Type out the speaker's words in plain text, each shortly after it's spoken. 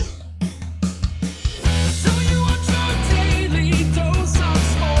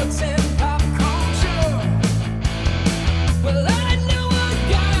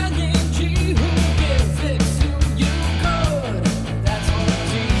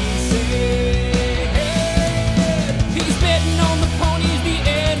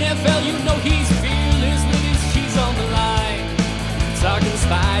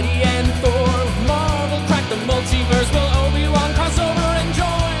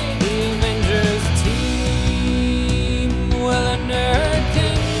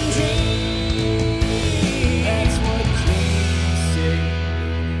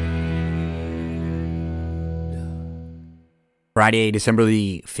Friday, December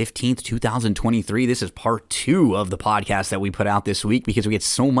the 15th, 2023. This is part 2 of the podcast that we put out this week because we had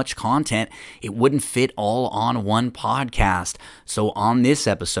so much content, it wouldn't fit all on one podcast. So on this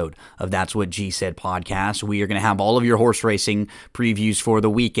episode of That's What G Said podcast, we are going to have all of your horse racing previews for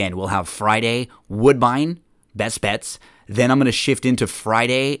the weekend. We'll have Friday, Woodbine, best bets. Then I'm going to shift into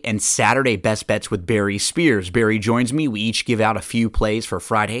Friday and Saturday best bets with Barry Spears. Barry joins me. We each give out a few plays for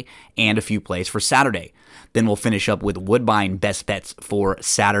Friday and a few plays for Saturday. Then we'll finish up with Woodbine best bets for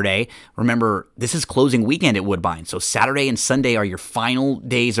Saturday. Remember, this is closing weekend at Woodbine, so Saturday and Sunday are your final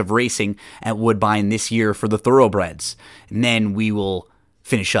days of racing at Woodbine this year for the thoroughbreds. And then we will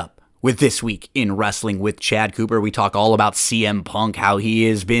finish up with This Week in Wrestling with Chad Cooper. We talk all about CM Punk, how he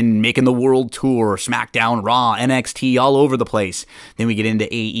has been making the world tour, SmackDown, Raw, NXT, all over the place. Then we get into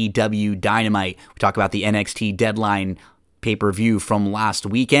AEW Dynamite. We talk about the NXT Deadline pay-per-view from last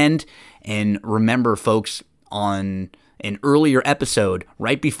weekend. And remember, folks, on an earlier episode,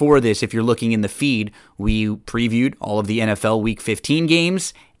 right before this, if you're looking in the feed, we previewed all of the NFL Week 15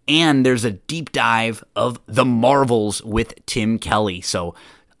 games, and there's a deep dive of the Marvels with Tim Kelly. So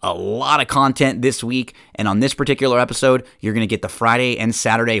a lot of content this week, and on this particular episode, you're going to get the Friday and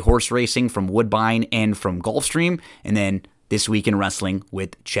Saturday horse racing from Woodbine and from Gulfstream, and then This Week in Wrestling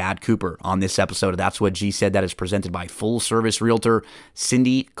with Chad Cooper. On this episode, That's What G Said, that is presented by full-service realtor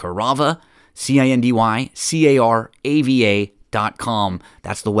Cindy Carava, CindyCarava.com.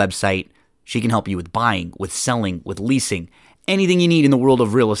 That's the website. She can help you with buying, with selling, with leasing, anything you need in the world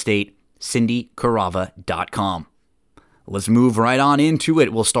of real estate, CindyCarava.com. Let's move right on into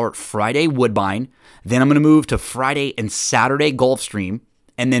it. We'll start Friday Woodbine, then I'm going to move to Friday and Saturday Gulfstream,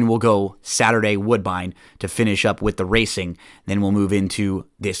 and then we'll go Saturday Woodbine to finish up with the racing. Then we'll move into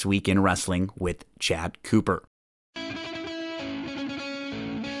This Week in Wrestling with Chad Cooper.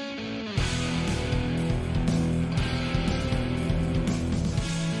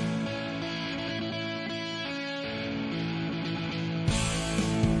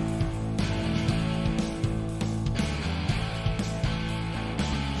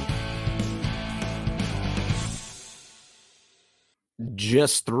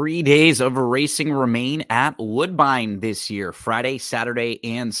 Just 3 days of racing remain at Woodbine this year, Friday, Saturday,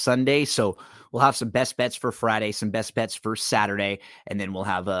 and Sunday. So we'll have some best bets for Friday, some best bets for Saturday, and then we'll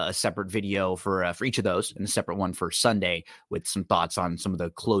have a separate video for each of those and a separate one for Sunday with some thoughts on some of the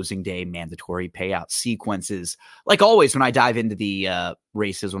closing day mandatory payout sequences. Like always, when I dive into the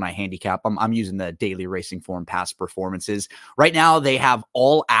races, when I handicap, I'm using the daily racing form past performances. Right now, they have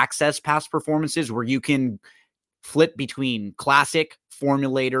all access past performances where you can flip between classic,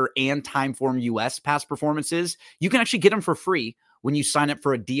 formulator, and Timeform US past performances. You can actually get them for free when you sign up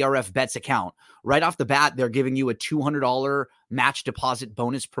for a DRF Bets account. Right off the bat, they're giving you a $200 match deposit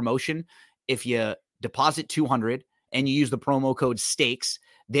bonus promotion. If you deposit $200 and you use the promo code STAKES,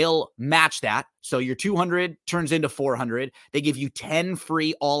 they'll match that. So your $200 turns into $400. They give you 10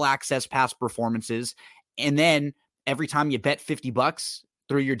 free all access past performances. And then every time you bet $50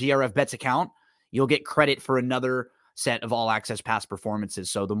 through your DRF Bets account, you'll get credit for another set of all access past performances.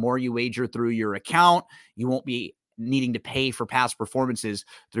 So the more you wager through your account, you won't be needing to pay for past performances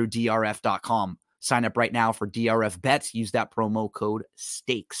through drf.com. Sign up right now for DRF Bets. Use that promo code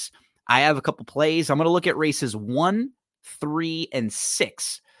STAKES. I have a couple plays. I'm going to look at races 1, 3, and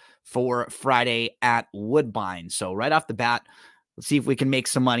 6 for Friday at Woodbine. So right off the bat, let's see if we can make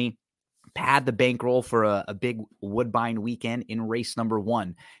some money. Pad the bankroll for a big Woodbine weekend in race number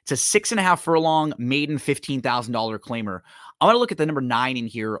 1. It's a 6.5 furlong maiden $15,000 claimer. I want to look at the number 9 in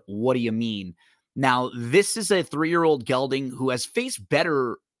here. What do you mean? Now, this is a 3-year-old gelding who has faced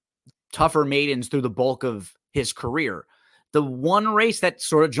better, tougher maidens through the bulk of his career. The one race that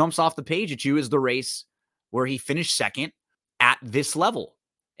sort of jumps off the page at you is the race where he finished second at this level.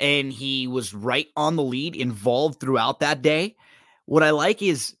 And he was right on the lead, involved throughout that day. What I like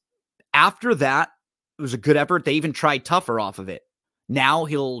is, after that, it was a good effort. They even tried tougher off of it. Now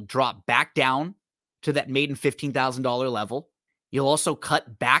he'll drop back down to that maiden $15,000 level. You'll also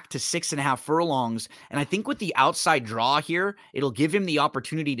cut back to 6.5 furlongs. And I think with the outside draw here, it'll give him the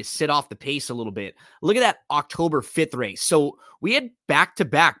opportunity to sit off the pace a little bit. Look at that October 5th race. So we had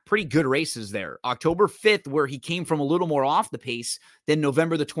back-to-back pretty good races there. October 5th, where he came from a little more off the pace, then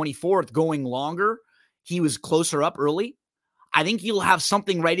November the 24th, going longer. He was closer up early. I think you'll have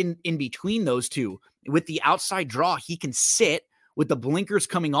something right in between those two. With the outside draw, he can sit. With the blinkers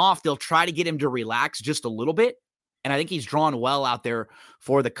coming off, they'll try to get him to relax just a little bit. And I think he's drawn well out there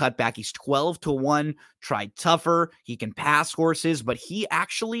for the cutback. He's 12-1, tried tougher. He can pass horses, but he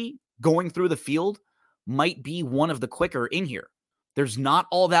actually, going through the field, might be one of the quicker in here. There's not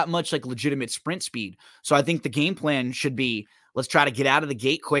all that much like legitimate sprint speed. So I think the game plan should be, Let's try to get out of the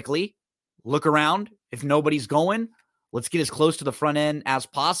gate quickly, look around. If nobody's going, let's get as close to the front end as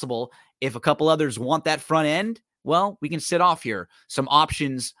possible. If a couple others want that front end, well, we can sit off here. Some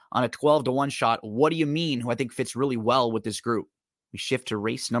options on a 12-1 shot. What do you mean? Who I think fits really well with this group. We shift to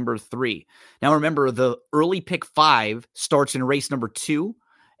race number 3. Now remember, the early pick 5 starts in race number 2,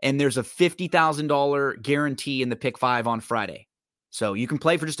 and there's a $50,000 guarantee in the pick 5 on Friday. So you can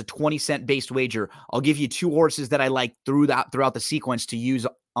play for just a 20-cent based wager. I'll give you 2 horses that I like throughout the sequence to use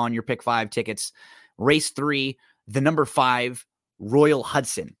on your pick 5 tickets. Race 3, the number 5, Royal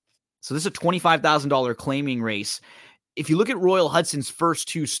Hudson. So this is a $25,000 claiming race. If you look at Royal Hudson's first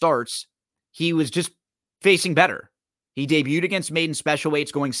 2 starts, he was just facing better. He debuted against maiden special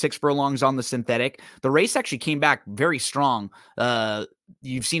weights, going 6 furlongs on the synthetic. The race actually came back very strong.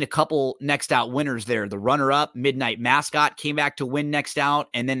 You've seen a couple next out winners there. The runner-up, Midnight Mascot, came back to win next out,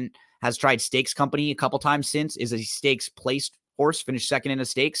 and then has tried Stakes Company a couple times since, is a stakes placed horse, finished second in a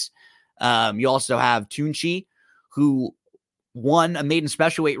stakes. You also have Tunchi, who won a maiden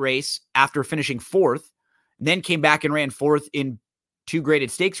special weight race after finishing 4th, then came back and ran 4th in 2 graded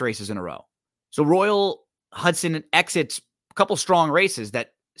stakes races in a row. So Royal Hudson exits a couple strong races.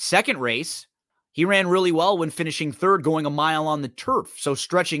 That second race, he ran really well when finishing 3rd, going a mile on the turf. So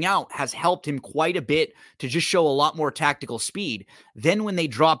stretching out has helped him quite a bit to just show a lot more tactical speed. Then when they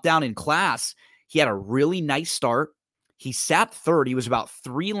dropped down in class, he had a really nice start. He sat 3rd. He was about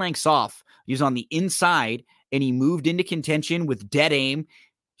 3 lengths off. He was on the inside, and he moved into contention with dead aim.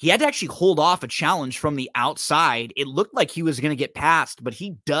 He had to actually hold off a challenge from the outside. It looked like he was going to get past, but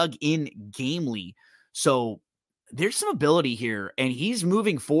he dug in gamely. So there's some ability here, and he's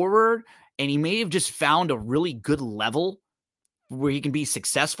moving forward, and he may have just found a really good level where he can be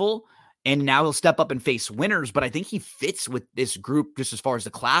successful, and now he'll step up and face winners. But I think he fits with this group just as far as the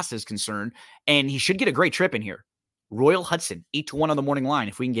class is concerned, and he should get a great trip in here. Royal Hudson, 8-1 on the morning line.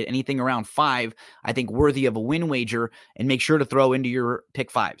 If we can get anything around 5, I think worthy of a win wager, and make sure to throw into your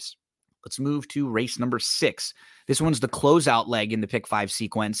pick 5s. Let's move to race number 6. This one's the closeout leg in the pick 5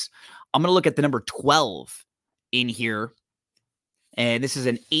 sequence. I'm going to look at the number 12 in here, and this is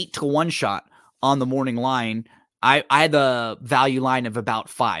an 8-1 shot on the morning line. I had the value line of about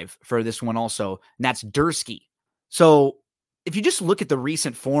 5 for this one also, and that's Dursky. So if you just look at the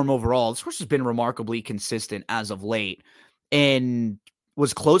recent form overall, this horse has been remarkably consistent as of late, and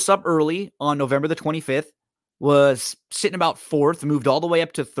was close up early on November the 25th, was sitting about 4th, moved all the way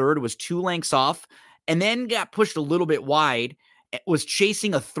up to 3rd, was 2 lengths off, and then got pushed a little bit wide, was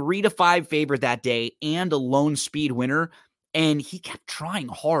chasing a 3-5 favorite that day and a lone speed winner, and he kept trying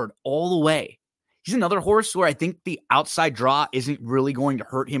hard all the way. He's another horse where I think the outside draw isn't really going to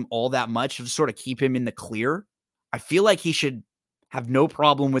hurt him all that much, to sort of keep him in the clear. I feel like he should have no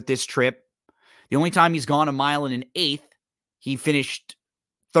problem with this trip. The only time he's gone a mile and an eighth, he finished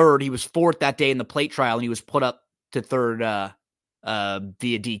 3rd. He was 4th that day in the plate trial, and he was put up to 3rd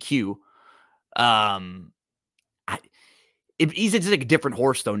via DQ. He's just like a different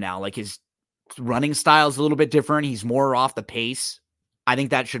horse though now. Like his running style is a little bit different. He's more off the pace. I think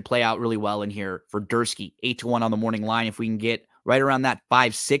that should play out really well in here for Dursky. 8-1 on the morning line. If we can get right around that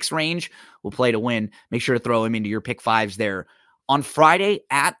 5-6 range, we'll play to win. Make sure to throw him into your pick 5s there. On Friday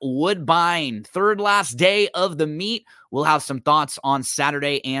at Woodbine, 3rd last day of the meet. We'll have some thoughts on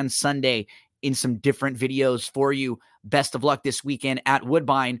Saturday and Sunday in some different videos for you. Best of luck this weekend at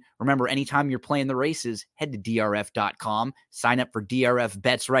Woodbine. Remember, anytime you're playing the races, head to drf.com. Sign up for DRF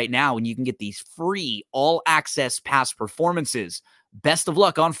bets right now, and you can get these free all-access past performances. Best of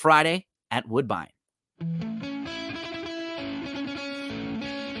luck on Friday at Woodbine.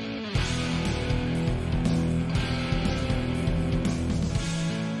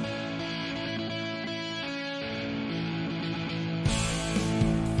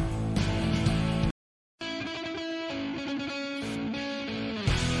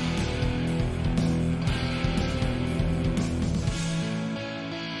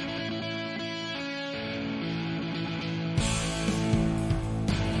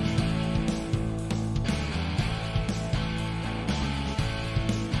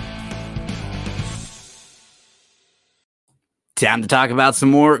 Time to talk about some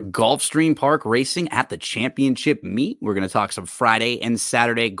more Gulfstream Park racing at the championship meet. We're going to talk some Friday and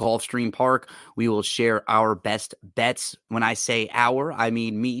Saturday Gulfstream Park. We will share our best bets. When I say our, I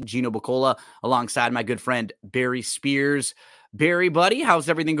mean me, Gino Bacola, alongside my good friend Barry Spears. Barry, buddy, how's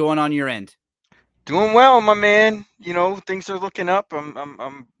everything going on your end? Doing well, my man. You know, things are looking up.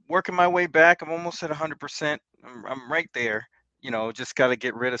 I'm working my way back. I'm almost at 100%. I'm right there. You know, just got to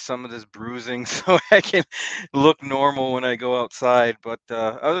get rid of some of this bruising so I can look normal when I go outside. But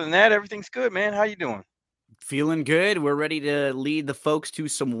other than that, everything's good, man. How you doing? Feeling good. We're ready to lead the folks to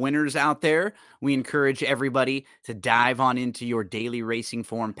some winners out there. We encourage everybody to dive on into your daily racing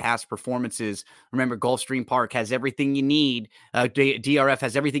form past performances. Remember, Gulfstream Park has everything you need. DRF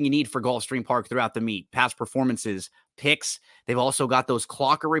has everything you need for Gulfstream Park throughout the meet. Past performances, picks. They've also got those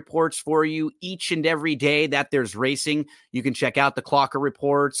clocker reports for you each and every day that there's racing. You can check out the clocker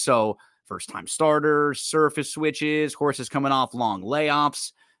reports. So first time starters, surface switches, horses coming off long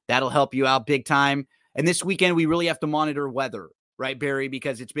layoffs. That'll help you out big time. And this weekend, we really have to monitor weather, right, Barry?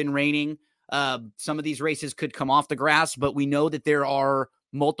 Because it's been raining. Some of these races could come off the grass, but we know that there are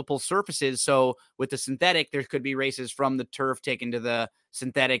multiple surfaces. So with the synthetic, there could be races from the turf taken to the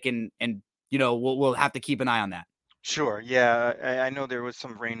synthetic, and we'll have to keep an eye on that. Sure. Yeah, I know there was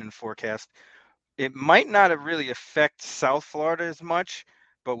some rain in the forecast. It might not have really affect South Florida as much,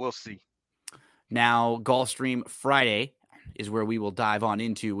 but we'll see. Now, Gulfstream Friday is where we will dive on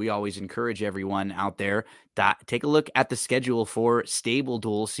into. We always encourage everyone out there that take a look at the schedule for Stable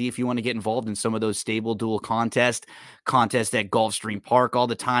Duel. See if you want to get involved in some of those Stable Duel contests at Gulfstream Park all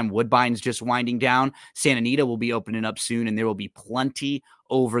the time. Woodbine's just winding down. Santa Anita will be opening up soon, and there will be plenty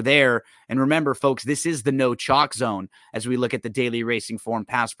over there. And remember, folks, this is the no chalk zone. As we look at the daily racing form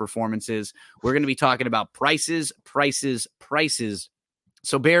past performances, we're going to be talking about prices.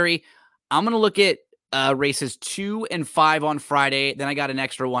 So, Barry, I'm going to look at races 2 and 5 on Friday. Then I got an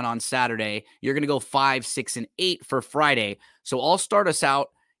extra one on Saturday. You're going to go 5, 6, and 8 for Friday. So I'll start us out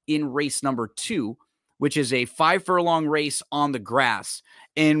in race number 2, which is a 5 furlong race on the grass.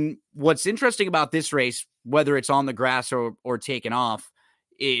 And what's interesting about this race, whether it's on the grass or taken off,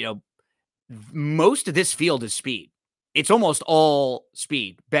 most of this field is speed. It's almost all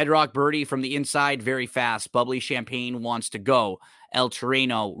speed. Bedrock Birdie from the inside, very fast. Bubbly Champagne wants to go. El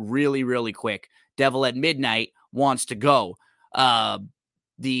Toreno, really, really quick. Devil at Midnight wants to go.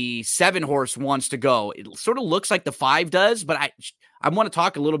 The 7 horse wants to go. It sort of looks like the 5 does, but I want to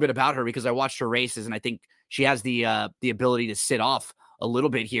talk a little bit about her because I watched her races and I think she has the ability to sit off a little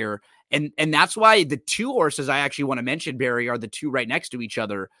bit here. And that's why the 2 horses I actually want to mention, Barry, are the 2 right next to each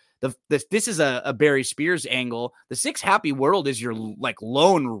other. This is a Barry Spears angle. The 6 Happy World is your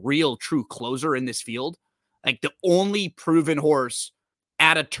lone real true closer in this field. Like the only proven horse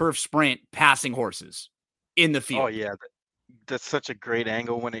at a turf sprint passing horses in the field. Oh yeah, that's such a great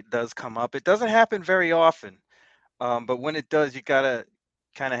angle when it does come up. It doesn't happen very often, but when it does, you gotta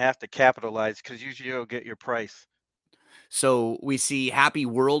kind of have to capitalize because usually you'll get your price. So we see Happy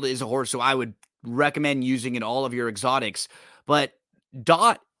World is a horse, so I would recommend using in all of your exotics. But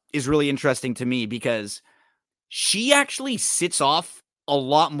Dot is really interesting to me because she actually sits off a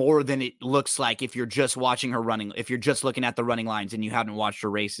lot more than it looks like if you're just watching her running, if you're just looking at the running lines and you haven't watched her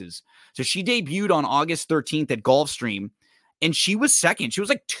races. So she debuted on August 13th at Gulfstream, and she was second. She was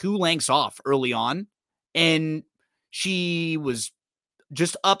like 2 lengths off early on, and she was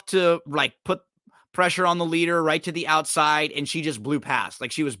just up to put pressure on the leader right to the outside, and she just blew past.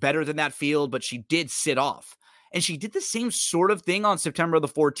 Like she was better than that field, but she did sit off. And she did the same sort of thing on September the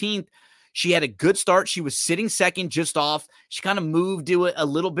 14th. She had a good start. She was sitting second just off. She kind of moved to it a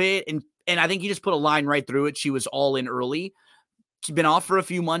little bit, and I think you just put a line right through it. She was all in early. She's been off for a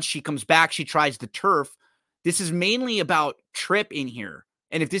few months. She comes back. She tries the turf. This is mainly about trip in here.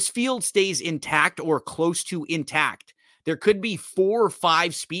 And if this field stays intact or close to intact, there could be 4 or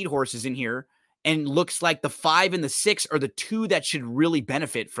 5 speed horses in here, and looks like the 5 and the 6 are the 2 that should really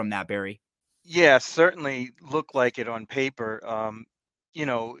benefit from that, Barry. Yeah, certainly look like it on paper. You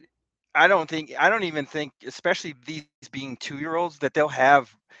know, I don't even think, especially these being 2-year-olds, that they'll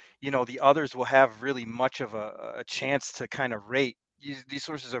have, the others will have really much of a chance to kind of rate. These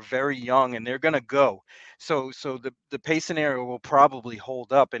horses are very young and they're going to go. So the pace scenario will probably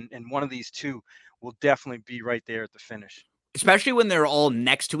hold up, and one of these 2 will definitely be right there at the finish. Especially when they're all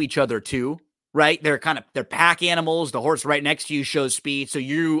next to each other too, right? They're pack animals. The horse right next to you shows speed, so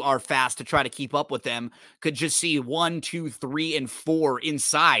you are fast to try to keep up with them. Could just see 1, 2, 3, and 4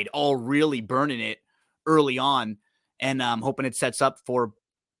 inside, all really burning it early on. And I'm hoping it sets up for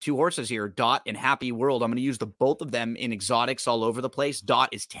 2 horses here, Dot and Happy World. I'm going to use both of them in exotics all over the place. Dot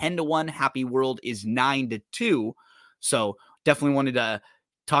is 10-1. Happy World is 9-2. So definitely wanted to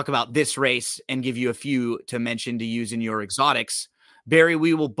talk about this race and give you a few to mention to use in your exotics. Barry,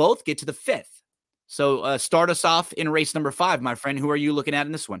 we will both get to the 5th. So start us off in race number 5, my friend. Who are you looking at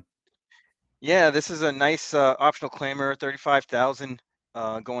in this one? Yeah, this is a nice optional claimer, 35,000,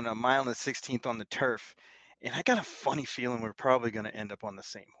 going a mile and the 16th on the turf. And I got a funny feeling we're probably going to end up on the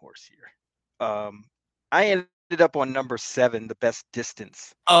same horse here. I ended up on number 7, the best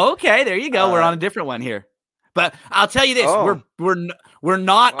distance. Oh, okay. There you go. We're Uh, on a different one here. But I'll tell you this: Oh, we're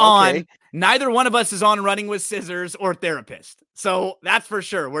not okay. on. Neither one of us is on Running with Scissors or Therapist, so that's for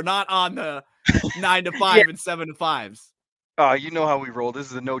sure. We're not on the 9 to Yeah. 5 and 7 to 5s. You know how we roll. This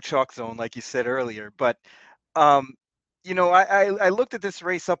is a no chalk zone, like you said earlier. But um, I looked at this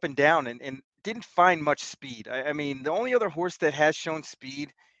race up and down and didn't find much speed. I mean, the only other horse that has shown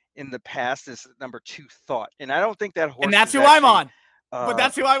speed in the past is number 2 Thought, and I don't think that And horse that's is who I'm actually on. But uh,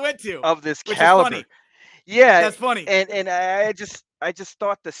 that's who I went to, of this which is caliber. funny. Yeah, That's funny. and I just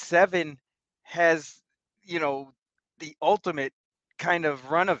thought the 7 has, you know, the ultimate kind of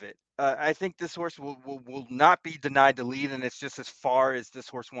run of it. I think this horse will not be denied the lead, and it's just as far as this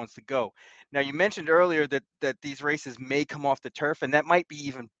horse wants to go. Now, you mentioned earlier that these races may come off the turf, and that might be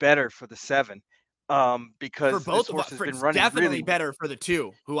even better for the 7, For because this both of horse us, has for been it's running definitely really. better for the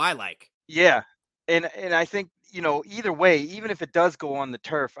 2 who I like. Yeah, and I think, either way, even if it does go on the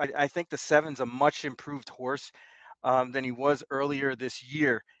turf, I think the 7's a much improved horse, than he was earlier this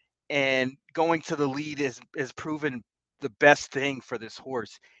year, and going to the lead is proven the best thing for this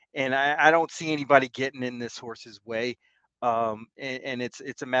horse, and I don't see anybody getting in this horse's way, and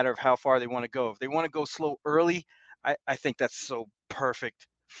it's a matter of how far they want to go. If they want to go slow early, I think that's so perfect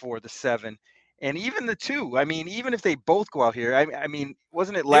for the 7. And even the 2, I mean, even if they both go out here, I mean,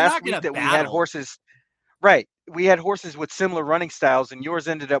 wasn't it They're last not week going to that we had battle. horses? Right, we had horses with similar running styles, and yours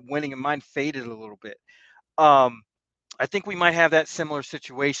ended up winning, and mine faded a little bit. Um, I think we might have that similar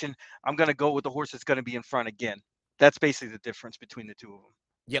situation. I'm going to go with the horse that's going to be in front again. That's basically the difference between the two of them.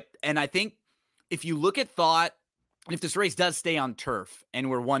 Yep. And I think if you look at Thought, if this race does stay on turf and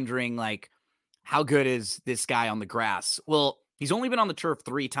we're wondering, like, how good is this guy on the grass? Well, he's only been on the turf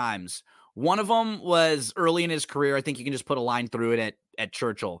 3 times. One of them was early in his career. I think you can just put a line through it at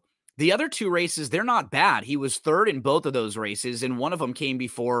Churchill. The other 2 races, they're not bad. He was 3rd in both of those races, and one of them came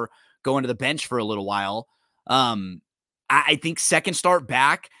before going to the bench for a little while. I think second start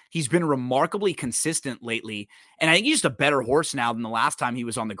back, he's been remarkably consistent lately. And I think he's just a better horse now than the last time he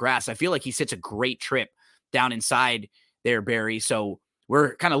was on the grass. I feel like he sits a great trip down inside there, Barry. So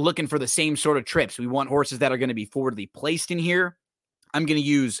we're kind of looking for the same sort of trips. We want horses that are going to be forwardly placed in here. I'm going to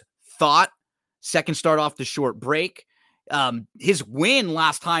use Thought, second start off the short break. His win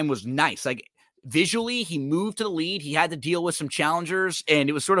last time was nice. Like, visually, he moved to the lead. He had to deal with some challengers, and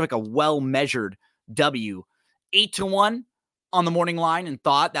it was sort of like a well-measured W. 8-1 on the morning line, and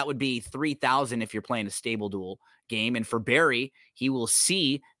Thought that would be 3,000 if you're playing a stable duel game. And for Barry, he will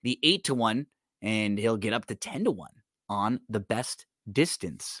see the 8-1, and he'll get up to 10-1 on the best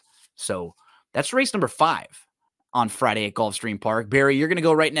distance. So that's race number 5 on Friday at Gulfstream Park. Barry, you're going to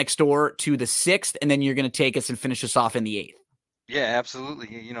go right next door to the 6th, and then you're going to take us and finish us off in the 8th. Yeah,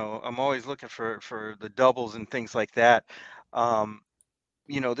 absolutely. I'm always looking for the doubles and things like that. Um,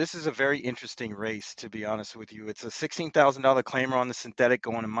 this is a very interesting race, to be honest with you. It's a $16,000 claimer on the synthetic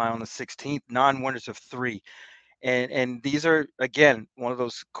going a mile on the 16th, non-winners of 3. And these are, again, one of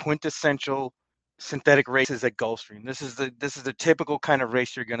those quintessential synthetic races at Gulfstream. This is the typical kind of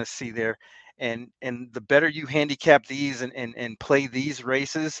race you're going to see there. And the better you handicap these and play these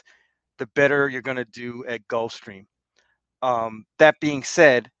races, the better you're going to do at Gulfstream. That being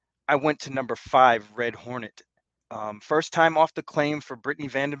said, I went to number 5, Red Hornet. First time off the claim for Brittany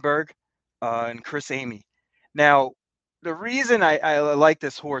Vandenberg and Chris Amy. Now, the reason I like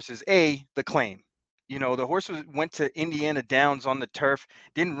this horse is the claim. The horse went to Indiana Downs on the turf,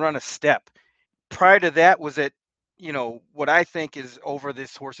 didn't run a step. Prior to that was at, what I think is over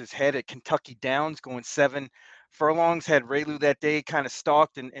this horse's head at Kentucky Downs, going 7 furlongs, had Raylu that day, kind of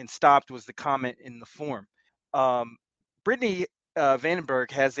stalked and stopped, was the comment in the form. Um, Brittany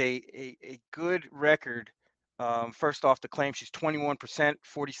Vandenberg has a good record. First off the claim, she's 21%,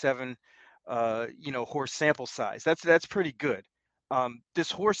 47, horse sample size. That's pretty good.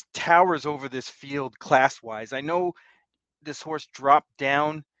 This horse towers over this field class-wise. I know this horse dropped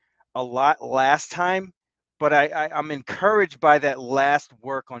down a lot last time, but I'm encouraged by that last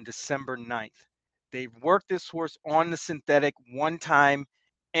work on December 9th. They worked this horse on the synthetic one time,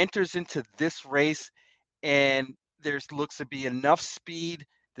 enters into this race, and there's looks to be enough speed.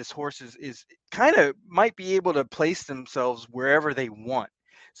 This horse is kind of might be able to place themselves wherever they want.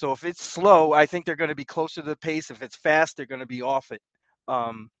 So if it's slow, I think they're going to be closer to the pace. If it's fast, they're going to be off it.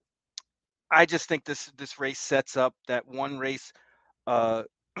 Um, I just think this race sets up that one race uh,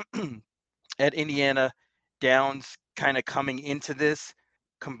 at Indiana Downs kind of coming into this,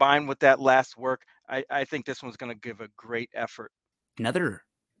 combined with that last work. I think this one's going to give a great effort. Another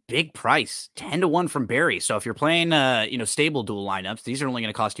big price, 10-1 from Barry. So if you're playing, stable dual lineups, these are only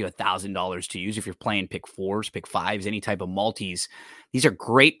going to cost you $1,000 to use. If you're playing pick 4s, pick 5s, any type of multis, these are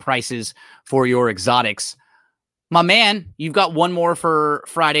great prices for your exotics. My man, you've got one more for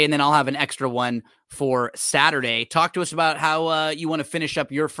Friday, and then I'll have an extra one for Saturday. Talk to us about how you want to finish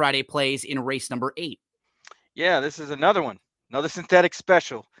up your Friday plays in race number 8. Yeah, this is another one, another synthetic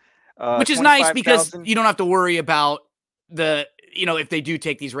special. Which is nice because 25,000. you don't have to worry about if they do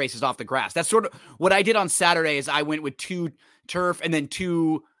take these races off the grass. That's sort of what I did on Saturday. Is I went with 2 turf and then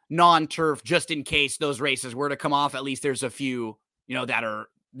 2 non-turf just in case those races were to come off. At least there's a few,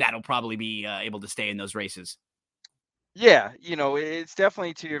 that'll probably be able to stay in those races. Yeah, it's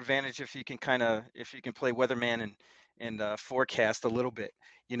definitely to your advantage if you can play weatherman and forecast a little bit,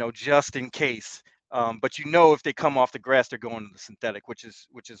 just in case. But if they come off the grass, they're going to the synthetic, which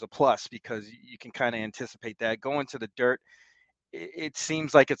is a plus because you can kind of anticipate that. Going to the dirt, it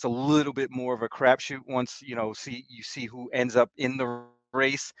seems like it's a little bit more of a crapshoot once see who ends up in the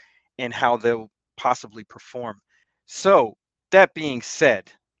race and how they'll possibly perform. So that being said,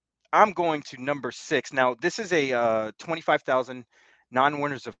 I'm going to number 6. Now, this is a 25,000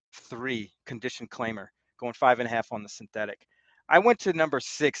 non-winners of 3 condition claimer, going 5.5 on the synthetic. I went to number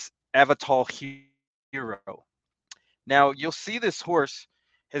 6, Avatar Hero. Now, you'll see this horse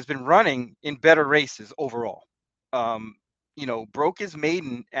has been running in better races overall. Um, broke his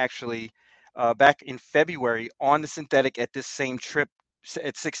maiden actually back in February on the synthetic at this same trip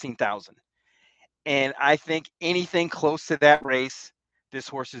at 16,000. And I think anything close to that race, this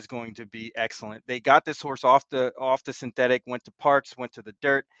horse is going to be excellent. They got this horse off the synthetic, went to parks, went to the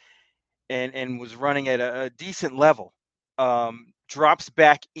dirt, and was running at a decent level. Drops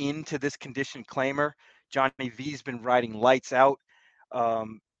back into this condition claimer. Johnny V's been riding lights out,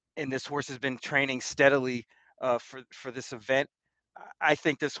 um, and this horse has been training steadily for this event. I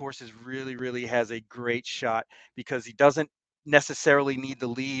think this horse is really, really has a great shot because he doesn't necessarily need the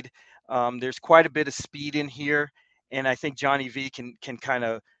lead. There's quite a bit of speed in here, and I think Johnny V can kind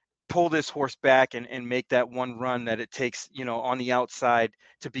of pull this horse back and make that one run that it takes, on the outside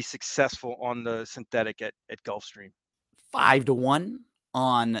to be successful on the synthetic at Gulfstream. 5-1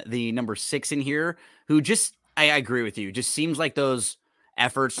 on the number 6 in here, who I agree with you, just seems like those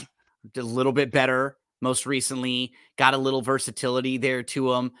efforts a little bit better most recently, got a little versatility there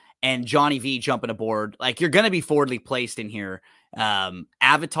to him, and Johnny V jumping aboard. Like, you're going to be forwardly placed in here.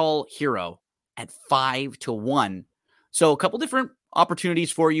 Avatar Hero at 5-1. So a couple different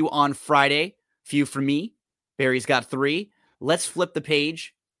opportunities for you on Friday. Few for me. Barry's got 3. Let's flip the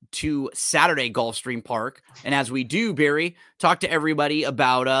page to Saturday, Gulfstream Park. And as we do, Barry, talk to everybody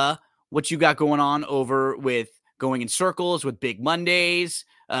about what you got going on over with Going in Circles, with Big Mondays,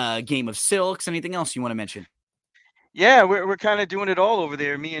 Game of Silks, anything else you want to mention? Yeah, we're kind of doing it all over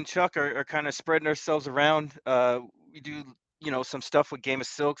there. Me and Chuck are kind of spreading ourselves around. We do some stuff with Game of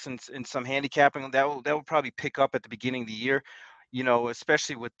Silks and some handicapping that will probably pick up at the beginning of the year.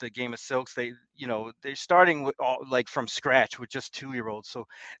 Especially with the Game of Silks, they're starting with all like from scratch with just 2-year-olds. So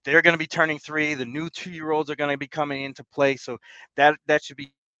they're going to be turning 3. The new 2-year-olds are going to be coming into play. So that should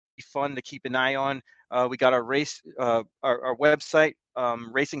be fun to keep an eye on. We got our our website,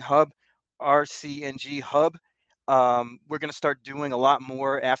 Racing Hub, RCNG Hub. We're going to start doing a lot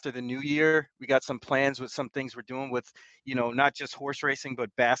more after the new year. We got some plans with some things we're doing with, not just horse racing, but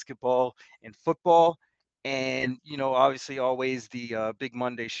basketball and football. And, obviously always the Big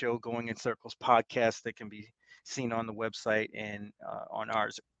Monday show Going in Circles podcast that can be seen on the website and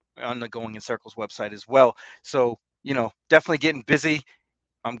on the Going in Circles website as well. So, definitely getting busy.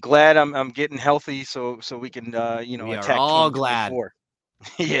 I'm glad I'm getting healthy so we can, We are attack all glad. 2024.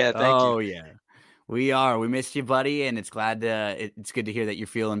 Yeah, thank you. Oh, yeah. We are. We missed you, buddy, and it's good to hear that you're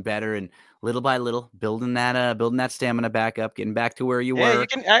feeling better and little by little building that stamina back up, getting back to where you Yeah, you were.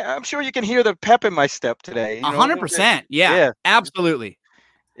 can. I'm sure you can hear the pep in my step today. A little bit. 100%. Yeah, Yeah, absolutely.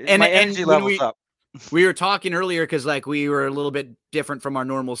 And my and energy when levels up. we were talking earlier, because like we were a little bit different from our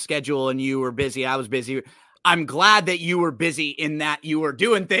normal schedule, and you were busy, I was busy. I'm glad that you were busy in that you were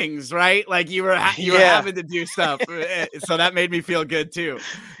doing things, right? Like you were Yeah, having to do stuff. So that made me feel good too,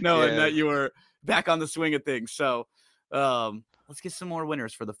 knowing yeah, that you were back on the swing of things. So let's get some more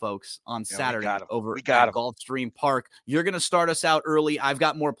winners for the folks on yeah. We got Saturday him. over We got at him. Gulfstream Park. You're going to start us out early. I've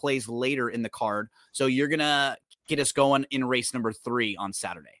got more plays later in the card. So you're going to get us going in race number 3 on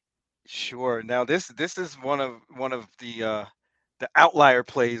Saturday. Sure. Now this is one of the outlier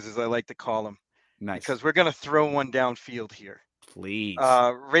plays, as I like to call them, Nice. because we're gonna throw one downfield here. Please.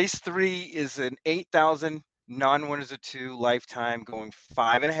 Race 3 is an 8,000 non-winners of 2 lifetime, going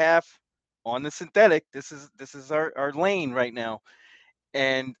 5.5 on the synthetic. This is our lane right now.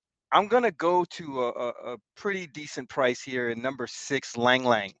 And I'm gonna go to a pretty decent price here in number 6, Lang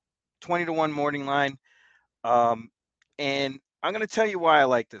Lang, 20-1 morning line. Um, and I'm gonna tell you why I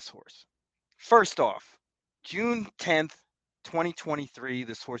like this horse. First off, June 10th, 2023,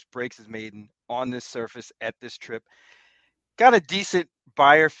 this horse breaks his maiden on this surface at this trip. Got a decent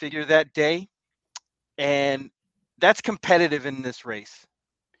buyer figure that day, and that's competitive in this race.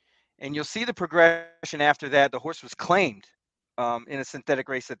 And you'll see the progression after that. The horse was claimed in a synthetic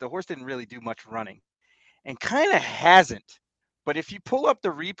race that the horse didn't really do much running and kind of hasn't. But if you pull up the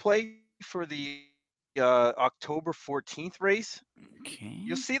replay for the October 14th race,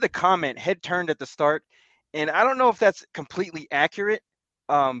 you'll see the Okay. comment head turned at the start. And I don't know if that's completely accurate,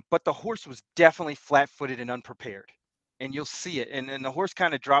 but the horse was definitely flat footed and unprepared. And you'll see it. And the horse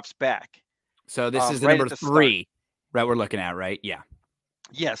kind of drops back So this is the right number at the start. 3, right? We're looking at, right? Yeah.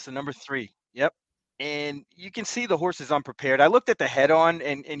 Yes, the number three. Yep. And you can see the horse is unprepared. I looked at the head on,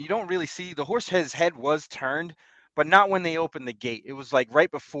 and you don't really see the horse. His head was turned, but not when they opened the gate. It was like right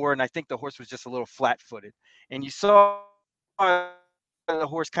before, and I think the horse was just a little flat footed. And you saw the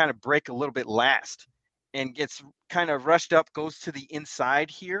horse kind of break a little bit last and gets kind of rushed up, goes to the inside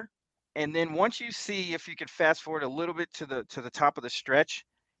here. And then once you see, if you could fast forward a little bit to the top of the stretch,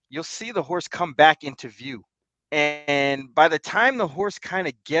 you'll see the horse come back into view. And by the time the horse kind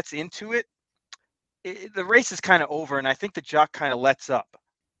of gets into it, the race is kind of over, and I think the jock kind of lets up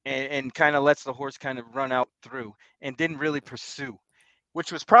and kind of lets the horse kind of run out through and didn't really pursue,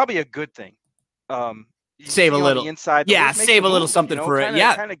 which was probably a good thing. You Save a see on the little. inside, the Yeah, horse makes save the a little move, something for it. kind of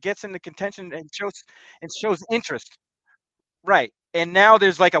Yeah. kind of gets into contention and shows interest. Right. And now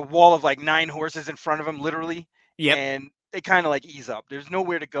there's like a wall of like 9 horses in front of him, literally, Yep. and they kind of like ease up. There's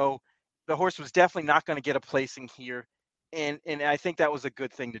nowhere to go. The horse was definitely not going to get a placing here, and I think that was a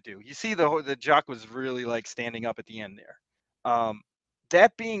good thing to do. You see, the jock was really like standing up at the end there. Um,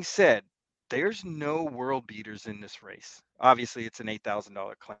 that being said, there's no world beaters in this race. Obviously, it's an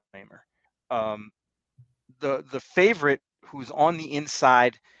 $8,000 claimer. Um, the favorite, who's on the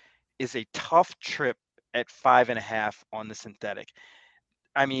inside, is a tough trip at 5.5 on the synthetic.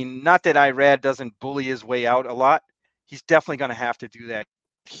 I mean, not that Irad doesn't bully his way out a lot. He's definitely going to have to do that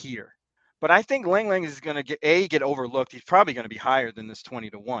here. But I think Lang Lang is going to get overlooked. He's probably going to be higher than this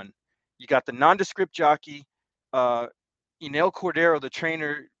 20-1. You got the nondescript jockey, uh, Enel Cordero, the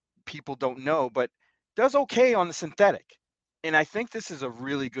trainer. People don't know, but does okay on the synthetic. And I think this is a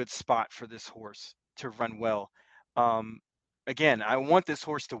really good spot for this horse to run well. Um, Again, I want this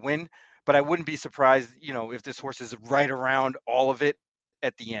horse to win, but I wouldn't be surprised, if this horse is right around all of it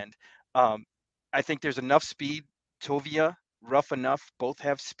at the end. Um, I think there's enough speed. Tovia, rough enough. Both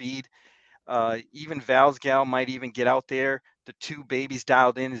have speed. Even Valsgal might even get out there. The two babies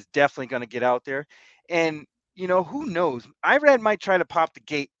dialed in is definitely going to get out there. And, who knows? Irad might try to pop the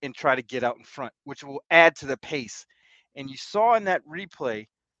gate and try to get out in front, which will add to the pace. And you saw in that replay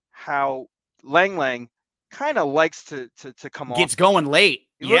how Lang Lang kind of likes to come Gets off there. going late.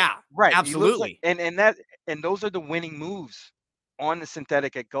 He look Yeah, right. He looks like, absolutely. and those are the winning moves on the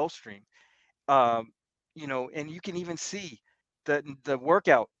synthetic at Gulfstream. Um, and you can even see the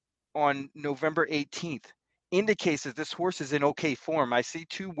workout on November 18th indicates that this horse is in okay form. I see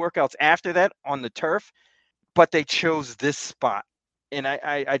 2 workouts after that on the turf, but they chose this spot. And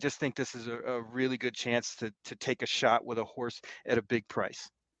I just think this is a really good chance to take a shot with a horse at a big price.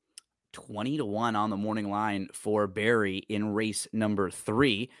 20-1 on the morning line for Barry in race number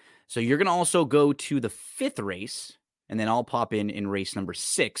 3. So you're going to also go to the 5th race, and then I'll pop in race number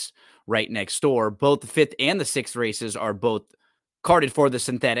 6 right next door. Both the 5th and the 6th races are both carded for the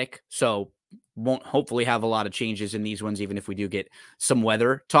synthetic, so won't hopefully have a lot of changes in these ones, even if we do get some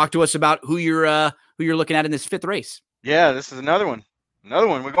weather. Talk to us about who you're looking at in this 5th race. Yeah, this is another one. Another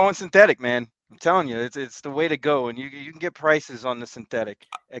one. We're going synthetic, man. I'm telling you, it's the way to go, and you can get prices on the synthetic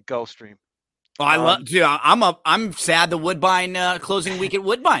at Gulfstream. Oh, I love. Um, Dude, I'm sad the Woodbine closing week at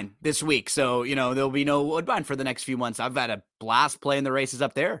Woodbine this week. So there'll be no Woodbine for the next few months. I've had a blast playing the races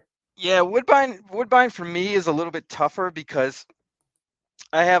up there. yeah, Woodbine for me is a little bit tougher because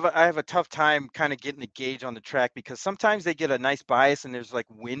I have a tough time kind of getting a gauge on the track because sometimes they get a nice bias and there's like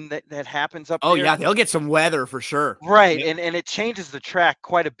wind that happens up Oh there. yeah, they'll get some weather for sure. Right, Yep. and it changes the track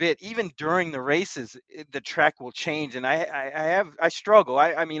quite a bit. Even during the races, the track will change, and I struggle.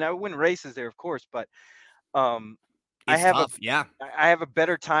 I mean, I win races there, of course, but um, I It's have a tough. Yeah. I have a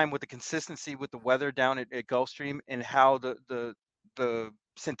better time with the consistency with the weather down at Gulfstream and how the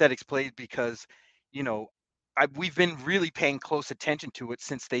synthetics played because, you know, we've been really paying close attention to it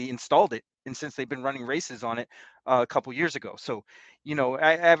since they installed it and since they've been running races on it a couple years ago. So,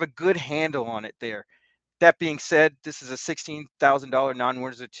 I have a good handle on it there. That being said, this is a $16,000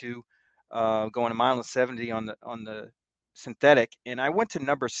 non-winners at 2, going a mile and 70 on the synthetic, and I went to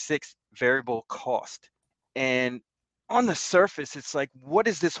number 6 variable cost. And on the surface, it's like, what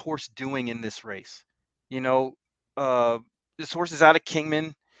is this horse doing in this race? You know, uh, this horse is out of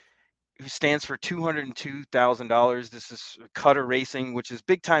Kingman, who stands for $202,000. This is Cutter Racing, which is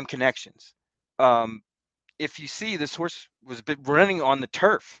big time connections. Um, if you see, this horse was running on the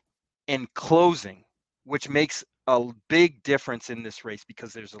turf and closing, which makes a big difference in this race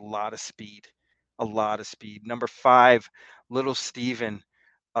because there's a lot of speed, a lot of speed. Number 5, Little Steven,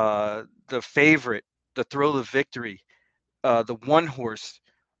 the favorite, the Thrill of Victory, the one horse,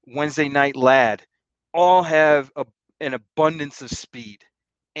 Wednesday Night Lad, all have an abundance of speed.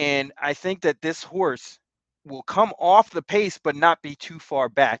 And I think that this horse will come off the pace but not be too far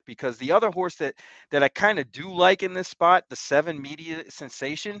back, because the other horse that I kind of do like in this spot, the 7 Media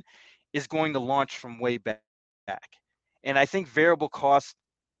Sensation, is going to launch from way back. And I think variable cost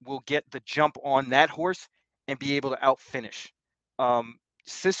will get the jump on that horse and be able to outfinish.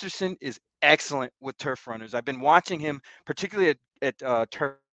 Sisterson is excellent with turf runners. I've been watching him, particularly at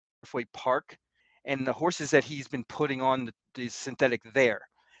Turfway Park, and the horses that he's been putting on the synthetic there.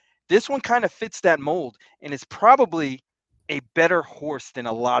 This one kind of fits that mold and is probably a better horse than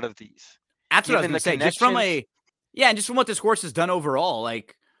a lot of these, That's what I was given going to the say. connections. And just from what this horse has done overall,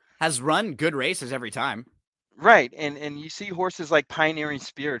 like has run good races every time. Right, and you see horses like Pioneering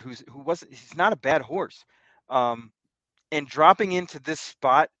Spirit, he's not a bad horse, and dropping into this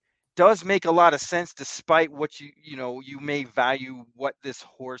spot does make a lot of sense, despite what you may value what this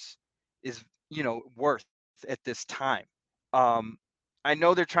horse is worth at this time. Um, I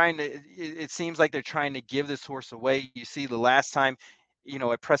know they're trying to. It seems like they're trying to give this horse away. You see, the last time,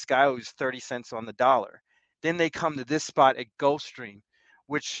 at Presque Isle, it was 30 cents on the dollar. Then they come to this spot at Gulfstream,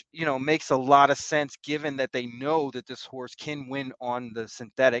 which makes a lot of sense given that they know that this horse can win on the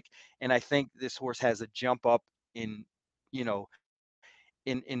synthetic, and I think this horse has a jump up in you know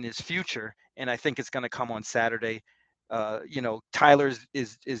in his future, and I think it's going to come on Saturday. Tyler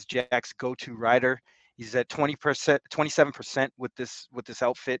is Jack's go-to rider. He's at 20%, 27% with this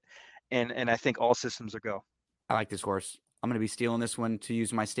outfit, and I think all systems are go. I like this horse. I'm going to be stealing this one to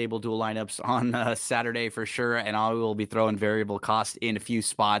use my stable dual lineups on Saturday for sure, and I will be throwing variable cost in a few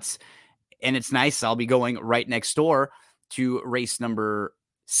spots. And it's nice. I'll be going right next door to race number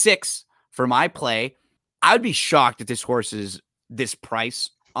 6 for my play. I would be shocked if this horse is this price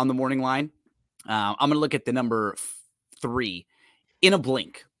on the morning line. I'm going to look at the number 3, In a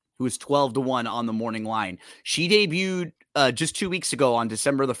Blink, who is 12-1 on the morning line. She debuted just 2 weeks ago on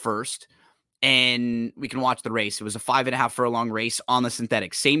December the 1st. And we can watch the race. It was a 5.5 furlong race on the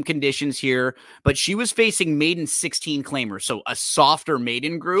synthetic. Same conditions here, but she was facing maiden 16 claimers, so a softer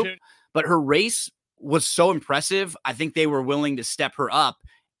maiden group. But her race was so impressive, I think they were willing to step her up.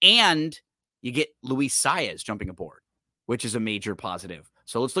 And you get Luis Saez jumping aboard, which is a major positive.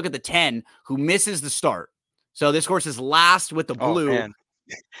 So let's look at the 10, who misses the start. So this horse is last with the blue,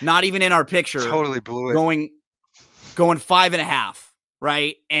 not even in our picture. Totally blew it. Going 5.5.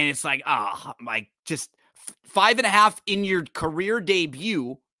 Right. And it's like, just 5.5 in your career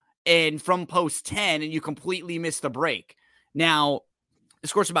debut and from post 10, and you completely miss the break. Now,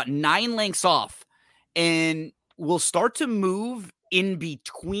 this course is about 9 lengths off, and we'll start to move in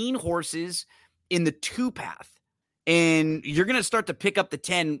between horses in the 2 path. And you're going to start to pick up the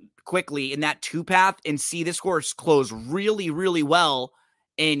 10 quickly in that 2 path and see this horse close really, really well.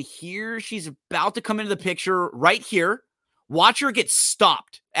 And here she's about to come into the picture right here. Watch her get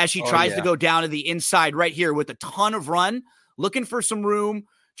stopped as she tries to go down to the inside right here with a ton of run, looking for some room.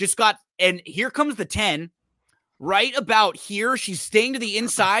 And here comes the 10. Right about here, she's staying to the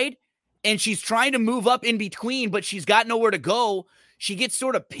inside, and she's trying to move up in between, but she's got nowhere to go. She gets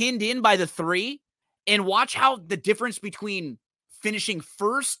sort of pinned in by the 3. And watch how the difference between finishing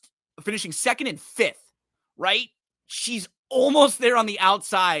second and 5th, right? She's almost there on the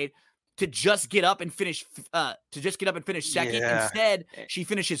outside to just get up and finish second. Yeah. Instead, she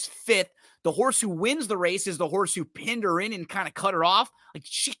finishes 5th. The horse who wins the race is the horse who pinned her in and kind of cut her off. Like,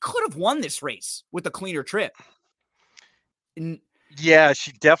 she could have won this race with a cleaner trip. Yeah,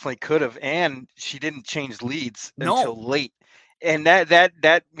 she definitely could have, and she didn't change leads until late. And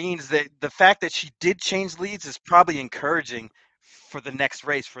that means that the fact that she did change leads is probably encouraging for the next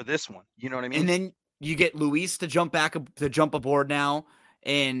race for this one. You know what I mean? And then you get Luis to jump aboard now,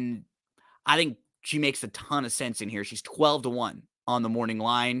 and I think she makes a ton of sense in here. She's 12-1 on the morning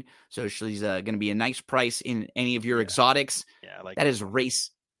line, so she's going to be a nice price in any of your exotics. Yeah, I like that. Is race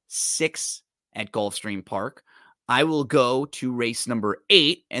 6 at Gulfstream Park. I will go to race number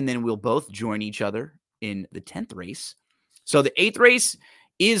 8, and then we'll both join each other in the 10th race. So the 8th race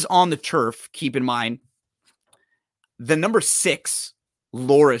is on the turf. Keep in mind, the number 6,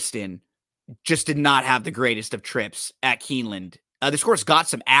 Lauriston, just did not have the greatest of trips at Keeneland. This horse got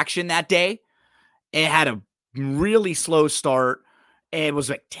some action that day, It had a really slow start. It was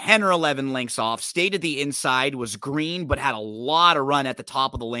like 10 or 11 lengths off. Stayed at the inside, was green, but had a lot of run at the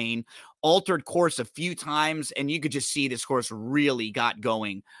top of the lane. Altered course a few times, and you could just see this horse really got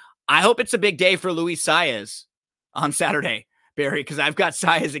going. I hope it's a big day for Luis Saez on Saturday, Barry, because I've got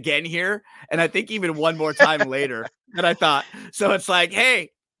Saez again here, and I think even one more time later. And I thought, so it's like, hey,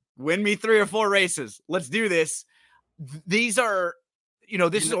 win me 3 or 4 races. Let's do this. These are,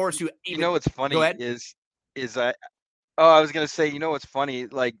 this is a horse who You even, know what's go funny ahead. is I was gonna say, you know what's funny?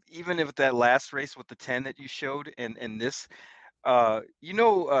 Like even if that last race with the 10 that you showed and this,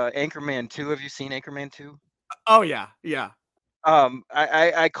 Anchorman 2. Have you seen Anchorman 2? Oh yeah, yeah.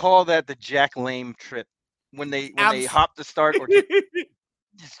 I call that the Jack Lame trip when they Abs- hop the start or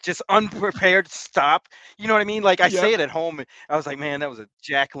just unprepared stop. You know what I mean? Like I yep. say it at home. I was like, man, that was a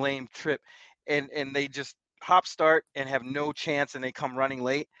Jack Lame trip, and they just hop start and have no chance, and they come running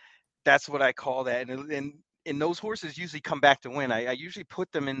late. That's what I call that. And those horses usually come back to win. I usually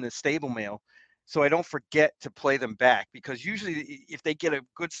put them in the stable mail so I don't forget to play them back because usually if they get a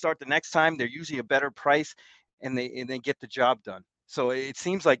good start the next time, they're usually a better price and they get the job done. So it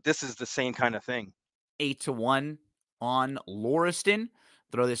seems like this is the same kind of thing. 8-1 on Lauriston.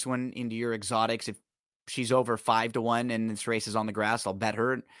 Throw this one into your exotics. If she's over 5-1 and this race is on the grass, I'll bet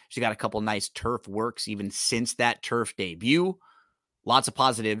her. She got a couple nice turf works even since that turf debut. Lots of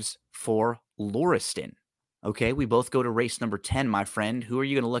positives for Lauriston. Okay, we both go to race number 10, my friend. Who are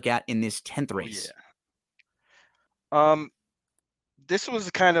you going to look at in this 10th Oh race? yeah. Um, this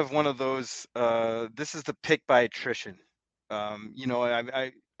was kind of one of those. This is the pick by attrition. I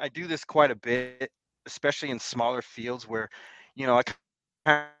do this quite a bit, especially in smaller fields where, I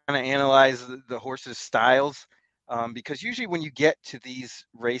kind of analyze the horses' styles, because usually when you get to these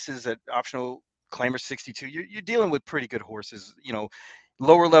races at optional claimer 62, you're dealing with pretty good horses.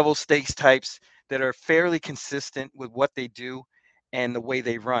 Lower level stakes types that are fairly consistent with what they do and the way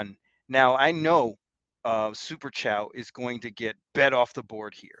they run. Now I know Super Chow is going to get bet off the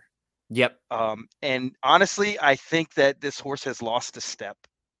board here. Yep. And honestly, I think that this horse has lost a step,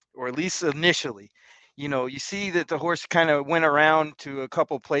 or at least initially. You see that the horse kind of went around to a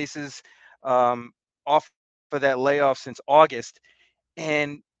couple places off of that layoff since August,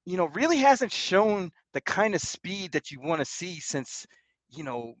 and really hasn't shown the kind of speed that you want to see since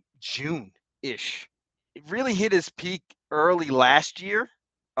June ish. It really hit his peak early last year,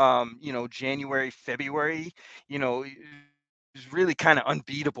 January, February. It was really kind of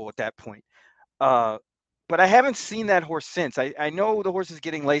unbeatable at that point. Uh, but I haven't seen that horse since. I know the horse is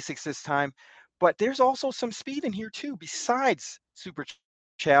getting Lasix this time, but there's also some speed in here too, besides Super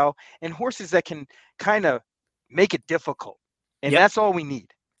Chow and horses that can kind of make it difficult. And Yep. that's all we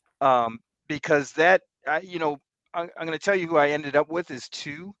need. Um, because I'm going to tell you who I ended up with is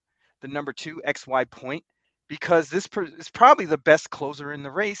the number 2 XY Point, because is probably the best closer in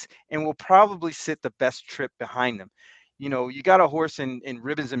the race and will probably sit the best trip behind them. You got a horse in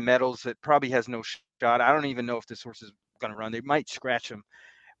ribbons and medals that probably has no shot. I don't even know if this horse is going to run. They might scratch him,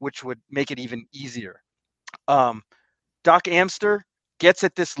 which would make it even easier. Um, Doc Amster gets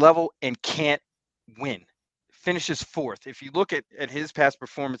at this level and can't win. Finishes fourth. If you look at his past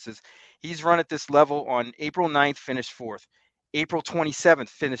performances, he's run at this level on April 9th, finished fourth. April 27th,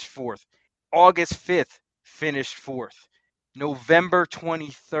 finished fourth. August 5th, finished fourth. November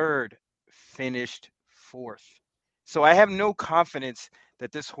 23rd, finished fourth. So I have no confidence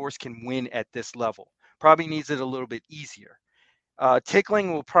that this horse can win at this level. Probably needs it a little bit easier.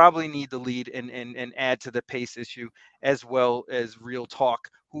 Tickling will probably need the lead and add to the pace issue, as well as Real Talk,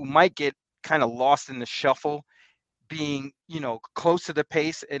 who might get kind of lost in the shuffle, being close to the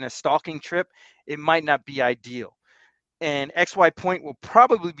pace in a stalking trip. It might not be ideal, and XY Point will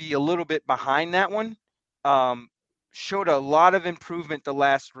probably be a little bit behind that one. Um, Showed a lot of improvement the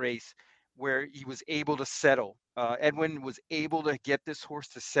last race where he was able to settle. Edwin was able to get this horse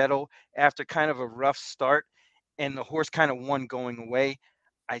to settle after kind of a rough start, and the horse kind of won going away.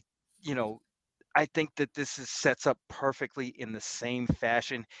 I, you know, I think that sets up perfectly in the same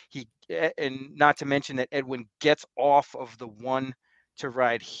fashion. And not to mention that Edwin gets off of the one to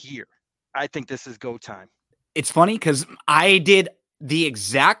ride here. I think this is go time. It's funny because I did the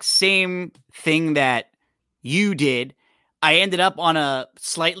exact same thing that you did. I ended up on a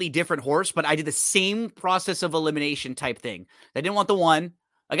slightly different horse, but I did the same process of elimination type thing. I didn't want the one.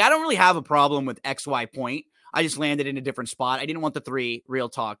 Like, I don't really have a problem with XY Point. I just landed in a different spot. I didn't want the 3. Real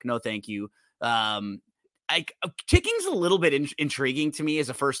talk. No, thank you. Ticking's a little bit intriguing to me as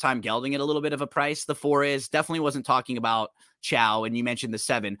a first time gelding at a little bit of a price. The 4 is definitely wasn't talking about Chow, and you mentioned the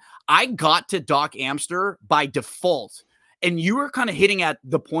 7. I got to Doc Amster by default, and you were kind of hitting at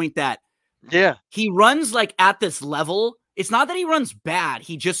the point that Yeah. He runs like at this level. It's not that he runs bad.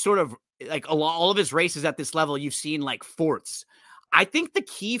 He just sort of like all of his races at this level, you've seen like fourths. I think the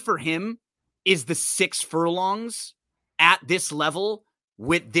key for him is the 6 furlongs at this level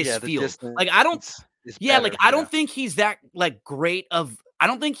with this Yeah, the field. Like, I don't, distance is yeah, like, better. I Yeah. don't think he's that like great of, I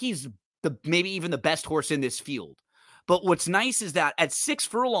don't think he's the maybe even the best horse in this field. But what's nice is that at 6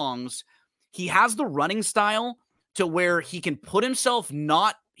 furlongs, he has the running style to where he can put himself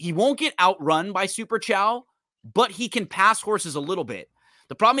not, he won't get outrun by Super Chow, but he can pass horses a little bit.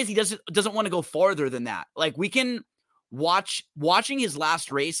 The problem is he doesn't want to go farther than that. Like, we can watching his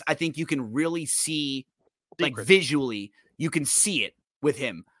last race, I think you can really see, like, Secret. visually, you can see it with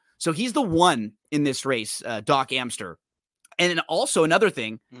him. So he's the one in this race, Doc Amster. And then also another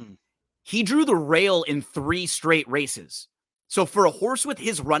thing, he drew the rail in 3 straight races. So for a horse with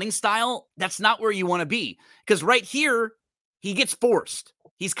his running style, that's not where you want to be. Because right here, he gets forced.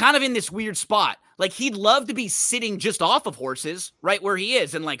 He's kind of in this weird spot. Like, he'd love to be sitting just off of horses, right where he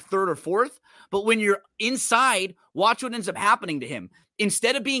is in like 3rd or 4th. But when you're inside, watch what ends up happening to him.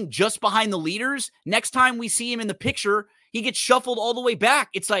 Instead of being just behind the leaders, next time we see him in the picture, he gets shuffled all the way back.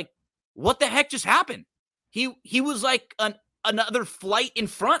 It's like, what the heck just happened? He was like another flight in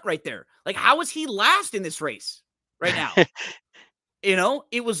front right there. Like, how is he last in this race right now?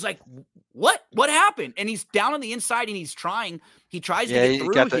 It was like, what happened? And he's down on the inside and he's trying. He tries to get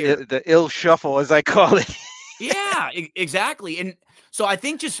through got here. The ill shuffle, as I call it. Yeah, exactly. And so I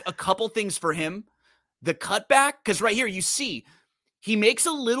think just a couple things for him. The cutback, because right here you see he makes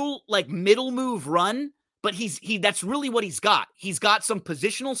a little like middle move run, but that's really what he's got. He's got some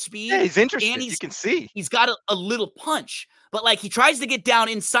positional speed. Yeah, he's interested. And you can see. He's got a little punch. But like, he tries to get down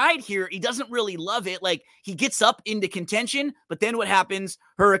inside here. He doesn't really love it. Like, he gets up into contention, but then what happens?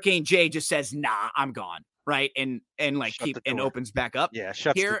 Hurricane J just says, "Nah, I'm gone." Right. And like and opens back up. Yeah.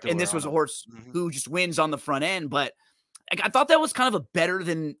 Shuts here. The door and this was a horse mm-hmm. who just wins on the front end. But I thought that was kind of a better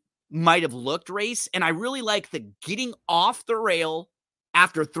than might have looked race. And I really like the getting off the rail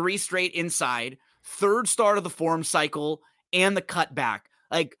after 3 straight inside, 3rd start of the form cycle, and the cutback.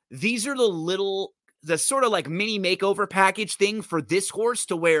 Like, these are the sort of like mini makeover package thing for this horse,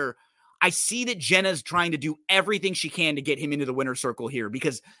 to where I see that Jenna's trying to do everything she can to get him into the winner's circle here,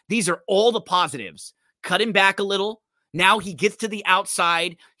 because these are all the positives. Cut him back a little. Now he gets to the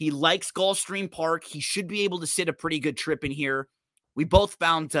outside. He likes Gulfstream Park. He should be able to sit a pretty good trip in here. We both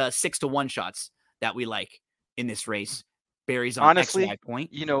found 6-1 shots that we like in this race. Barry's on XY point.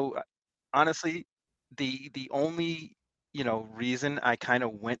 Honestly, the only reason I kind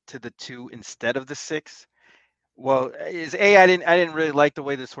of went to the 2 instead of the 6, well, is I didn't really like the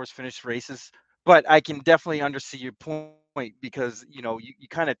way this horse finished races, but I can definitely understand your point, because you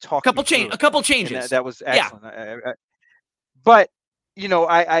kind of talked a couple changes. That was excellent. Yeah. But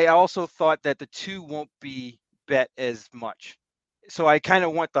I also thought that the 2 won't be bet as much, so I kind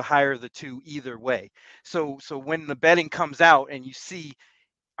of want the higher of the 2 either way. So when the betting comes out and you see,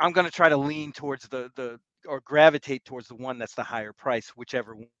 I'm going to try to lean towards or gravitate towards the one that's the higher price,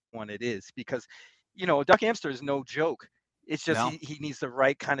 whichever one it is, because Duck Amster is no joke. It's just he needs the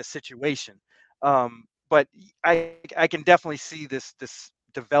right kind of situation. But I can definitely see this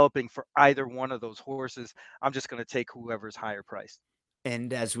developing for either one of those horses. I'm just going to take whoever's higher priced.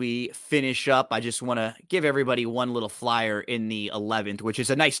 And as we finish up, I just want to give everybody one little flyer in the 11th, which is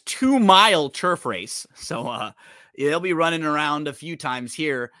a nice 2-mile turf race. So they'll be running around a few times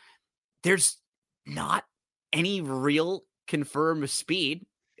here. There's not any real confirmed speed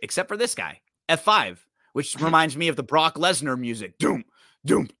except for this guy, F5, which reminds me of the Brock Lesnar music. Doom,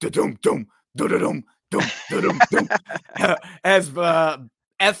 doom, da-doom, doom, da-da-doom, doom, da-doom, doom. As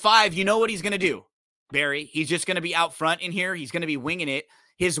F5, you know what he's going to do, Barry. He's just going to be out front in here. He's going to be winging it.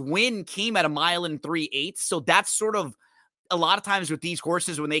 His win came at 1 3/8. So that's sort of a lot of times with these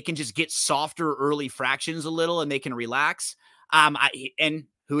horses, when they can just get softer early fractions a little and they can relax. And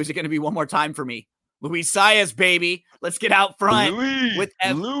who is it going to be one more time for me? Luis Saez, baby. Let's get out front with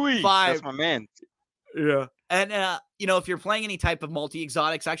F5. That's my man. Yeah. And, if you're playing any type of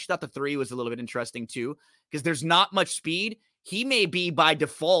multi-exotics, I actually thought the 3 was a little bit interesting too, because there's not much speed. He may be by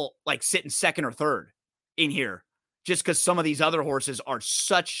default like sitting 2nd or 3rd in here, just because some of these other horses are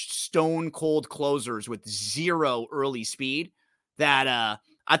such stone cold closers with 0 early speed that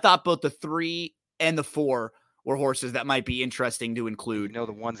I thought both the 3 and the 4 were horses that might be interesting to include.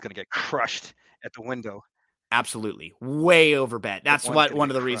 The one's going to get crushed at the window. Absolutely. Way over bet. That's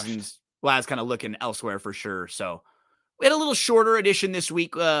one of the reasons why I was kind of looking elsewhere for sure. So we had a little shorter edition this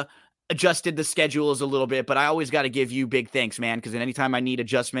week, adjusted the schedules a little bit, but I always got to give you big thanks, man, because anytime I need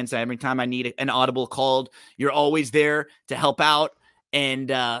adjustments, every time I need an audible called, you're always there to help out. And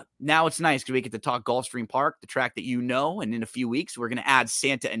now it's nice because we get to talk Gulfstream Park, the track that you know. And in a few weeks, we're going to add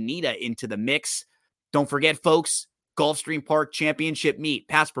Santa Anita into the mix. Don't forget, folks, Gulfstream Park Championship Meet,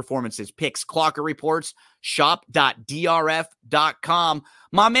 past performances, picks, clocker reports, shop.drf.com.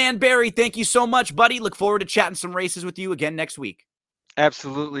 My man, Barry, thank you so much, buddy. Look forward to chatting some races with you again next week.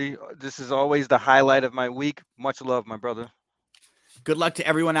 Absolutely. This is always the highlight of my week. Much love, my brother. Good luck to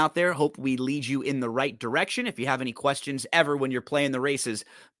everyone out there. Hope we lead you in the right direction. If you have any questions ever when you're playing the races,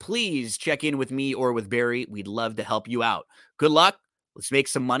 please check in with me or with Barry. We'd love to help you out. Good luck. Let's make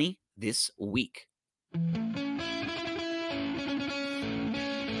some money this week.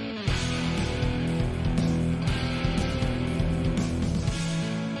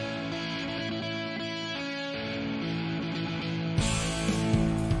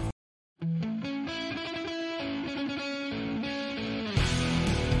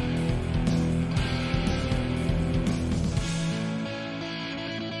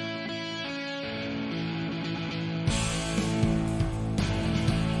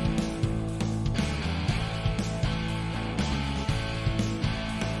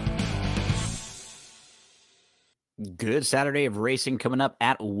 Good Saturday of racing coming up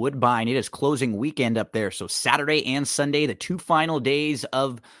at Woodbine. It is closing weekend up there. So Saturday and Sunday, the two final days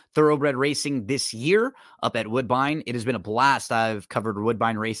of thoroughbred racing this year up at Woodbine. It has been a blast. I've covered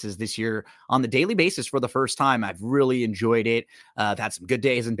Woodbine races this year on the daily basis for the first time. I've really enjoyed it. I've had some good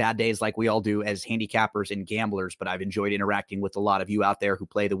days and bad days like we all do as handicappers and gamblers, but I've enjoyed interacting with a lot of you out there who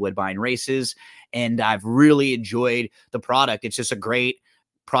play the Woodbine races, and I've really enjoyed the product. It's just a great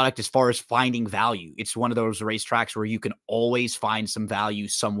product as far as finding value. It's one of those racetracks where you can always find some value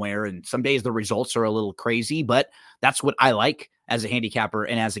somewhere. And some days the results are a little crazy, but that's what I like as a handicapper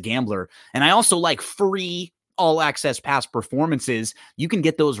and as a gambler. And I also like free all access past performances. You can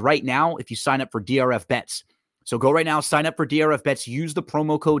get those right now if you sign up for DRF bets. So go right now, sign up for DRF bets, use the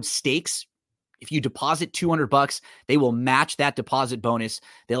promo code STAKES. If you deposit $200, they will match that deposit bonus.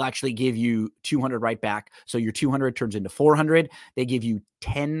 They'll actually give you 200 right back. So your 200 turns into 400. They give you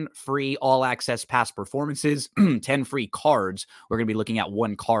 10 free all access past performances, 10 free cards. We're going to be looking at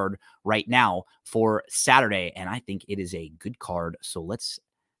one card right now for Saturday, and I think it is a good card. So let's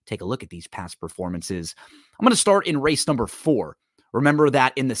take a look at these past performances. I'm going to start in race number 4. Remember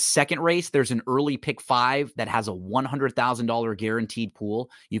that in the second race, there's an early pick 5 that has a $100,000 guaranteed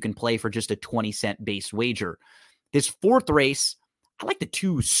pool. You can play for just a 20-cent base wager. This fourth race, I like the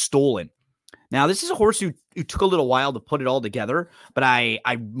 2 Stolen. Now, this is a horse who took a little while to put it all together, but I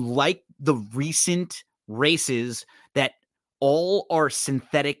like the recent races that all are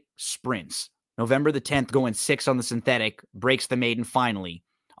synthetic sprints. November the 10th, going 6 on the synthetic, breaks the maiden finally.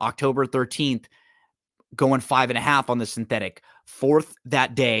 October 13th, going 5.5 on the synthetic, 4th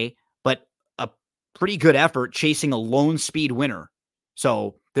that day, but a pretty good effort chasing a lone speed winner.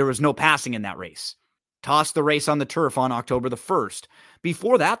 So there was no passing in that race. Tossed the race on the turf on October the 1st.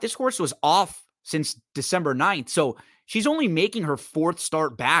 Before that, this horse was off since December 9th. So she's only making her 4th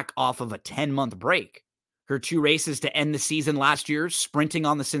start back off of a 10-month break. Her 2 races to end the season last year, sprinting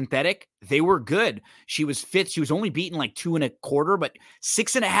on the synthetic, they were good. She was 5th. She was only beaten like 2.25, but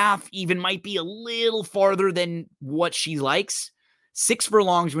 6.5 even might be a little farther than what she likes. 6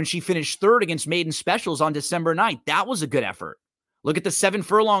 furlongs when she finished 3rd against Maiden Specials on December 9th. That was a good effort. Look at the 7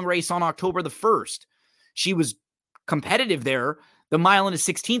 furlong race on October the 1st. She was competitive there. The mile and a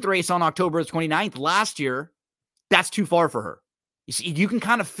 16th race on October the 29th last year, that's too far for her. You see, you can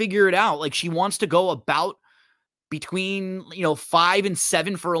kind of figure it out. Like, she wants to go about between, 5 and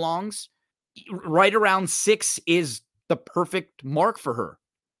 7 furlongs. Right around 6 is the perfect mark for her.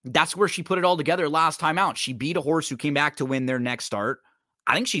 That's where she put it all together last time out. She beat a horse who came back to win their next start.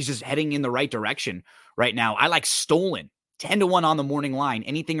 I think she's just heading in the right direction right now. I like Stolen, 10-1 on the morning line.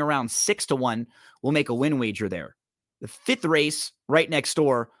 Anything around 6-1 will make a win wager there. The 5th race right next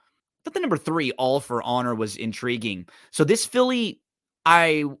door, but the number 3, All for Honor, was intriguing. So this filly,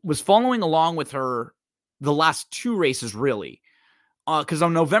 I was following along with her the last 2 races, really. Because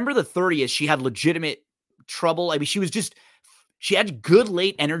on November the 30th, she had legitimate trouble. I mean, she had good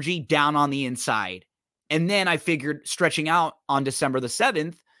late energy down on the inside. And then I figured stretching out on December the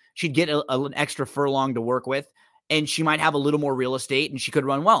 7th, she'd get an extra furlong to work with, and she might have a little more real estate, and she could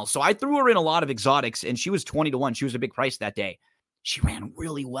run well. So I threw her in a lot of exotics, and she was 20-1. She was a big price that day. She ran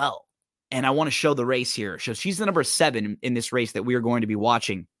really well. And I want to show the race here. So she's the number 7 in this race that we are going to be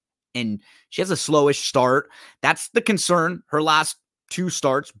watching. And she has a slowish start. That's the concern. Her last 2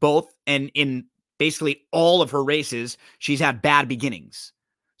 starts, both, and in basically all of her races, she's had bad beginnings.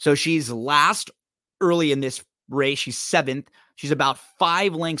 So she's last early in this race. She's 7th. She's about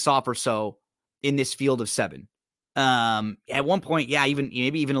 5 lengths off or so in this field of 7. At one point, yeah, even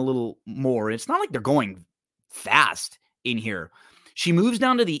maybe even a little more. It's not like they're going fast in here. She moves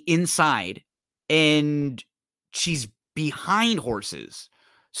down to the inside and she's behind horses.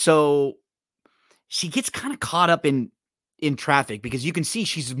 So she gets kind of caught up in traffic because you can see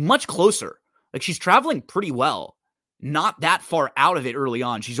she's much closer. Like she's traveling pretty well. Not that far out of it early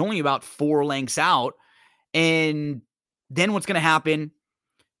on. She's only about 4 lengths out. And then what's going to happen?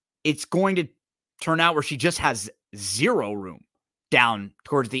 It's going to turn out where she just has zero room down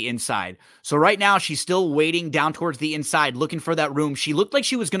towards the inside. So right now she's still waiting down towards the inside, looking for that room. She looked like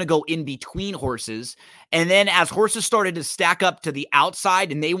she was going to go in between horses. And then as horses started to stack up to the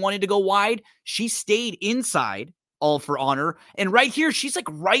outside and they wanted to go wide, she stayed inside, all for honor. And right here, she's like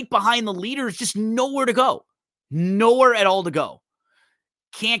right behind the leaders, just nowhere to go. Nowhere at all to go.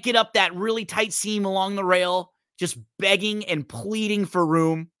 Can't get up that really tight seam along the rail, just begging and pleading for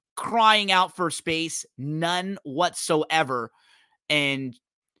room, crying out for space, none whatsoever. And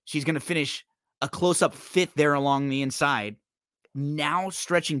she's going to finish a close-up 5th there along the inside. Now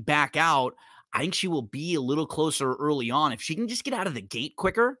stretching back out, I think she will be a little closer early on. If she can just get out of the gate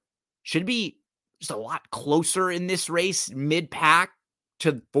quicker, should be just a lot closer in this race, mid-pack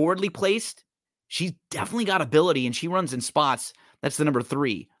to forwardly placed. She's definitely got ability, and she runs in spots. That's the number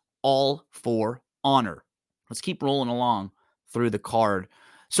 3, all for honor. Let's keep rolling along through the card.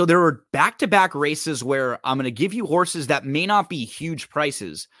 So there were back-to-back races where I'm going to give you horses that may not be huge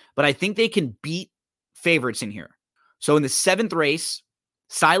prices, but I think they can beat favorites in here. So in the 7th race,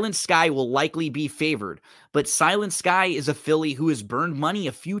 Silent Sky will likely be favored, but Silent Sky is a filly who has burned money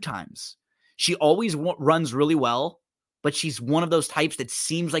a few times. She always runs really well, but she's one of those types that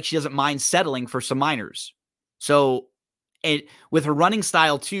seems like she doesn't mind settling for some minors. So with her running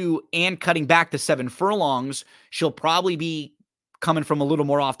style too, and cutting back to 7 furlongs, she'll probably be coming from a little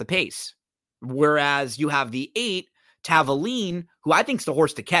more off the pace. Whereas you have the 8, Tavaline, who I think is the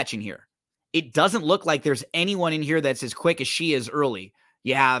horse to catch in here. It doesn't look like there's anyone in here that's as quick as she is early.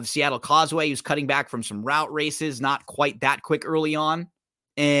 You have Seattle Causeway, who's cutting back from some route races, not quite that quick early on,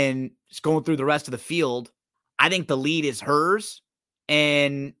 and just going through the rest of the field. I think the lead is hers,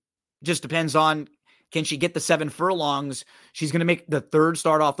 and just depends on, can she get the 7 furlongs? She's going to make the 3rd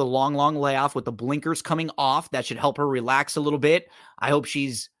start off the long layoff with the blinkers coming off. That should help her relax a little bit. I hope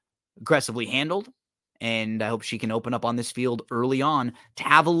she's aggressively handled, and I hope she can open up on this field early on.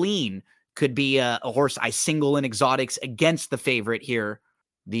 Tavaline could be a horse I single in exotics against the favorite here,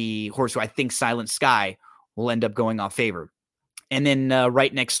 the horse who I think Silent Sky will end up going off favor. And then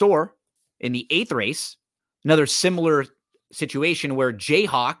right next door in the 8th race, another similar situation where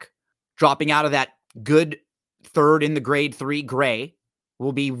Jayhawk, dropping out of that good 3rd in the grade 3 gray,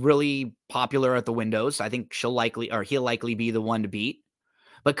 will be really popular at the windows. I think he'll likely be the one to beat.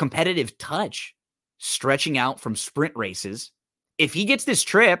 But Competitive Touch, stretching out from sprint races. If he gets this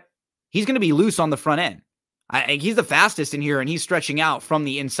trip, he's going to be loose on the front end. He's the fastest in here, and he's stretching out from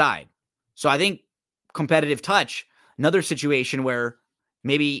the inside. So I think Competitive Touch, another situation where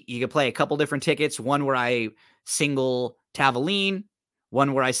maybe you could play a couple different tickets. One where I single Tavaline,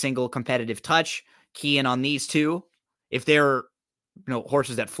 one where I single Competitive Touch, key in on these two. If they're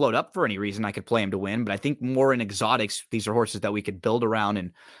horses that float up for any reason, I could play them to win. But I think more in exotics, these are horses that we could build around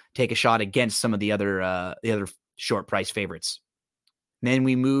and take a shot against some of the other short price favorites. And then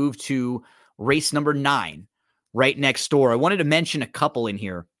we move to race number 9, right next door. I wanted to mention a couple in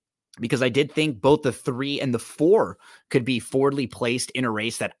here because I did think both the 3 and the 4 could be forwardly placed in a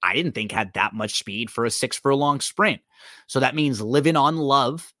race that I didn't think had that much speed for a 6 furlong sprint. So that means Livin' on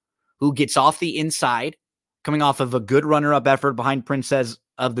Love, who gets off the inside, coming off of a good runner-up effort behind Princess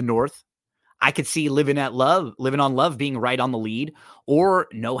of the North. I could see Livin' on Love being right on the lead, or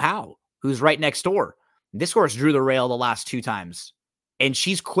Know How, who's right next door. This horse drew the rail the last 2 times, and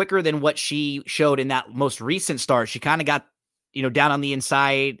she's quicker than what she showed in that most recent start. She kind of got, down on the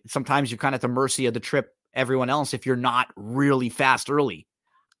inside. Sometimes you're kind of at the mercy of the trip, everyone else, if you're not really fast early.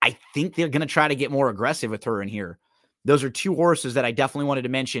 I think they're going to try to get more aggressive with her in here. Those are 2 horses that I definitely wanted to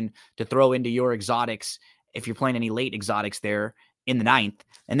mention to throw into your exotics if you're playing any late exotics there in the 9th.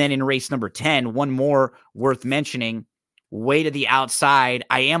 And then in race number 10, one more worth mentioning, way to the outside.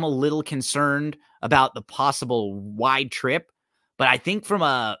 I am a little concerned about the possible wide trip, but I think from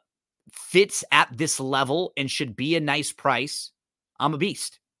a fits at this level and should be a nice price, I'm a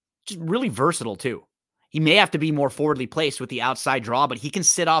Beast. Just really versatile too. He may have to be more forwardly placed with the outside draw, but he can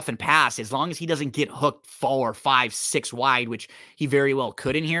sit off and pass as long as he doesn't get hooked 4, 5, 6 wide, which he very well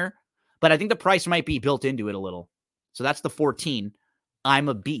could in here. But I think the price might be built into it a little. So that's the 14. I'm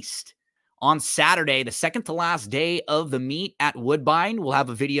a Beast. on Saturday, the second to last day of the meet at Woodbine. We'll have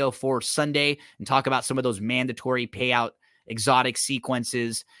a video for Sunday and talk about some of those mandatory payout exotic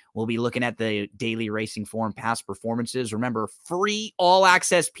sequences. We'll be looking at the daily racing form past performances. Remember, free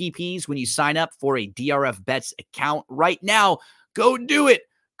all-access PPs when you sign up for a DRF Bets account right now. Go do it.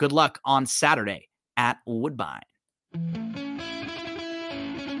 Good luck on Saturday at Woodbine.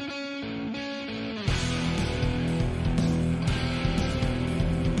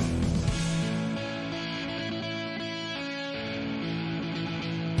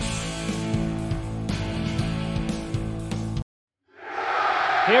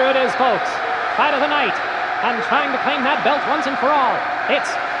 Here it is, folks. Fight of the night. And trying to claim that belt once and for all.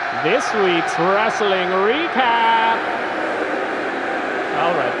 It's this week's wrestling recap.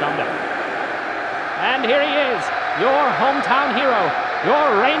 All right, calm down. And here he is, your hometown hero,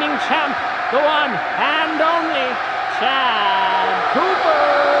 your reigning champ, the one and only Chad Cooper.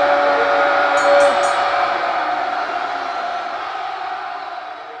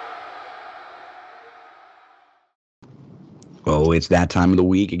 Oh, it's that time of the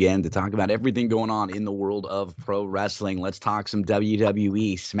week again to talk about everything going on in the world of pro wrestling. Let's talk some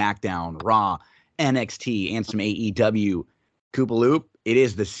WWE, SmackDown, Raw, NXT, and some AEW. Koopaloop, it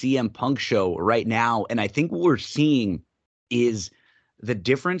is the CM Punk show right now, and I think what we're seeing is the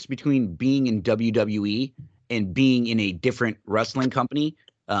difference between being in WWE and being in a different wrestling company.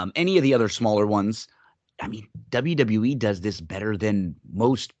 Any of the other smaller ones, I mean, WWE does this better than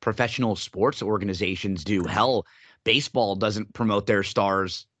most professional sports organizations do. Hell, baseball doesn't promote their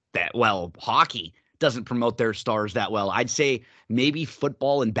stars that well. Hockey doesn't promote their stars that well. I'd say maybe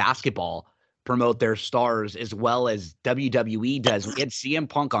football and basketball promote their stars as well as WWE does. We had CM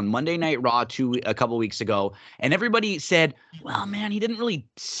Punk on Monday Night Raw a couple weeks ago, and everybody said, well, man, he didn't really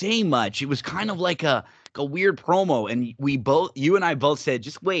say much. It was kind of like a weird promo. And you and I both said,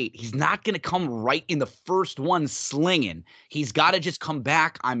 just wait. He's not going to come right in the first one slinging. He's got to just come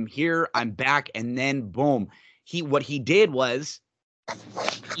back. I'm here. I'm back. And then boom. What he did was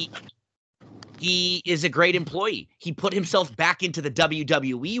he is a great employee. He put himself back into the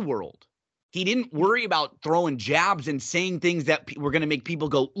WWE world. He didn't worry about throwing jabs and saying things that were going to make people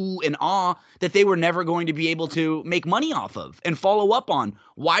go ooh and ah that they were never going to be able to make money off of and follow up on.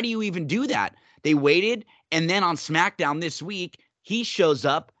 Why do you even do that? They waited, and then on SmackDown this week, he shows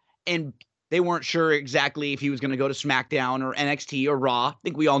up, and they weren't sure exactly if he was going to go to SmackDown or NXT or Raw. I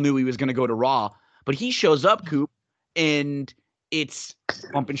think we all knew he was going to go to Raw. But he shows up, Coop, and it's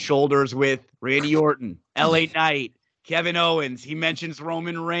bumping shoulders with Randy Orton, LA Knight, Kevin Owens. He mentions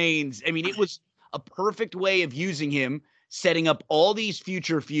Roman Reigns. I mean, it was a perfect way of using him, setting up all these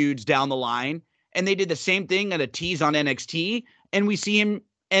future feuds down the line. And they did the same thing at a tease on NXT, and we see him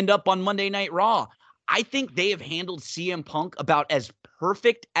end up on Monday Night Raw. I think they have handled CM Punk about as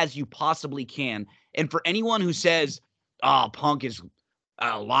perfect as you possibly can. And for anyone who says, oh, Punk is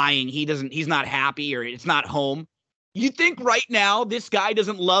lying, he's not happy or it's not home. You think right now this guy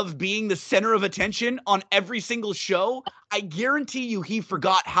doesn't love being the center of attention on every single show? I guarantee you he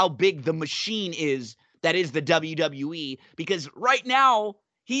forgot how big the machine is that is the WWE, because right now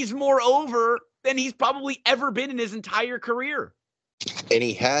he's more over than he's probably ever been in his entire career. And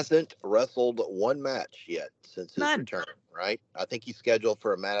he hasn't wrestled one match yet since his return, right? I think he's scheduled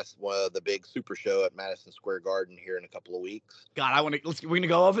for the big super show at Madison Square Garden here in a couple of weeks. God, we're gonna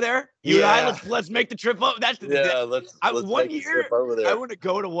go over there. You and I, let's make the trip up. Let's make the trip over there. I want to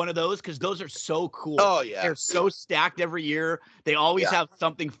go to one of those because those are so cool. Oh yeah, they're so stacked every year. They always have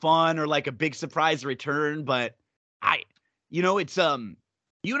something fun or like a big surprise return. But it's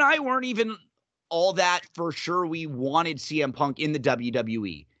you and I weren't even all that for sure we wanted CM Punk in the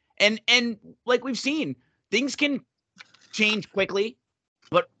WWE. And like we've seen, things can change quickly,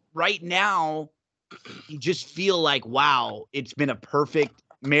 but right now you just feel like, wow, it's been a perfect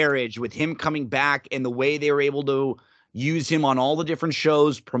marriage with him coming back and the way they were able to use him on all the different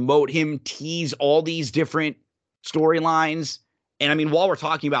shows, promote him, tease all these different storylines. And I mean, while we're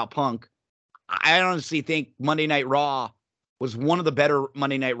talking about Punk, I honestly think Monday Night Raw was one of the better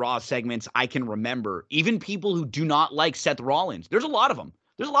Monday Night Raw segments I can remember. Even people who do not like Seth Rollins. There's a lot of them.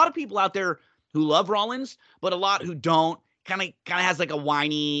 There's a lot of people out there who love Rollins, but a lot who don't. Kind of has like a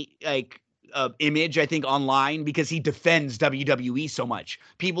whiny image, I think, online because he defends WWE so much.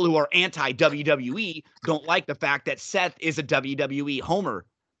 People who are anti-WWE don't like the fact that Seth is a WWE homer.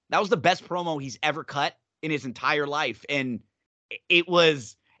 That was the best promo he's ever cut in his entire life. And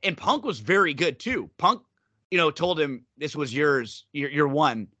Punk was very good too. Punk, told him this was yours. You're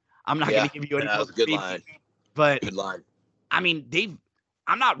one. I'm not going to give you any. That was a good line. But good line. I mean,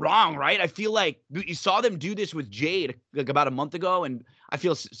 I'm not wrong, right? I feel like you saw them do this with Jade like about a month ago, and I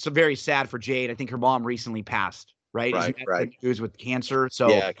feel so very sad for Jade. I think her mom recently passed, right? Right, Isn't that right. the news with cancer? So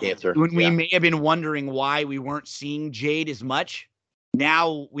Yeah, cancer. when we Yeah. may have been wondering why we weren't seeing Jade as much,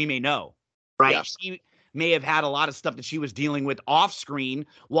 now we may know, right? Yeah. She may have had a lot of stuff that she was dealing with off screen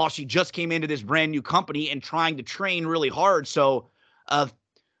while she just came into this brand new company and trying to train really hard. So,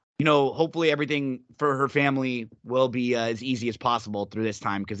 hopefully everything for her family will be as easy as possible through this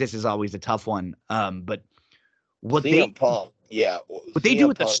time, because this is always a tough one. But what CM Punk, yeah. what they do CM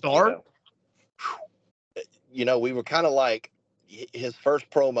with the Punk, star, we were kind of like his first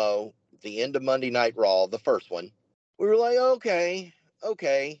promo, the end of Monday Night Raw, the first one. We were like, okay.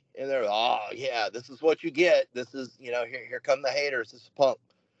 And they're, oh, yeah, this is what you get. This is, here come the haters. This is Punk.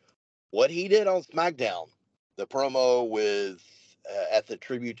 What he did on SmackDown, the promo with at the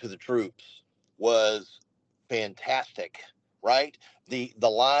Tribute to the Troops, was fantastic, right? The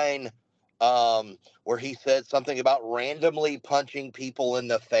line where he said something about randomly punching people in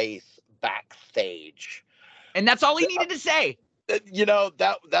the face backstage. and that's all he needed to say.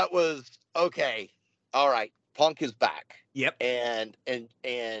 That was okay. All right, Punk is back. Yep. And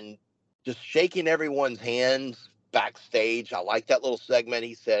just shaking everyone's hands backstage. I like that little segment.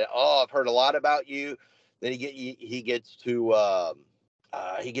 He said, "Oh, I've heard a lot about you." Then he gets to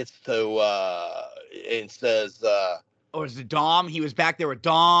and says, or is it Dom? He was back there with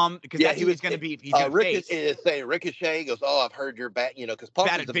Dom because that's who he's going to be. He's going to face. Saying Ricochet goes, "Oh, I've heard you're bad," because Punk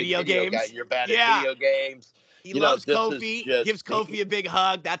bad is at a big video games. guy. You're bad at video games. He loves Kofi. Gives Kofi a big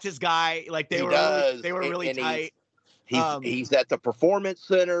hug. That's his guy. Like they were really tight. He's at the Performance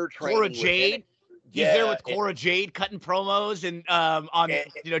Center training. Cora Jade. He's there with Cora Jade cutting promos and on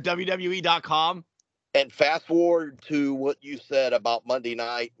WWE.com. And fast forward to what you said about Monday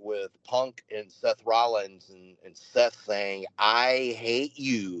night with Punk and Seth Rollins, and Seth saying, "I hate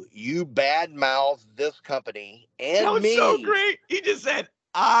you. You badmouth this company and that was me." So great. He just said,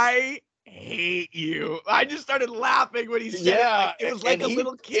 "I hate you." I just started laughing when he said it. Like, it was like a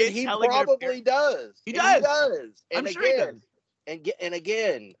little kid. And he probably does. He does. And I'm sure he does. And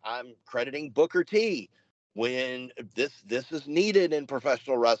again, I'm crediting Booker T. When this is needed in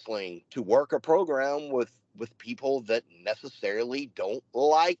professional wrestling, to work a program with people that necessarily don't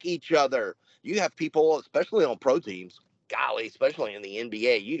like each other. You have people, especially on pro teams, golly, especially in the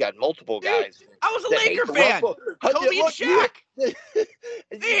NBA, you got multiple guys. I was a Laker fan. Kobe and Shaq. They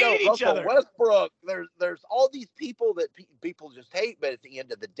hate each other. Westbrook. There's all these people that people just hate, but at the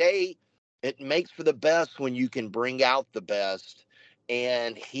end of the day, it makes for the best when you can bring out the best.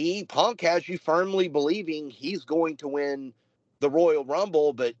 And Punk has you firmly believing he's going to win the Royal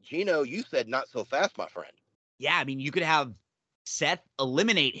Rumble. But Gino, you said not so fast, my friend. Yeah, I mean, you could have Seth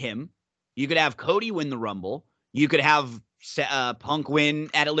eliminate him. You could have Cody win the Rumble. You could have Punk win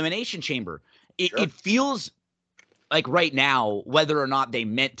at Elimination Chamber. It feels like right now, whether or not they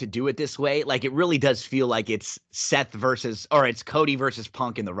meant to do it this way, like it really does feel like it's it's Cody versus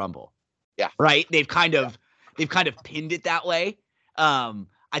Punk in the Rumble. Yeah. Right? They've kind of pinned it that way.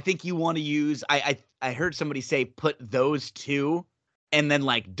 I think you want to use, I heard somebody say put those two and then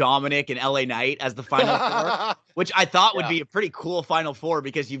like Dominic and LA Knight as the final four, which I thought would be a pretty cool final four,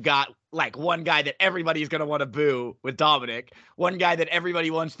 because you've got like one guy that everybody's going to want to boo with Dominic, one guy that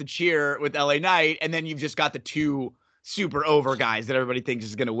everybody wants to cheer with LA Knight, and then you've just got the two super over guys that everybody thinks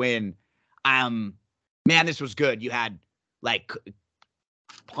is going to win. Man, this was good. You had like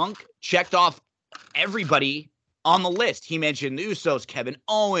Punk checked off everybody on the list. He mentioned the Usos, Kevin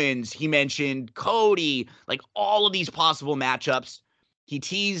Owens. He mentioned Cody, like all of these possible matchups. He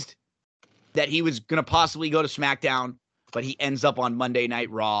teased that he was going to possibly go to SmackDown, but he ends up on Monday Night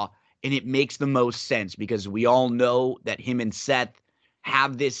Raw. And it makes the most sense because we all know that him and Seth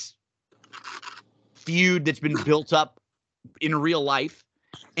have this feud that's been built up in real life.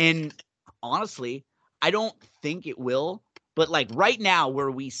 And honestly, I don't think it will. But like right now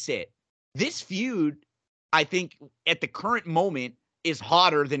where we sit, this feud, I think at the current moment, is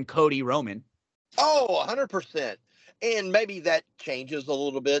hotter than Cody Roman. Oh, 100%. And maybe that changes a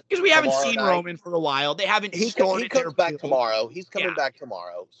little bit. Because we haven't seen Roman for a while. They haven't started. He comes back tomorrow. He's coming back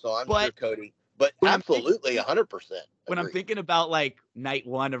tomorrow. So I'm sure Cody. But absolutely, 100%. When I'm thinking about like night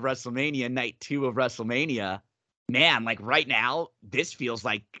 1 of WrestleMania, night 2 of WrestleMania, man, like right now, this feels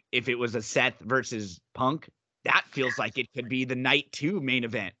like if it was a Seth versus Punk, that feels like it could be the night 2 main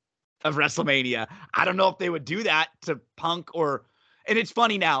event of WrestleMania. I don't know if they would do that to Punk or... And it's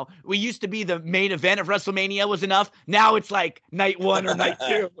funny now. We used to be the main event of WrestleMania was enough. Now it's like night 1 or night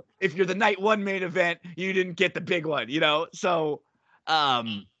 2. If you're the night 1 main event, you didn't get the big one, you know? So,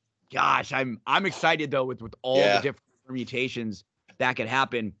 gosh, I'm excited though with all the different permutations that could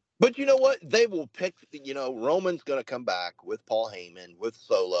happen. But you know what? They will pick, Roman's going to come back with Paul Heyman, with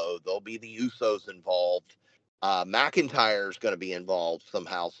Solo. There'll be the Usos involved. McIntyre's going to be involved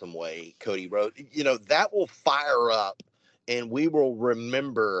somehow, some way. Cody Rhodes, that will fire up, and we will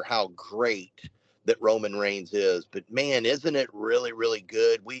remember how great that Roman Reigns is. But man, isn't it really, really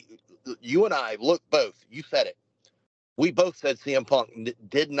good? You and I, look, both, you said it. We both said CM Punk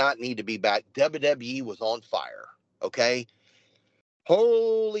did not need to be back. WWE was on fire. Okay.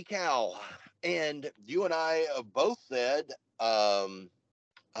 Holy cow. And you and I both said a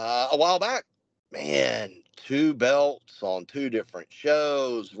while back, man, 2 belts on 2 different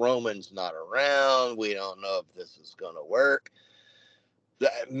shows. Roman's not around. We don't know if this is going to work.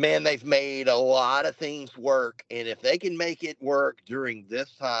 Man, they've made a lot of things work. And if they can make it work during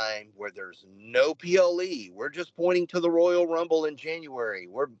this time where there's no PLE, we're just pointing to the Royal Rumble in January.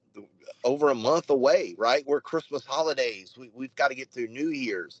 We're over a month away, right? We're Christmas holidays. We've got to get through New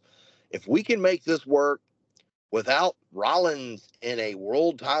Year's. If we can make this work without Rollins in a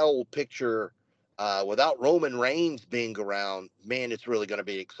world title picture, without Roman Reigns being around, man, it's really going to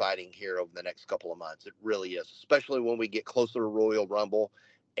be exciting here over the next couple of months. It really is, especially when we get closer to Royal Rumble.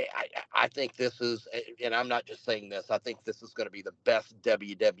 I think this is, and I'm not just saying this, I think this is going to be the best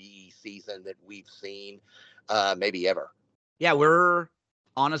WWE season that we've seen, maybe ever. Yeah, we're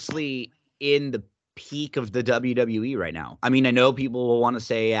honestly in the peak of the WWE right now. I mean, I know people will want to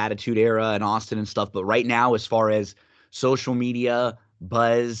say Attitude Era and Austin and stuff, but right now, as far as social media,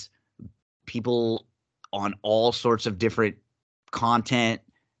 buzz, people on all sorts of different content,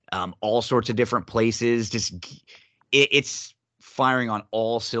 all sorts of different places, it's firing on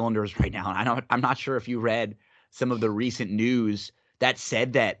all cylinders right now. And I'm not sure if you read some of the recent news that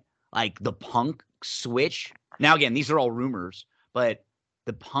said that like the Punk switch. Now, again, these are all rumors, but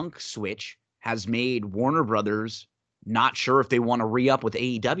the Punk switch has made Warner Brothers not sure if they want to re-up with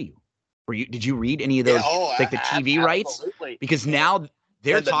AEW. Did you read any of those, the TV rights? Because now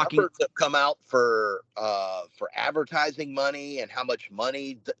they're talking. Numbers have come out for advertising money and how much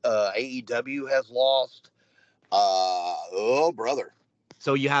money AEW has lost. Oh, brother.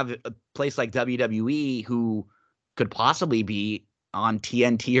 So you have a place like WWE who could possibly be on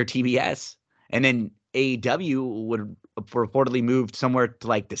TNT or TBS, and then AEW would reportedly move somewhere to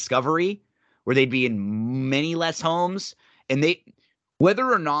like Discovery, where they'd be in many less homes. And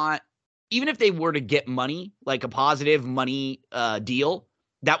whether or not, even if they were to get money, like a positive money deal,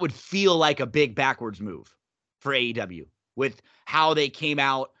 that would feel like a big backwards move for AEW with how they came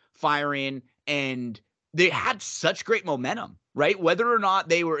out firing, and they had such great momentum, right? Whether or not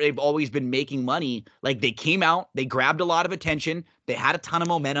they've always been making money, like they came out, they grabbed a lot of attention, they had a ton of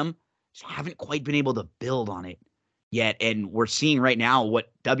momentum, just haven't quite been able to build on it yet. And we're seeing right now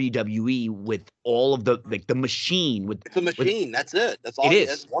what WWE with all of the machine with. It's a machine. That's it. That's all.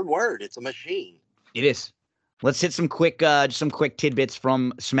 That's one word. It's a machine. It is. Let's hit some quick tidbits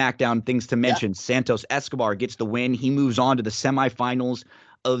from SmackDown, things to mention. Yeah. Santos Escobar gets the win. He moves on to the semifinals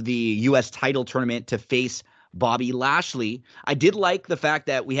of the U.S. title tournament to face Bobby Lashley. I did like the fact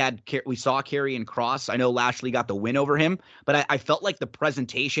that we saw Karrion Kross. I know Lashley got the win over him, but I felt like the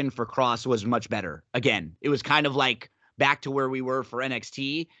presentation for Kross was much better. Again, it was kind of like back to where we were for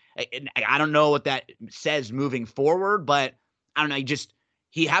NXT. I don't know what that says moving forward, but I don't know.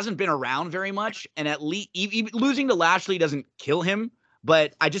 He hasn't been around very much, and at least losing to Lashley doesn't kill him.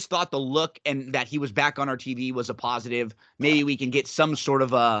 But I just thought the look and that he was back on our TV was a positive. Maybe we can get some sort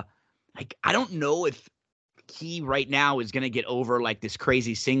of I don't know if he right now is going to get over like this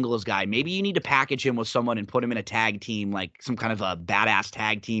crazy singles guy. Maybe you need to package him with someone and put him in a tag team, like some kind of a badass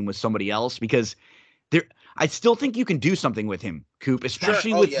tag team with somebody else, because I still think you can do something with him, Coop,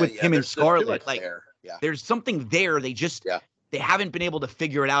 especially with him and Scarlett. Like there's something there. They haven't been able to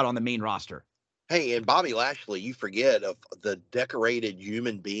figure it out on the main roster. Hey, and Bobby Lashley, you forget of the decorated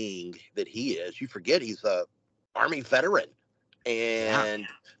human being that he is. You forget he's a Army veteran. And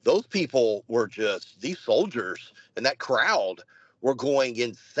those people were just, these soldiers and that crowd were going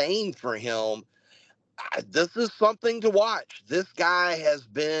insane for him. This is something to watch. This guy has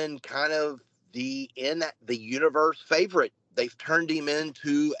been kind of the universe favorite. They've turned him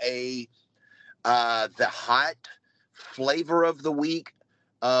into the hot flavor of the week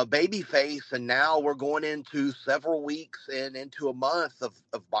babyface, and now we're going into several weeks and into a month of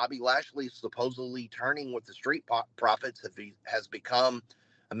Bobby Lashley supposedly turning with the Street Profits has become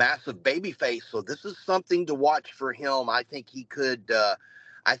a massive babyface. So this is something to watch for him. I think he could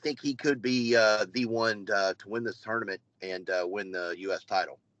be the one to win this tournament and win the U.S.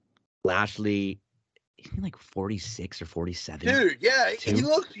 title. Lashley, isn't he like 46 or 47? Dude, yeah, Too? he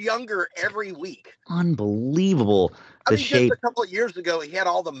looks younger every week. Unbelievable. I The mean, shape. just a couple of years ago, he had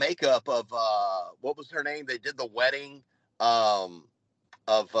all the makeup of what was her name? They did the wedding of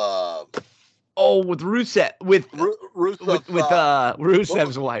Oh, with Rusev, with Rusev's.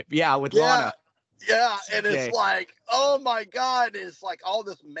 Rusev's wife. Yeah, with Yeah, Lana. yeah, and it's Okay. like, oh my God, it's like all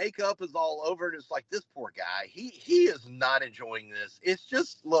this makeup is all over, and it's like this poor guy. He is not enjoying this. It's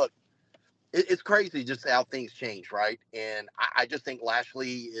just look. It's crazy just how things change, right? And I just think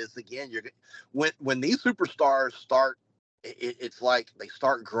Lashley is again. When these superstars start, it's like they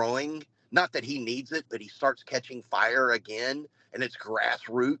start growing. Not that he needs it, but he starts catching fire again, and it's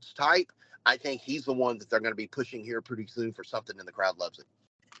grassroots type. I think he's the one that they're going to be pushing here pretty soon for something, and the crowd loves it.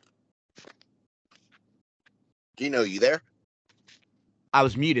 Gino, you there? I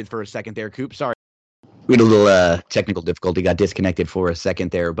was muted for a second there, Coop. Sorry. We had a little technical difficulty, got disconnected for a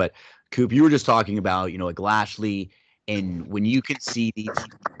second there. But Coop, you were just talking about, like Lashley, and when you can see these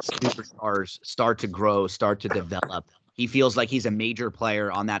superstars start to grow, start to develop, he feels like he's a major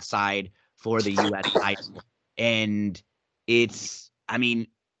player on that side for the U.S. title. And it's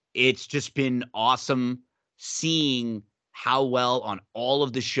just been awesome seeing how well on all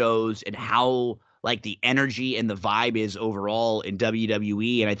of the shows and how like the energy and the vibe is overall in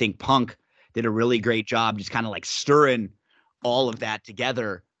WWE. And I think Punk did a really great job just kind of like stirring all of that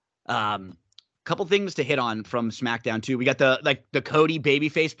together. Couple things to hit on from SmackDown too. We got the Cody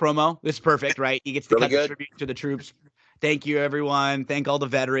babyface promo. This is perfect, right? He gets to Really cut the good. tribute to the troops. Thank you, everyone. Thank all the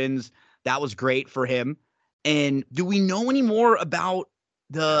veterans. That was great for him. And do we know any more about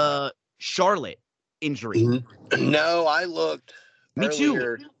the Charlotte injury? No, I looked Me too.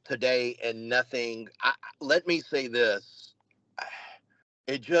 earlier today and nothing. Let me say this.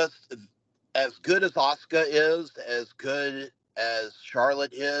 It just, as good as Asuka is, as good as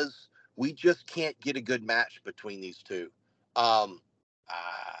Charlotte is, we just can't get a good match between these two.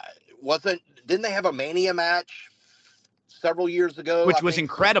 Didn't they have a Mania match several years ago? Which I was think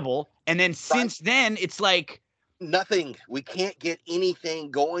incredible. And then since then, it's like nothing. We can't get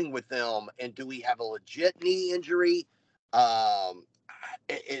anything going with them. And do we have a legit knee injury?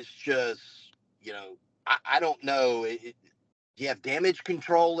 It's just, I don't know. You have damage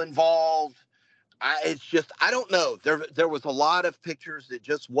control involved. I don't know. There was a lot of pictures that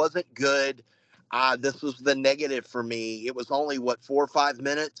just wasn't good. This was the negative for me. It was only 4 or 5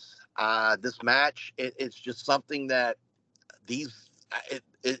 minutes. This match, it's just something that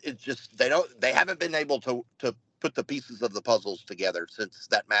it's just they haven't been able to put the pieces of the puzzles together since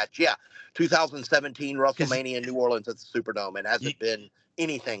that match. Yeah, 2017 WrestleMania in New Orleans at the Superdome. It hasn't been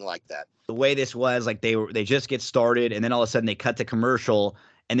anything like that. The way this was, like they just get started, and then all of a sudden they cut to commercial,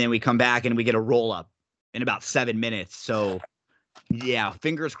 and then we come back and we get a roll up in about 7 minutes. So yeah,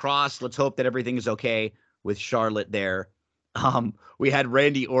 fingers crossed. Let's hope that everything is okay with Charlotte there. We had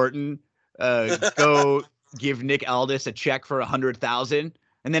Randy Orton go give Nick Aldis a check for $100,000,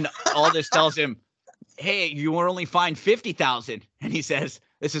 and then Aldis tells him, "Hey, you were only fined $50,000," and he says,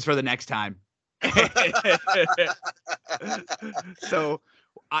 "This is for the next time." So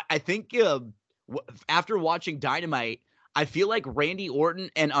I think after watching Dynamite, I feel like Randy Orton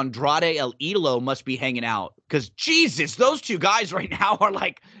and Andrade El Idolo must be hanging out because Jesus, those two guys right now are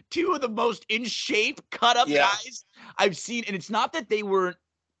like two of the most in shape, cut up guys I've seen. And it's not that they were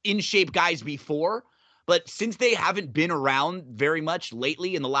in shape guys before, but since they haven't been around very much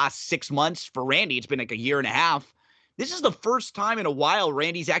lately in the last 6 months, for Randy, it's been like a year and a half. This is the first time in a while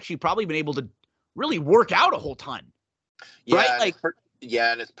Randy's actually probably been able to really work out a whole ton. Yeah, right? Like,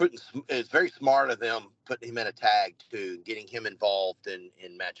 and it's very smart of them putting him in a tag too, getting him involved in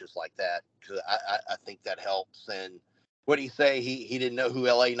matches like that. Cause I think that helps. And what did he say? He didn't know who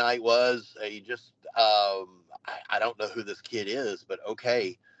LA Knight was. He just I don't know who this kid is, but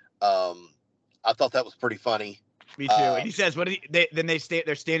okay. I thought that was pretty funny. Me too. And he says,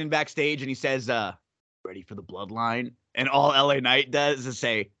 they're standing backstage and he says, ready for the bloodline? And all LA Knight does is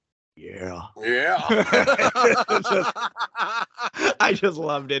say, yeah. I just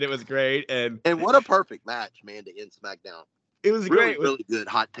loved it. It was great. And what a perfect match, man, to end SmackDown. It was really, great. Really good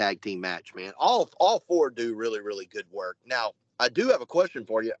hot tag team match, man. All four do really, really good work. Now, I do have a question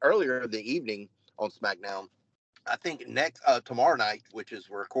for you. Earlier in the evening on SmackDown, I think tomorrow night, which is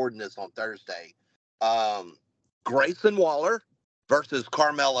we're recording this on Thursday, Grayson Waller versus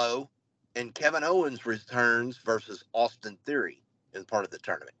Carmelo, and Kevin Owens returns versus Austin Theory as part of the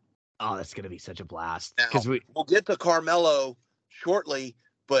tournament. Oh, that's going to be such a blast. Because we'll get to Carmelo shortly,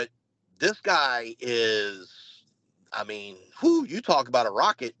 but this guy is, you talk about a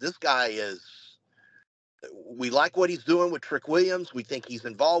rocket. This guy is, We like what he's doing with Trick Williams. We think he's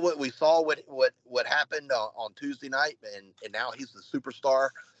involved with. We saw what happened on Tuesday night, and now he's the superstar.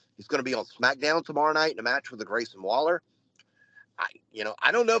 He's going to be on SmackDown tomorrow night in a match with the Grayson Waller.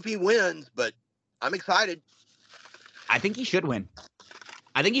 I don't know if he wins, but I'm excited. I think he should win.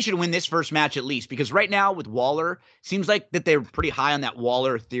 I think he should win this first match at least, because right now with Waller, seems like that they're pretty high on that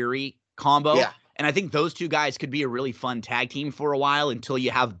Waller Theory combo. Yeah. And I think those two guys could be a really fun tag team for a while until you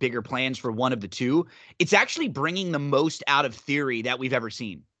have bigger plans for one of the two. It's actually bringing the most out of Theory that we've ever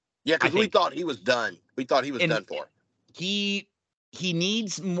seen. Yeah, because we thought he was done. We thought he was done for. He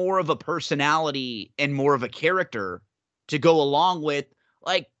needs more of a personality and more of a character to go along with,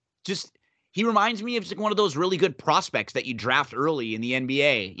 he reminds me of like one of those really good prospects that you draft early in the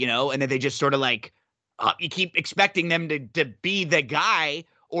NBA, and then they just sort of you keep expecting them to be the guy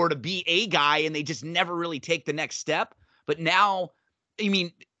or to be a guy, and they just never really take the next step. But now,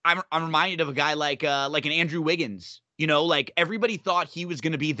 I'm reminded of a guy like an Andrew Wiggins, everybody thought he was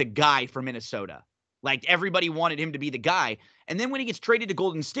going to be the guy for Minnesota. Like everybody wanted him to be the guy. And then when he gets traded to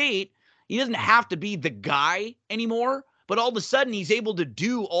Golden State, he doesn't have to be the guy anymore. But all of a sudden, he's able to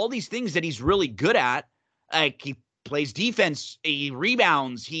do all these things that he's really good at. Like he plays defense, he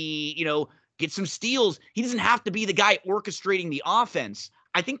rebounds, he, gets some steals. He doesn't have to be the guy orchestrating the offense.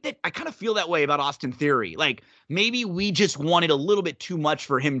 I think that I kind of feel that way about Austin Theory. Like maybe we just wanted a little bit too much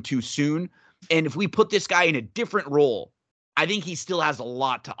for him too soon. And if we put this guy in a different role, I think he still has a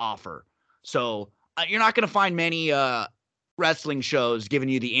lot to offer. So you're not going to find many wrestling shows giving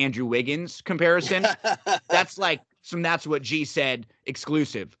you the Andrew Wiggins comparison. That's like some That's What G Said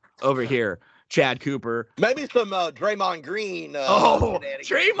exclusive over here. Chad Cooper. Maybe some Draymond Green.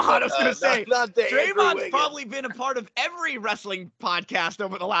 Draymond, I was going to say. Not Draymond's probably been a part of every wrestling podcast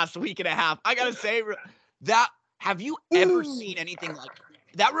over the last week and a half. I got to say, have you ever seen anything like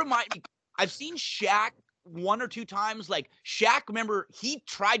that? Remind me, I've seen Shaq one or two times. Like Shaq, remember, he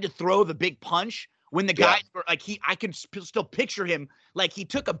tried to throw the big punch when the guys were like, I can still picture him. Like he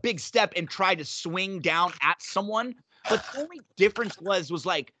took a big step and tried to swing down at someone. But the only difference was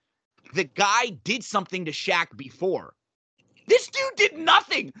like, the guy did something to Shaq before. This dude did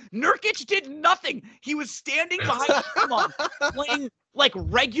nothing. Nurkic did nothing. He was standing behind someone playing like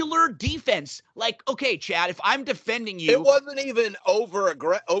regular defense. Like, okay, Chad, if I'm defending you. It wasn't even overly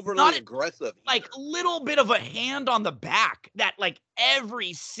aggressive. Like a little bit of a hand on the back that like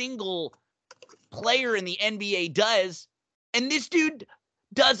every single player in the NBA does. And this dude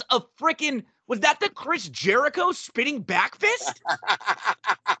does a freaking. Was that the Chris Jericho spinning back fist?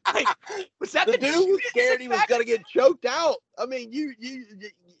 Was that the dude was scared he was going to get choked out? I mean, it's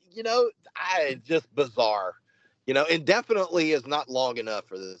just bizarre. Indefinitely is not long enough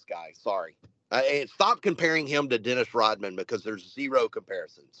for this guy. Sorry. And stop comparing him to Dennis Rodman because there's zero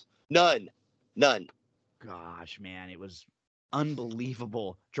comparisons. None. Gosh, man, it was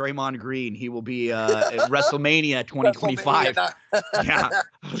unbelievable. Draymond Green, he will be at WrestleMania 2025. Yeah,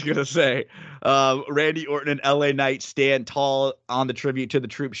 I was gonna say Randy Orton and LA Knight stand tall on the Tribute to the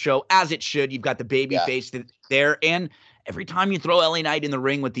Troops show, as it should. You've got the baby face there, and every time you throw LA Knight in the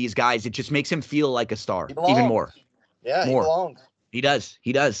ring with these guys, it just makes him feel like a star even more. Yeah, more. He belongs.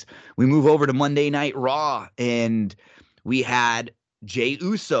 He does. We move over to Monday Night Raw, and we had Jey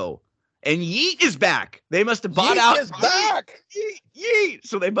Uso. And Yeet is back. They must have bought out. Yeet is back. Yeet.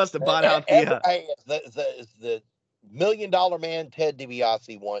 So they must have bought out the $1 million man Ted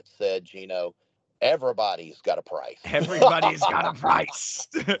DiBiase once said, Gino, everybody's got a price. Everybody's got a price.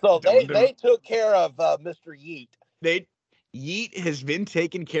 So they took care of Mr. Yeet. Yeet has been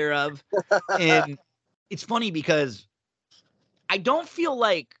taken care of. And it's funny because I don't feel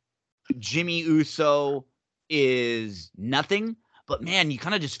like Jimmy Uso is nothing. But man, you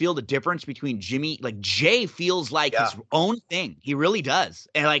kind of just feel the difference between Jimmy. Like Jay feels like his own thing. He really does.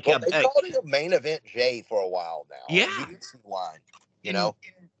 And like they called him main event Jay for a while now. Yeah, you can see why.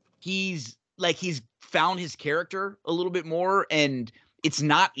 He's found his character a little bit more, and it's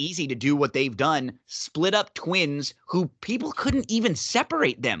not easy to do what they've done. Split up twins who people couldn't even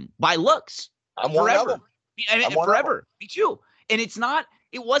separate them by looks. I'm one of them. Forever. Me too. And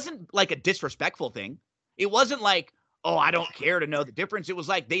it wasn't like a disrespectful thing. It wasn't like, oh, I don't care to know the difference. It was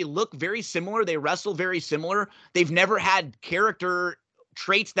like they look very similar. They wrestle very similar. They've never had character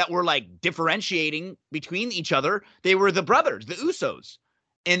traits that were like differentiating between each other. They were the brothers, the Usos.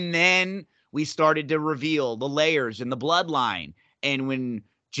 And then we started to reveal the layers in the bloodline. And when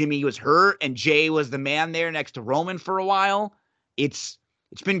Jimmy was hurt and Jay was the man there next to Roman for a while, it's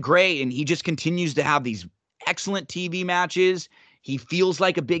been great. And he just continues to have these excellent TV matches. He feels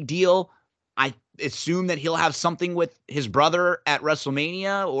like a big deal. I assume that he'll have something with his brother at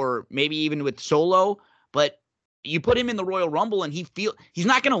WrestleMania or maybe even with Solo. but you put him in the Royal Rumble and he's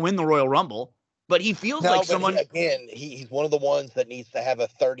not going to win the Royal Rumble, but he feels like someone. He's one of the ones that needs to have a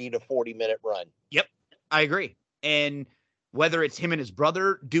 30 to 40-minute run. Yep, I agree. And whether it's him and his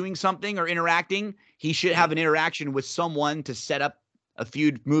brother doing something or interacting, he should have an interaction with someone to set up a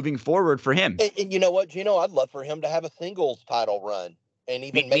feud moving forward for him. And you know what, Gino? I'd love for him to have a singles title run and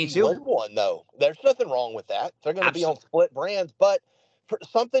even maybe win one, though. There's nothing wrong with that. They're going to be on split brands, but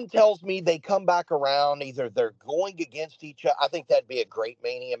something tells me they come back around. Either they're going against each other. I think that'd be a great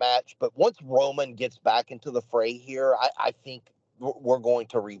Mania match. But once Roman gets back into the fray here, I think we're going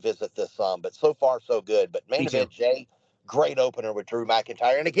to revisit this some. But so far, so good. But main event, Jay, great opener with Drew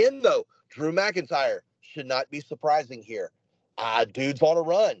McIntyre. And again, though, Drew McIntyre should not be surprising here. Dude's on a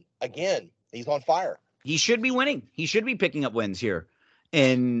run. Again, he's on fire. He should be winning. He should be picking up wins here.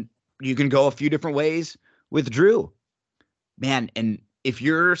 And you can go a few different ways with Drew. Man, and if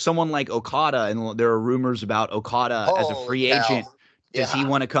you're someone like Okada, and there are rumors about Okada as a free agent, does he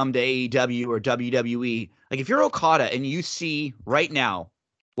want to come to AEW or WWE? Like, if you're Okada and you see right now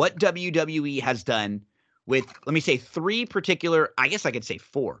what WWE has done with, let me say, 3 particular, I guess I could say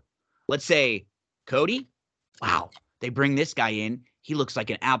 4. Let's say Cody. Wow, they bring this guy in. He looks like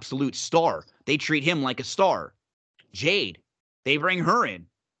an absolute star. They treat him like a star. Jade, they bring her in.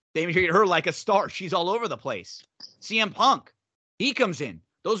 They treat her like a star. She's all over the place. CM Punk, he comes in.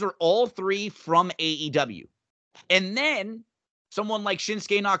 Those are all 3 from AEW. And then someone like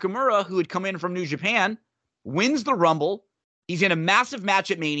Shinsuke Nakamura, who had come in from New Japan, wins the Rumble. He's in a massive match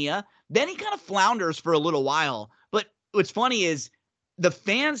at Mania. Then he kind of flounders for a little while. But what's funny is the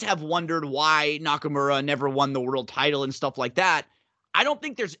fans have wondered why Nakamura never won the world title and stuff like that. I don't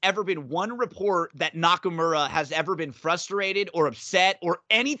think there's ever been one report that Nakamura has ever been frustrated or upset or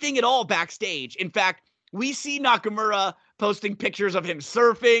anything at all backstage. In fact, we see Nakamura posting pictures of him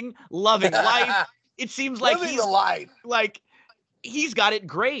surfing, loving life. It seems like he's got it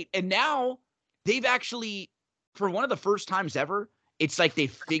great. And now they've actually, for one of the first times ever, it's like they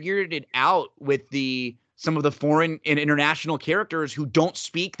figured it out with some of the foreign and international characters who don't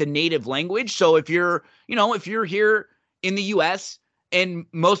speak the native language. So if you're here in the US and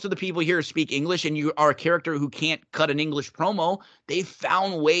most of the people here speak English and you are a character who can't cut an English promo, they've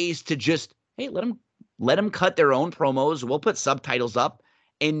found ways to just, hey, let them cut their own promos. We'll put subtitles up,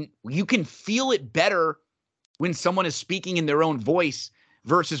 and you can feel it better when someone is speaking in their own voice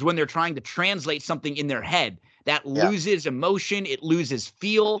versus when they're trying to translate something in their head. That loses emotion. It loses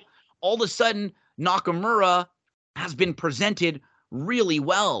feel. All of a sudden, Nakamura has been presented really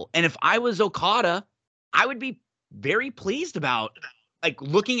well. And if I was Okada, I would be very pleased about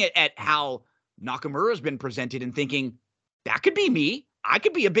looking at how Nakamura has been presented and thinking, that could be me. I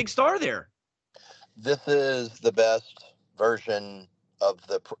could be a big star there. This is the best version of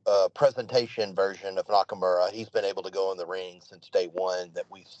the presentation version of Nakamura. He's been able to go in the ring since day one that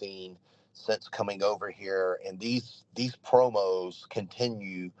we've seen since coming over here. And these promos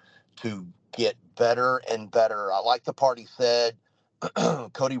continue to get better and better. I like the part he said,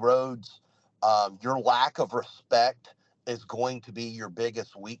 Cody Rhodes, your lack of respect is going to be your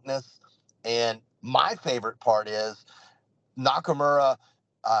biggest weakness. And my favorite part is Nakamura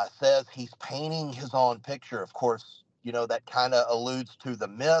says he's painting his own picture. Of course, that kind of alludes to the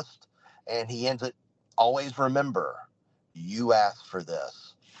mist, and he ends it, always remember, you asked for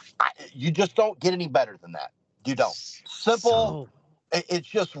this. You just don't get any better than that. You don't. Simple. It's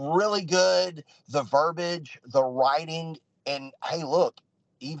just really good. The verbiage, the writing, and hey, look,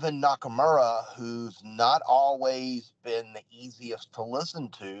 even Nakamura, who's not always been the easiest to listen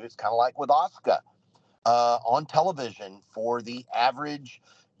to, it's kind of like with Asuka. On television for the average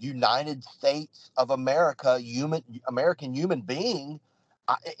United States of America American human being.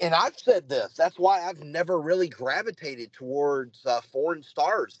 And I've said this, that's why I've never really gravitated towards foreign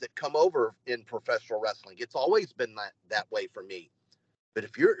stars that come over in professional wrestling. It's always been that way for me. But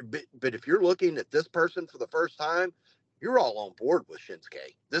if you're looking at this person for the first time, you're all on board with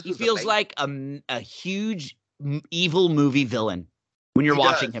Shinsuke. He feels like a huge evil movie villain when you're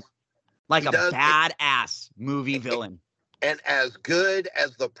watching him. Like a badass movie villain. And as good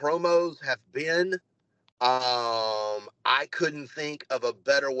as the promos have been, I couldn't think of a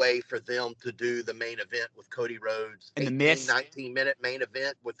better way for them to do the main event with Cody Rhodes. And the Mist. 19-minute main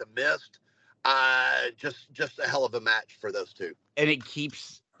event with the Mist. Just a hell of a match for those two. And it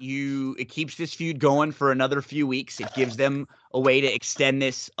keeps this feud going for another few weeks. It gives them a way to extend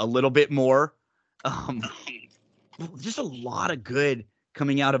this a little bit more. Just a lot of good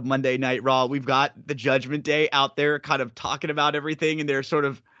coming out of Monday Night Raw. We've got the Judgment Day out there kind of talking about everything, and they're sort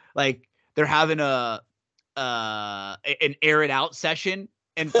of like they're having an air it out session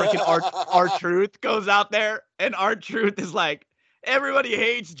and freaking our Truth goes out there, and our Truth is like, everybody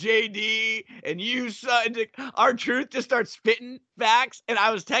hates JD, and you son. Our Truth just starts spitting facts, and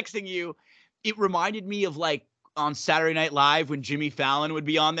I was texting you. It reminded me of like on Saturday Night Live when Jimmy Fallon would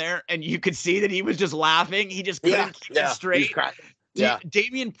be on there, and you could see that he was just laughing. He just couldn't keep it straight.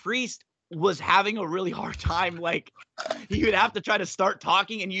 Damian Priest was having a really hard time. Like, he would have to try to start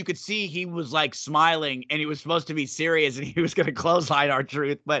talking, and you could see he was like smiling, and he was supposed to be serious, and he was going to clothesline our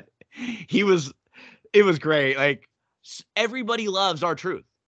Truth, but it was great. Like, everybody loves our Truth.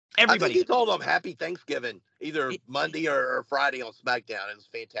 Everybody. I think he told them Happy Thanksgiving, either Monday or Friday on SmackDown. It was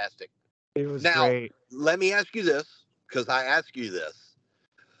fantastic. It was now, great. Let me ask you this, because I ask you this.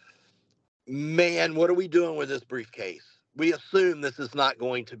 Man, what are we doing with this briefcase? We assume this is not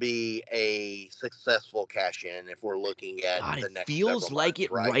going to be a successful cash-in if we're looking at the next. It feels like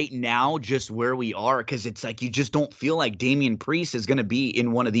it right now, just where we are, because it's like you just don't feel like Damian Priest is going to be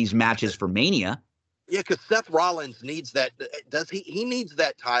in one of these matches for Mania. Yeah, because Seth Rollins needs that. He needs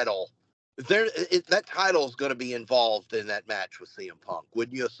that title. That title is going to be involved in that match with CM Punk.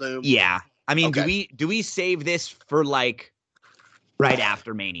 Wouldn't you assume? Yeah, I mean, okay. do we save this for like right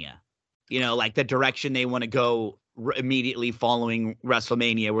after Mania? You know, like the direction they want to go immediately following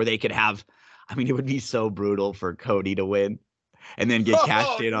WrestleMania, where they could have. I mean, it would be so brutal for Cody to win and then get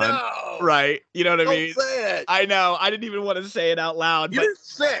cashed in on. Right? You know what I mean? Say it. I know. I didn't even want to say it out loud. You're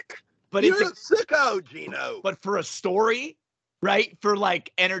sick. But you're a sicko, Gino. But for a story, right? For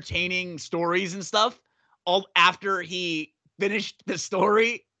like entertaining stories and stuff, all after he finished the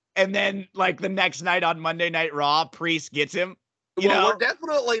story, and then like the next night on Monday Night Raw, Priest gets him. You know? We're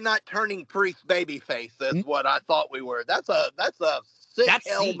definitely not turning Priest babyface. That's what I thought we were. That's a sick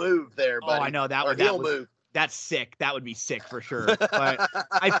move there, buddy. Oh, I know that would move. That's sick. That would be sick for sure. But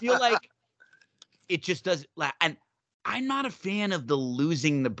I feel like it just does. And I'm not a fan of the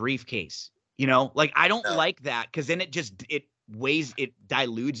losing the briefcase. You know, like I don't like that, because then it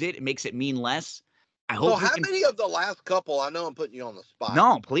dilutes it. It makes it mean less. I hope. So how many of the last couple? I know I'm putting you on the spot.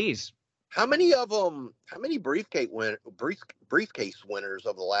 No, please. How many of them? How many briefcase winners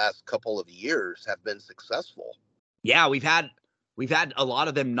of the last couple of years have been successful? Yeah, we've had a lot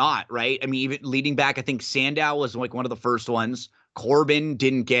of them not, right? I mean, even leading back, I think Sandow was like one of the first ones. Corbin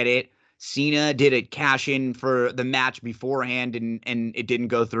didn't get it. Cena did a cash in for the match beforehand, and it didn't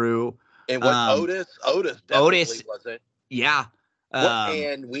go through. And what Otis definitely wasn't. Yeah.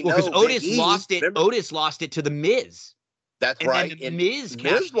 And we know because Otis lost it. Remember? Otis lost it to the Miz. That's right. And Miz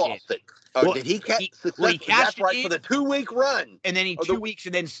lost it. Oh, did he catch successfully? That's right, for the 2-week run. And then 2 weeks,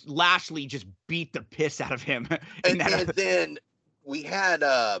 and then Lashley just beat the piss out of him. And then we had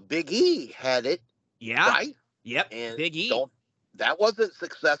Big E had it. Yeah. Right? Yep. And Big E. That wasn't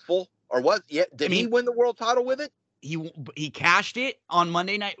successful. Or was did he win the world title with it? He cashed it on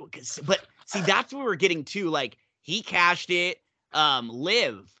Monday night. But see, that's what we're getting to. Like, he cashed it.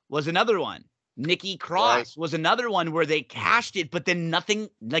 Liv was another one. Nikki Cross was another one where they cashed it, but then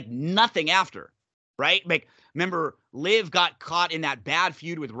nothing after, right? Like, remember, Liv got caught in that bad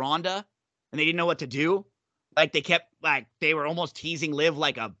feud with Ronda, and they didn't know what to do. Like, they were almost teasing Liv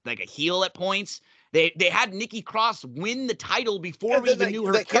like a heel at points. They had Nikki Cross win the title before we even knew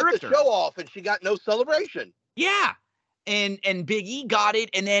her character. They kept the show off, and she got no celebration. Yeah, and Big E got it,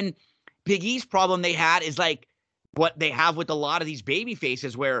 and then Big E's problem they had is like what they have with a lot of these baby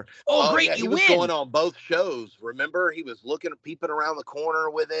faces where, great, you win. He was going on both shows. Remember, he was peeping around the corner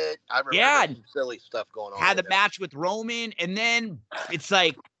with it. I remember some silly stuff going on. Had the match with Roman, and then it's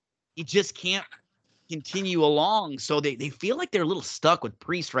like you just can't continue along. So they feel like they're a little stuck with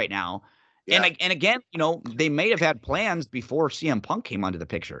Priest right now. Yeah. And again, you know, they may have had plans before CM Punk came onto the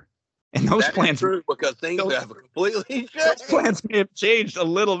picture. And those plans, true, because things have completely changed. Those plans may have changed a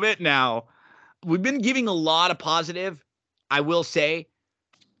little bit now. We've been giving a lot of positive. I will say,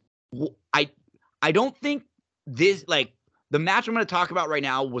 I don't think this, like, the match I'm going to talk about right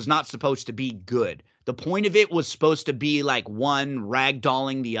now was not supposed to be good. The point of it was supposed to be like one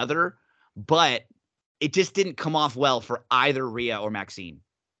ragdolling the other, but it just didn't come off well for either Rhea or Maxine.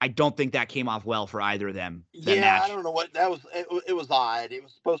 I don't think that came off well for either of them. Yeah, I don't know what that was. It was odd. It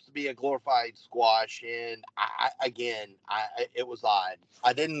was supposed to be a glorified squash, and it was odd.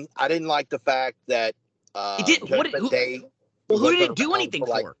 I didn't like the fact that it did. Who did it do anything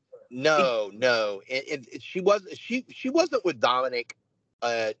for? No. She wasn't with Dominic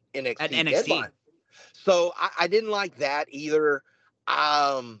at NXT. At NXT. Deadline. So I didn't like that either.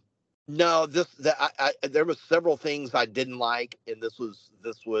 No, there was several things I didn't like, and this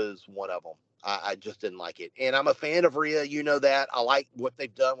was one of them. I just didn't like it. And I'm a fan of Rhea. You know that. I like what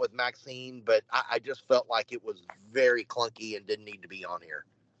they've done with Maxine, but I just felt like it was very clunky and didn't need to be on here.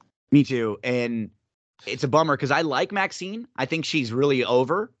 Me too. And it's a bummer because I like Maxine. I think she's really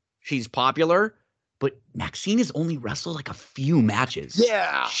over. She's popular. But Maxine has only wrestled like a few matches.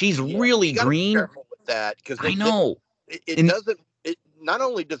 Yeah. She's really green. Be careful with that, because I know. It doesn't. It not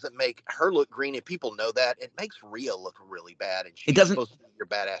only does it make her look green and people know that, it makes Rhea look really bad, and she's supposed to be your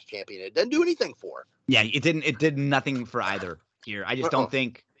badass champion. It doesn't do anything for her. Yeah, it didn't. It did nothing for either here. I just don't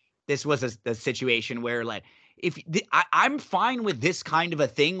think this was a situation where, like, I'm fine with this kind of a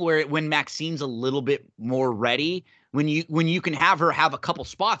thing where when Maxine's a little bit more ready, when you can have her have a couple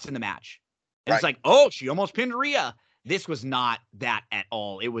spots in the match. And It's like, oh, she almost pinned Rhea. This was not that at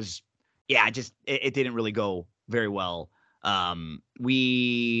all. It was, it didn't really go very well.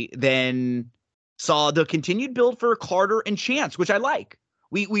 We then saw the continued build for Carter and Chance, which I like.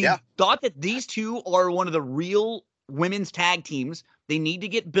 We thought that these two are one of the real women's tag teams. They need to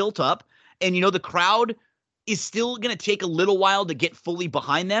get built up. And, the crowd is still going to take a little while to get fully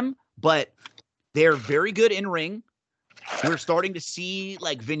behind them, but they're very good in ring. We're starting to see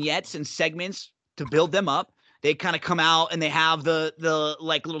like vignettes and segments to build them up. They kind of come out and they have the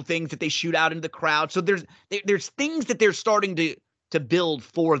like little things that they shoot out into the crowd. So there's things that they're starting to build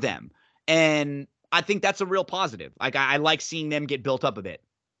for them. And I think that's a real positive. Like I like seeing them get built up a bit.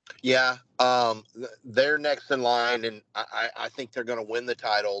 Yeah. They're next in line, and I think they're going to win the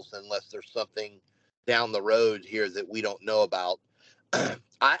titles unless there's something down the road here that we don't know about.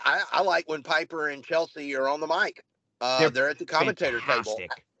 I like when Piper and Chelsea are on the mic. They're at the commentator table.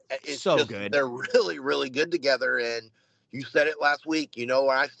 It's so good. They're really, really good together. And you said it last week,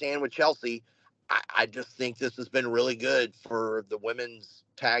 where I stand with Chelsea. I just think this has been really good for the women's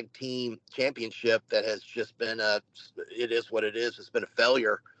tag team championship that has just been it is what it is. It's been a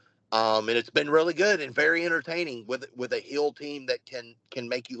failure. And it's been really good and very entertaining with a heel team that can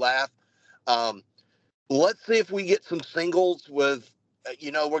make you laugh. Let's see if we get some singles with,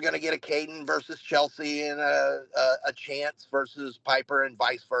 we're going to get a Caden versus Chelsea and a Chance versus Piper and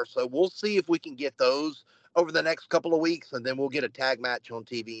vice versa. We'll see if we can get those over the next couple of weeks, and then we'll get a tag match on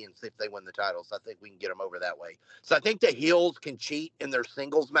TV and see if they win the titles. I think we can get them over that way. So I think the heels can cheat in their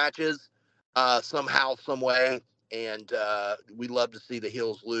singles matches somehow, some way, and we love to see the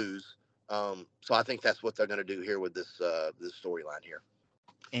heels lose. So I think that's what they're going to do here with this storyline here.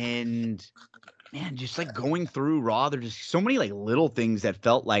 And man, just like going through Raw, there's just so many like little things that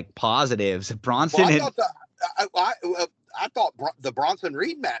felt like positives. Bronson I thought the Bronson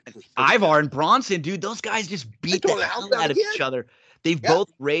Reed match was Ivar and Bronson, dude, those guys just beat the hell out of each other. They've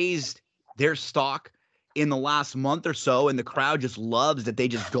both raised their stock in the last month or so, and the crowd just loves that they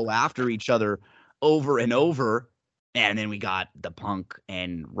just go after each other over and over. And then we got the Punk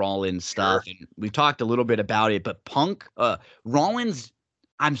and Rollins stuff, and we talked a little bit about it, but Rollins,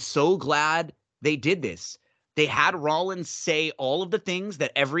 I'm so glad they did this. They had Rollins say all of the things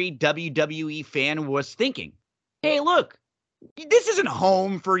that every WWE fan was thinking. Hey, look, this isn't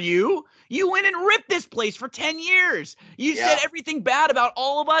home for you. You went and ripped this place for 10 years. You said everything bad about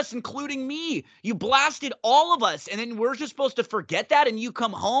all of us, including me. You blasted all of us, and then we're just supposed to forget that and you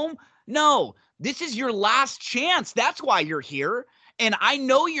come home? No, this is your last chance. That's why you're here, and I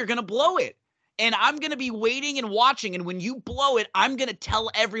know you're going to blow it. And I'm going to be waiting and watching. And when you blow it, I'm going to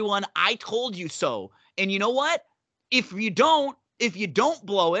tell everyone I told you so. And you know what? If you don't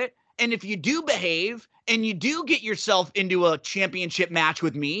blow it, and if you do behave and you do get yourself into a championship match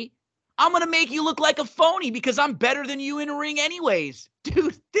with me, I'm going to make you look like a phony because I'm better than you in a ring anyways.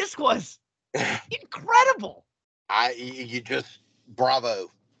 Dude, this was incredible.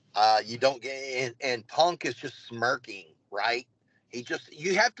 Bravo. You don't get, and Punk is just smirking, right?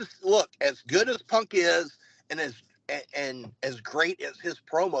 You have to look, as good as Punk is and as great as his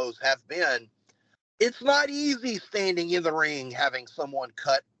promos have been, it's not easy standing in the ring having someone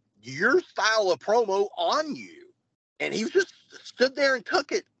cut your style of promo on you. And he just stood there and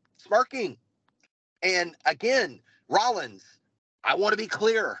took it, smirking. And again, Rollins, I want to be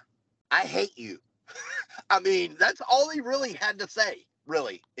clear. I hate you. I mean, that's all he really had to say,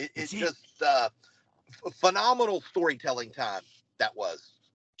 really. It's just phenomenal storytelling time. That was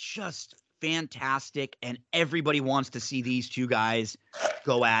just fantastic, and everybody wants to see these two guys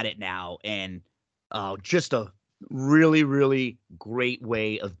go at it now, and just a really, really great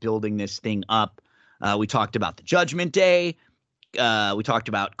way of building this thing up. We talked about the Judgment Day. We talked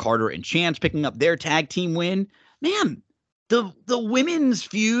about Carter and Chance picking up their tag team win. Man, the women's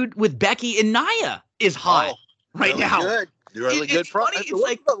feud with Becky and Nia is hot right now. Good. Really good. It's funny. It's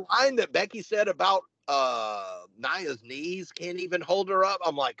like the line that Becky said about Nia's knees can't even hold her up.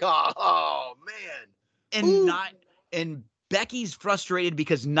 I'm like, oh man. And Becky's frustrated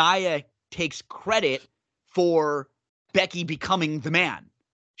because Nia takes credit for Becky becoming the man.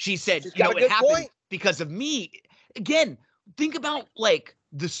 She said, She's you got know, a it good happened point. because of me. Again, think about like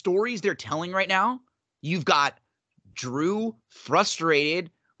the stories they're telling right now. You've got Drew frustrated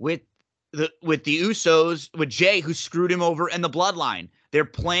with the Usos, with Jay, who screwed him over, and the bloodline. They're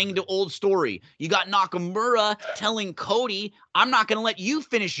playing the old story. You got Nakamura telling Cody, I'm not going to let you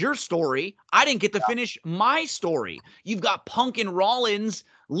finish your story. I didn't get to finish my story. You've got Punk and Rollins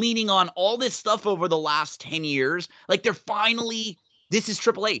leaning on all this stuff over the last 10 years. Like they're finally, this is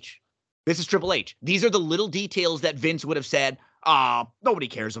Triple H. This is Triple H. These are the little details that Vince would have said, nobody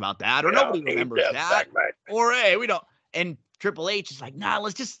cares about that, or nobody remembers that. Or, hey, we don't. And Triple H is like, nah,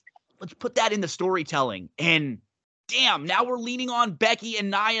 let's put that in the storytelling. And damn, now we're leaning on Becky and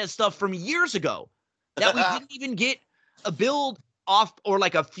Nia stuff from years ago that we didn't even get a build off or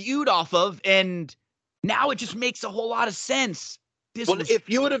like a feud off of. And now it just makes a whole lot of sense. If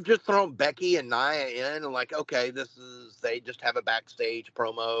you would have just thrown Becky and Nia in and like, okay, they just have a backstage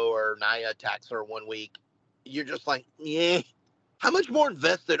promo or Nia attacks her one week, you're just like, yeah. How much more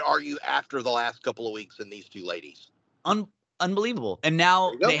invested are you after the last couple of weeks in these two ladies? Unbelievable. And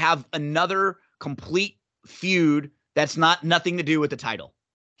now they have another complete feud that's nothing to do with the title,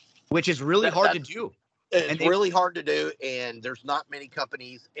 which is really hard to do. It's really hard to do, and there's not many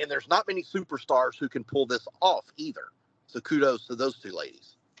companies, and there's not many superstars who can pull this off either. So kudos to those two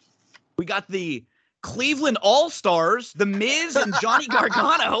ladies. We got the Cleveland All-Stars, The Miz and Johnny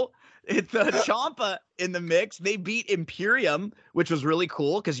Gargano. It's Ciampa in the mix. They beat Imperium, which was really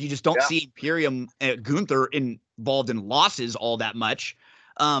cool because you just don't see Imperium Gunther involved in losses all that much.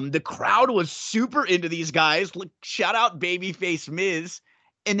 The crowd was super into these guys. Shout out babyface Miz.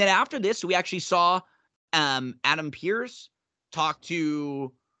 And then after this, we actually saw Adam Pearce talk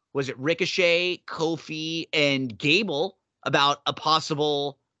to, was it Ricochet, Kofi, and Gable about a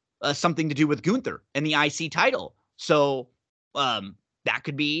possible something to do with Gunther and the IC title. So that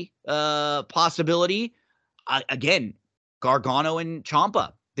could be a possibility. Again, Gargano and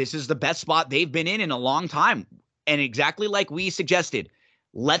Ciampa. This is the best spot they've been in a long time. And exactly like we suggested,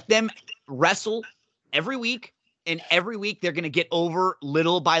 let them wrestle every week. And every week they're going to get over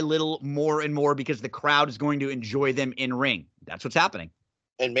little by little, more and more, because the crowd is going to enjoy them in ring. That's what's happening.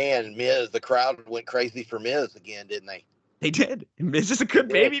 And man, Miz, the crowd went crazy for Miz again, didn't they? They did. Miz is a good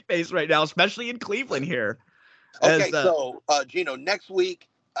baby face right now, especially in Cleveland here. Okay, so Gino, next week,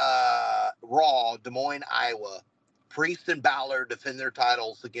 Raw, Des Moines, Iowa, Priest and Balor defend their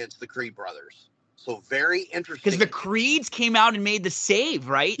titles against the Creed brothers. So very interesting. Because the Creeds came out and made the save,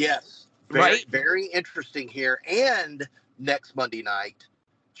 right? Yes. Very interesting here. And next Monday night,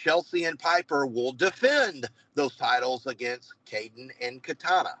 Chelsea and Piper will defend those titles against Caden and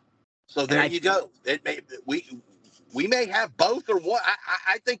Katana. So there you go. We may have both or one.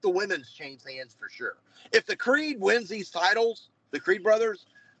 I think the women's change hands for sure. If the Creed wins these titles, the Creed brothers,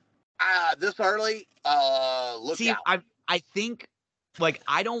 this early, look out. I think, like,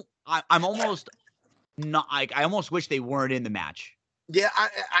 I'm almost not, like, I almost wish they weren't in the match. Yeah,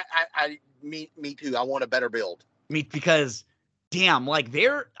 me too. I want a better build. Because, damn, like,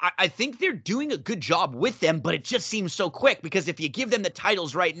 I think they're doing a good job with them, but it just seems so quick, because if you give them the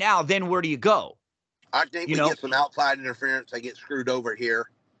titles right now, then where do you go? I think we get some outside interference. They get screwed over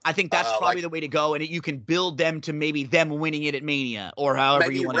here. I think that's probably the way to go, and you can build them to maybe them winning it at Mania, or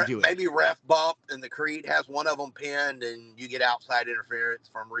however you want to do it. Maybe ref bump, and the Creed has one of them pinned, and you get outside interference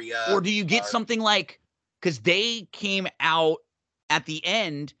from Rhea. Or do you get something like, because they came out at the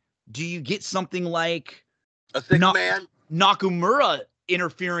end, do you get something like a six-man Nakamura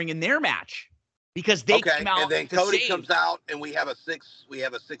interfering in their match? Because they came out, and then Cody comes out, and we have a six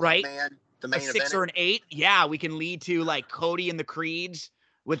right? man. The main a 6 or an 8, yeah, we can lead to like Cody and the Creeds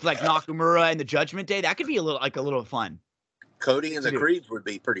with like Nakamura and the Judgment Day. That could be a little fun. Cody and the Creeds would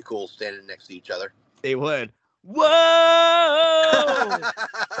be pretty cool standing next to each other. They would. Whoa!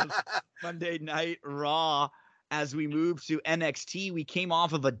 Monday Night Raw. As we move to NXT, we came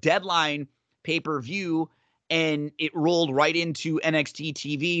off of a Deadline pay-per-view, and it rolled right into NXT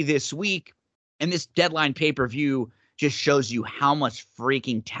TV this week. And this Deadline pay-per-view just shows you how much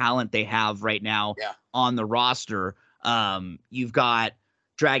freaking talent they have right now on the roster. You've got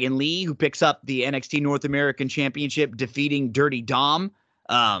Dragon Lee, who picks up the NXT North American Championship, defeating Dirty Dom.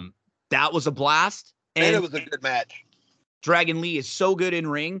 That was a blast. And it was a good match. Dragon Lee is so good in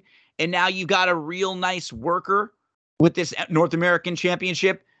ring. And now you got a real nice worker with this North American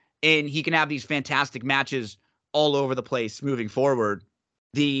Championship, and he can have these fantastic matches all over the place moving forward.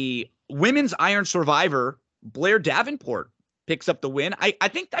 The Women's Iron Survivor Blair Davenport picks up the win. I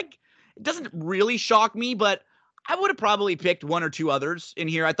think that it doesn't really shock me, but I would have probably picked one or two others in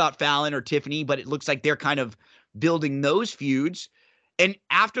here. I thought Fallon or Tiffany, but it looks like they're kind of building those feuds. And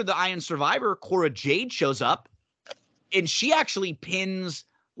after the Iron Survivor, Cora Jade shows up, and she actually pins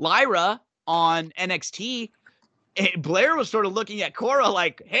Lyra on NXT. And Blair was sort of looking at Cora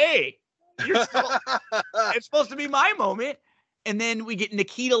like, hey, it's supposed to be my moment. And then we get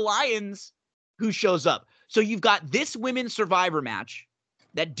Nikita Lyons, who shows up. So you've got this women's Survivor match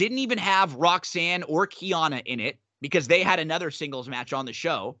that didn't even have Roxanne or Kiana in it because they had another singles match on the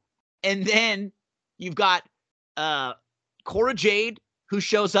show. And then you've got Cora Jade, who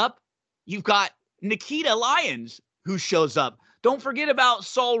shows up. You've got Nikita Lyons, who shows up. Don't forget about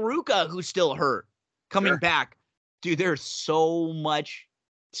Sol Ruca, who's still hurt, coming back. Dude, there's so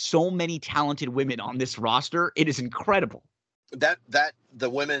many talented women on this roster. It is incredible. That the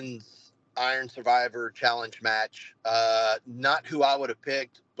women's Iron Survivor challenge match, not who I would have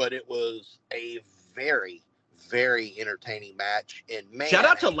picked, but it was a very, very entertaining match. And man, shout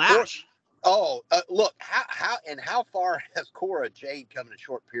out to Lash. Look, how far has Cora Jade come in a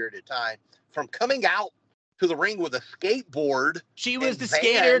short period of time from coming out to the ring with a skateboard? She was the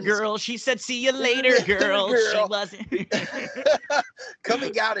skater girl. She said, "See you later, girl." She wasn't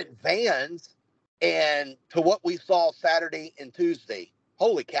coming out in Vans, and to what we saw Saturday and Tuesday.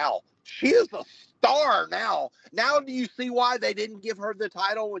 Holy cow, she is a star now. Now, do you see why they didn't give her the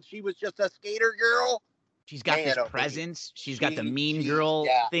title when she was just a skater girl? She's got this presence. She's got the mean girl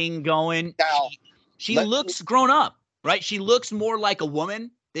thing going. Now, she looks grown up, right? She looks more like a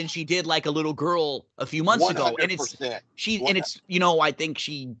woman than she did like a little girl a few months ago. And it's I think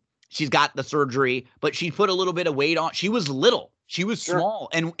she's got the surgery, but she put a little bit of weight on. She was little. She was small.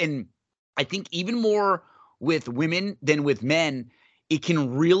 And I think even more with women than with men, it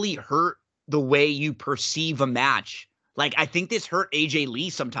can really hurt the way you perceive a match. Like, I think this hurt AJ Lee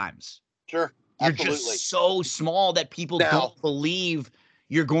sometimes. Sure. You're Absolutely. just so small that people don't believe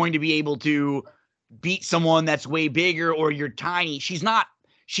you're going to be able to beat someone that's way bigger, or you're tiny. She's not.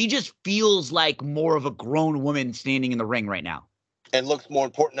 She just feels like more of a grown woman standing in the ring right now. And looks more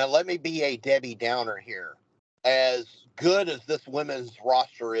important. Now, let me be a Debbie Downer here. As good as this women's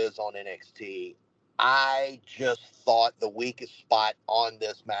roster is on NXT, I just thought the weakest spot on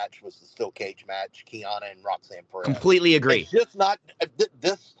this match was the steel cage match, Kiana and Roxanne Perez. Completely agree. It's just not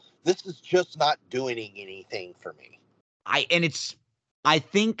this is just not doing anything for me. I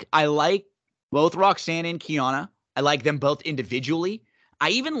think I like both Roxanne and Kiana. I like them both individually.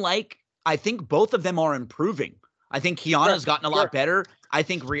 I think both of them are improving. I think Kiana's gotten a lot better. I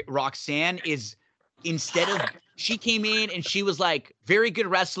think Roxanne is, she came in and she was like, very good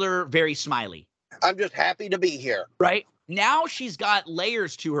wrestler, very smiley. I'm just happy to be here. Right? Now she's got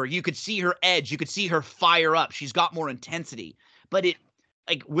layers to her. You could see her edge. You could see her fire up. She's got more intensity. But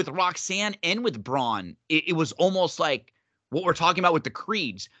like with Roxanne and with Braun, it was almost like what we're talking about with the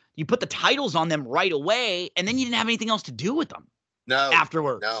Creeds. You put the titles on them right away, and then you didn't have anything else to do with them. No.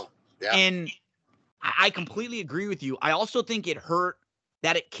 Afterwards. No. Yeah. And I completely agree with you. I also think it hurt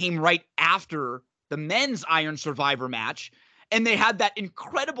that it came right after the men's Iron Survivor match, and they had that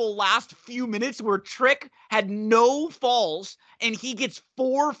incredible last few minutes where Trick had no falls, and he gets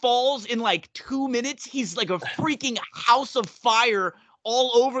 4 falls in like 2 minutes. He's like a freaking house of fire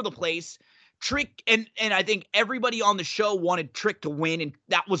all over the place. Trick, and I think everybody on the show wanted Trick to win, and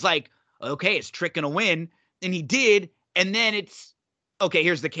that was like, okay, is Trick gonna win? And he did, and then it's, okay,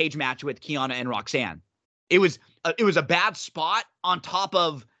 here's the cage match with Kiana and Roxanne. It was a bad spot on top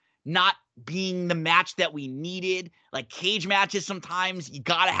of not being the match that we needed. Like, cage matches, sometimes you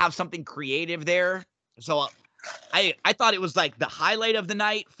got to have something creative there. So I thought it was like the highlight of the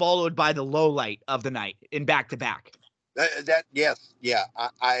night followed by the low light of the night in back-to-back. Yes. Yeah,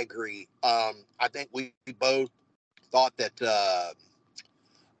 I agree. I think we both thought that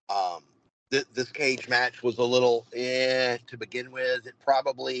this cage match was a little to begin with. It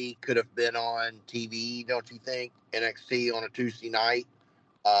probably could have been on TV, don't you think? NXT on a Tuesday night.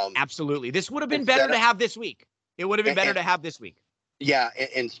 Absolutely. This would have been better to have this week. It would have been better to have this week. Yeah,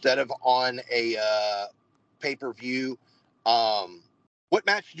 instead of on a pay-per-view. What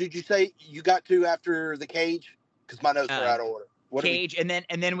match did you say you got to after the cage? Because my notes are out of order. Cage, and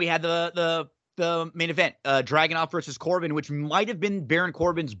then we had the main event, Dragunov versus Corbin, which might have been Baron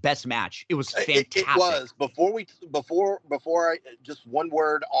Corbin's best match. It was fantastic. It was. Before I just one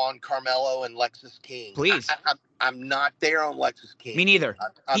word on Carmelo and Lexis King. Please. I'm not there on Lexis King. Me neither.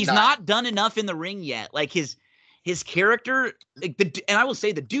 He's not done enough in the ring yet. Like his character, and I will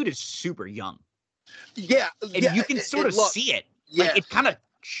say the dude is super young. Yeah, and you can sort of see it. Yes. Like, it kind of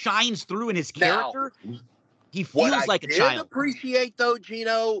shines through in his character. He What feels I like a did child. appreciate, though,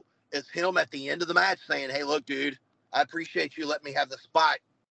 Gino, is him at the end of the match saying, "Hey, look, dude, I appreciate you letting me have the spot.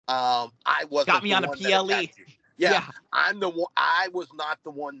 I Got wasn't me the on a one that PLE. attacked you. Yeah, Yeah. I'm the one. I was not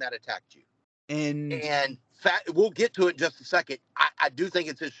the one that attacked you." And We'll get to it in just a second. I do think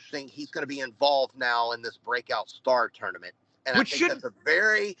it's interesting. He's going to be involved now in this Breakout Star tournament. And I think that's a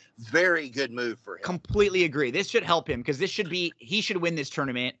very, very good move for him. Completely agree. This should help him because he should win this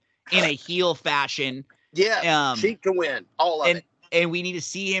tournament in a heel fashion. Yeah, cheat to win, all of it. And we need to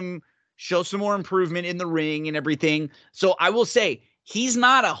see him show some more improvement in the ring and everything. So I will say he's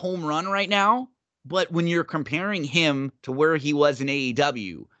not a home run right now, but when you're comparing him to where he was in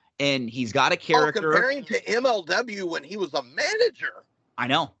AEW, and he's got a character. Comparing to MLW when he was a manager. I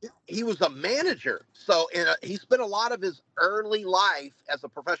know. He was a manager. So he spent a lot of his early life as a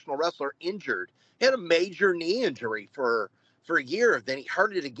professional wrestler injured. He had a major knee injury for a year. Then he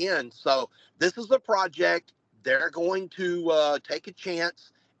hurt it again. So this is a project. They're going to take a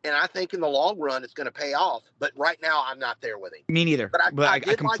chance. And I think in the long run, it's going to pay off. But right now, I'm not there with him. Me neither. But I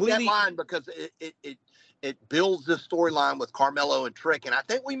did like that line because it builds this storyline with Carmelo and Trick. And I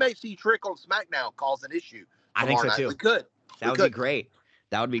think we may see Trick on SmackDown cause an issue. I think so too. We could. That would be great.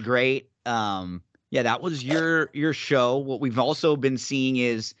 That would be great. Yeah, that was your show. What we've also been seeing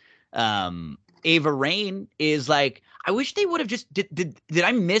is Ava Raine is like, I wish they would have just did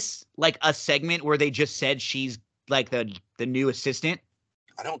I miss like a segment where they just said she's like the new assistant?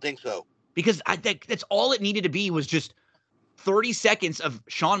 I don't think so. Because I think that's all it needed to be was just 30 seconds of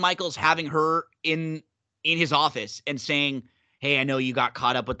Shawn Michaels having her in his office and saying, "Hey, I know you got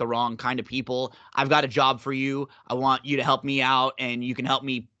caught up with the wrong kind of people. I've got a job for you. I want you to help me out and you can help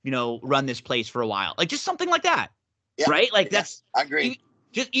me, run this place for a while." Like just something like that. Yeah, right? Like that's I agree.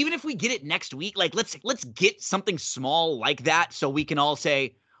 Even if we get it next week, like let's get something small like that so we can all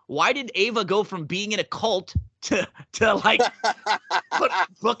say, why did Ava go from being in a cult to like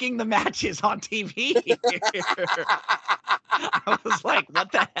booking the matches on TV? I was like,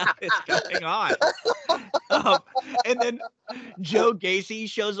 what the hell is going on? And then Joe Gacy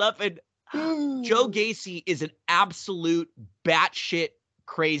shows up, and Joe Gacy is an absolute batshit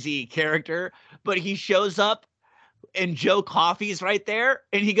crazy character, but he shows up and Joe Coffey's right there,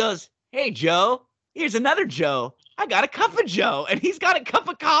 and he goes, "Hey, Joe, here's another Joe. I got a cup of Joe," and he's got a cup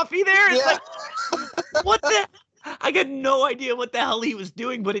of coffee there. It's like, what the? I got no idea what the hell he was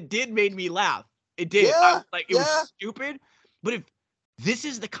doing, but it did make me laugh. It did. Yeah, it was stupid. But if this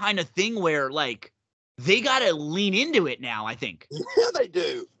is the kind of thing where like they got to lean into it now, I think. Yeah, they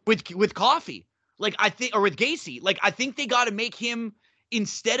do. With Coffey, like I think, or with Gacy, like I think they got to make him,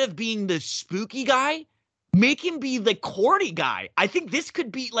 instead of being the spooky guy, make him be the corny guy. I think this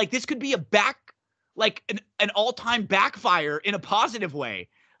could be an all-time backfire in a positive way.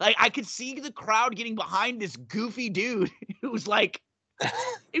 Like I could see the crowd getting behind this goofy dude who's like,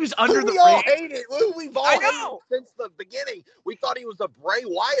 he was under the ring. All hate it. We've all hated know. it since the beginning. We thought he was a Bray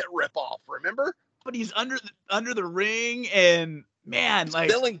Wyatt ripoff, remember? But he's under the ring, and man, like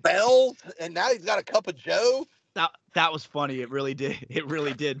spilling bells, and now he's got a cup of Joe. That was funny. It really did. It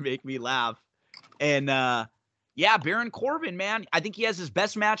really did make me laugh. And yeah, Baron Corbin, man, I think he has his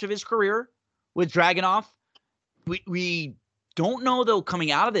best match of his career with Dragunov. We don't know though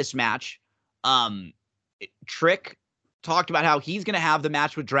coming out of this match. Trick talked about how he's going to have the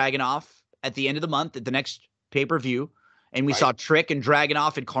match with Dragunov at the end of the month at the next pay-per-view. And we saw Trick and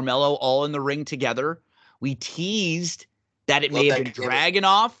Dragunov and Carmelo all in the ring together. We teased that it may have been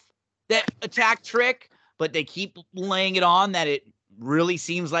Dragunov that attacked Trick, but they keep laying it on that it really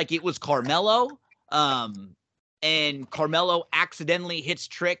seems like it was Carmelo. And Carmelo accidentally hits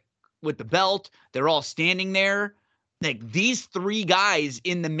Trick with the belt. They're all standing there. Like these three guys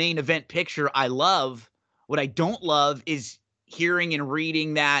in the main event picture, I love. What I don't love is hearing and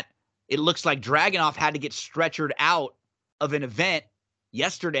reading that it looks like Dragunov had to get stretchered out of an event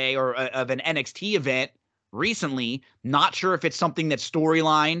yesterday or of an NXT event recently. Not sure if it's something that's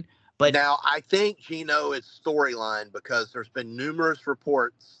storyline, but now I think Gino is storyline because there's been numerous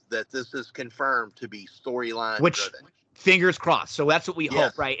reports that this is confirmed to be storyline driven. Fingers crossed. So that's what we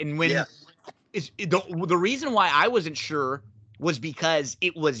hope, right? And when the reason why I wasn't sure was because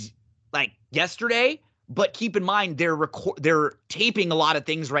it was like yesterday. But keep in mind, they're taping a lot of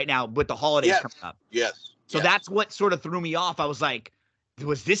things right now with the holidays coming up. Yes. So that's what sort of threw me off. I was like,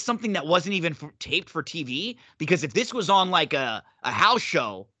 was this something that wasn't even taped for TV? Because if this was on like a house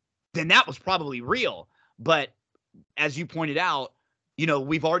show, then that was probably real. But as you pointed out,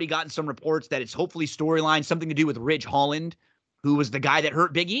 we've already gotten some reports that it's hopefully storyline, something to do with Ridge Holland, who was the guy that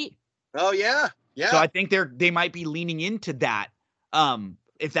hurt Big E. Oh, yeah. Yeah. So I think they might be leaning into that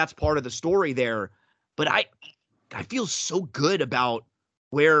if that's part of the story there. but I feel so good about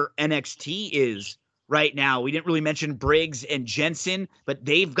where NXT is right now. We didn't really mention Briggs and Jensen, but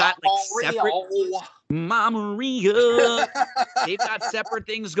they've got like separate Maria. They've got separate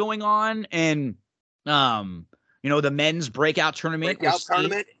things going on, and the men's breakout tournament.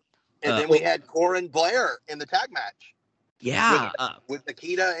 And then we had Cora and Blair in the tag match. Yeah, with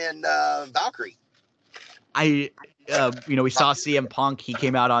Nikita and Valkyrie. We saw CM Punk. He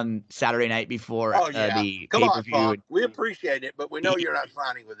came out on Saturday night before the pay-per-view. On, we appreciate it, but we know you're not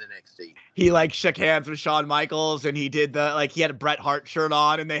signing with NXT. He shook hands with Shawn Michaels, and he did he had a Bret Hart shirt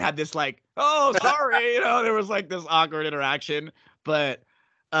on, and they had this oh, sorry, there was this awkward interaction. But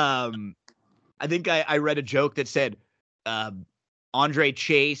I think I read a joke that said Andre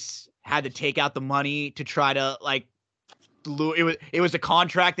Chase had to take out the money to try to it was a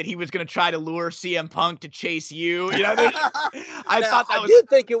contract that he was going to try to lure CM Punk to chase you. I did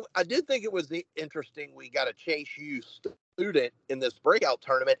think it was interesting. We got a Chase U student in this breakout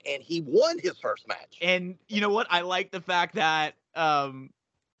tournament, and he won his first match. And you know what? I like the fact that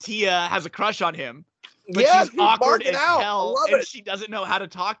Tia has a crush on him, but she's awkward as hell, and she doesn't know how to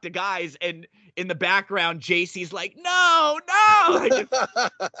talk to guys. And in the background, JC's like, no.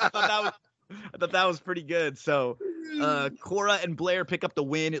 I thought that was pretty good. So Cora and Blair pick up the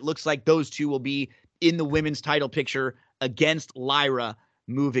win. It looks like those two will be in the women's title picture against Lyra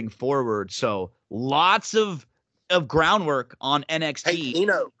moving forward. So lots of groundwork on NXT. Hey,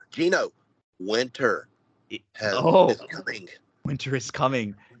 Gino, winter is coming. Winter is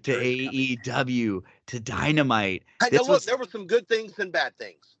coming to AEW, to Dynamite. Hey, there were some good things and bad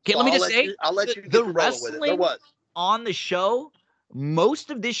things. Okay, let me just say, I'll let you get the wrestling with it. There was. On the show,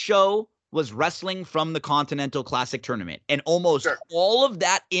 most of this show was wrestling from the Continental Classic Tournament. And almost all of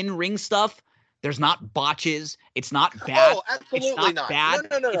that in-ring stuff, there's not botches. It's not bad. Oh, absolutely it's not bad.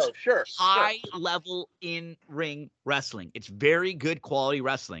 No. Sure. High-level in-ring wrestling. It's very good quality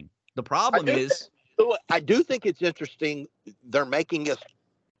wrestling. The problem is... I do think it's interesting. They're making us...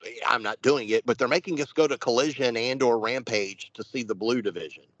 I'm not doing it, but they're making us go to Collision and or Rampage to see the Blue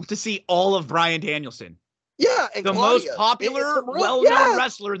Division. To see all of Bryan Danielson. Yeah, and the Claudia, most popular, well-known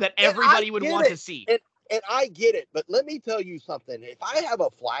wrestler that everybody would want to see. And I get it, but let me tell you something. If I have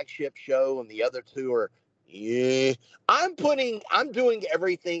a flagship show and the other two are, I'm doing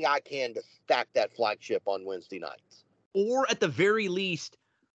everything I can to stack that flagship on Wednesday nights. Or at the very least,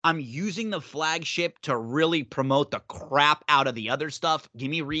 I'm using the flagship to really promote the crap out of the other stuff. Give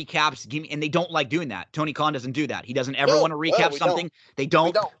me recaps. And they don't like doing that. Tony Khan doesn't do that. He doesn't ever want to recap something. They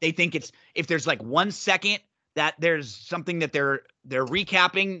don't. They think if there's 1 second that there's something that they're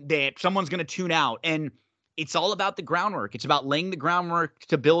recapping, that someone's going to tune out. And it's all about the groundwork. It's about laying the groundwork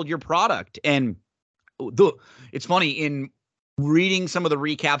to build your product. And it's funny, in reading some of the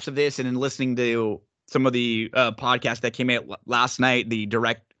recaps of this and in listening to some of the podcasts that came out last night, the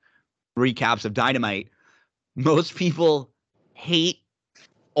direct recaps of Dynamite, most people hate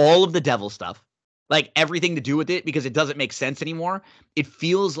all of the devil stuff, everything to do with it, because it doesn't make sense anymore. It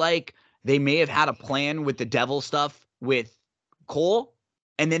feels like they may have had a plan with the devil stuff with Cole,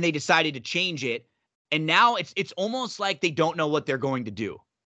 and then they decided to change it. And now it's almost like they don't know what they're going to do,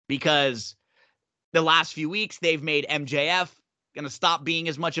 because the last few weeks they've made MJF going to stop being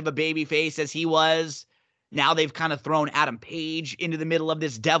as much of a baby face as he was. Now they've kind of thrown Adam Page into the middle of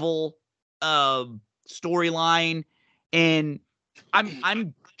this devil storyline. And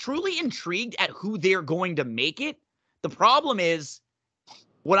I'm truly intrigued at who they're going to make it. The problem is,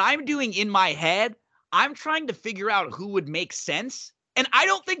 what I'm doing in my head, I'm trying to figure out who would make sense. And I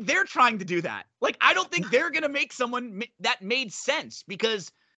don't think they're trying to do that. I don't think they're going to make someone that made sense, because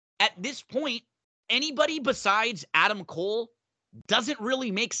at this point, anybody besides Adam Cole doesn't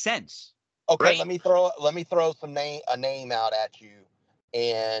really make sense. Okay, right? let me throw a name out at you,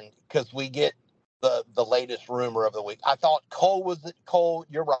 and because we get the latest rumor of the week. I thought Cole.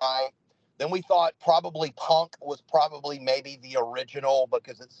 You're right. Then we thought probably Punk was probably maybe the original,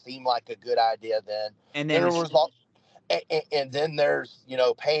 because it seemed like a good idea then. And then there was and then there's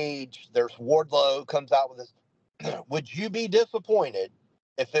Page. There's Wardlow comes out with this. Would you be disappointed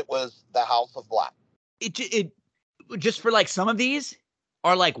if it was the House of Black? It just for some of these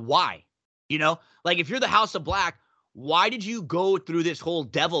are why? If you're the House of Black, why did you go through this whole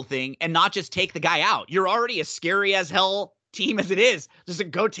devil thing and not just take the guy out? You're already a scary as hell team as it is.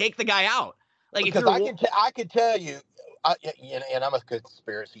 Just go take the guy out. Because I could tell you, and I'm a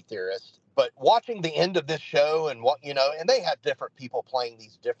conspiracy theorist, but watching the end of this show and and they have different people playing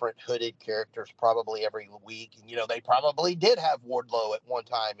these different hooded characters probably every week, and they probably did have Wardlow at one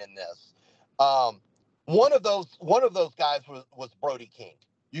time in this. One of those guys was Brody King.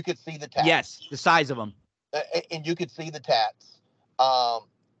 You could see the tats. Yes, the size of them. And you could see the tats.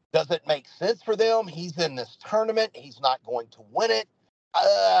 Does it make sense for them? He's in this tournament. He's not going to win it.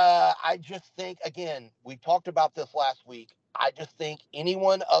 I just think, again, we talked about this last week. I just think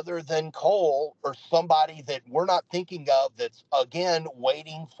anyone other than Cole or somebody that we're not thinking of that's, again,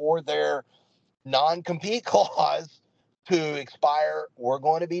 waiting for their non-compete clause to expire, we're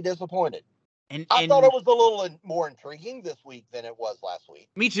going to be disappointed. And I thought it was a little more intriguing this week than it was last week.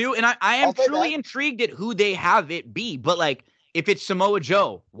 Me too. And I am truly intrigued at who they have it be. But, like, if it's Samoa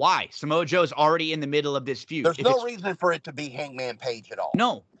Joe, why? Samoa Joe's already in the middle of this feud. There's no reason for it to be Hangman Page at all.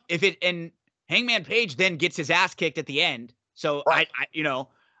 No. And Hangman Page then gets his ass kicked at the end. So, right.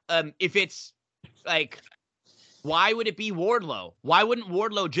 If it's, like, why would it be Wardlow? Why wouldn't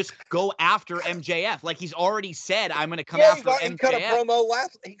Wardlow just go after MJF? Like, he's already said, I'm going to come after MJF.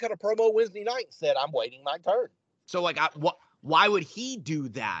 He cut a promo Wednesday night and said, I'm waiting my turn. So, like, why would he do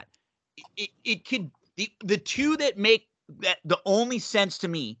that? It could – the two that make that the only sense to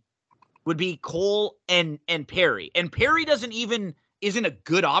me would be Cole and Perry. And Perry isn't a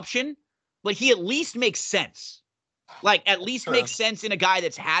good option. Like, he at least makes sense. Like, at least makes sense in a guy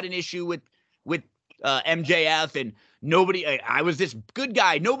that's had an issue with MJF, and nobody, I was this good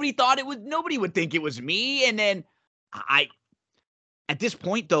guy. Nobody would think it was me. And then at this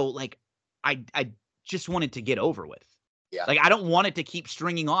point though, like I just wanted to get over with. Yeah. Like, I don't want it to keep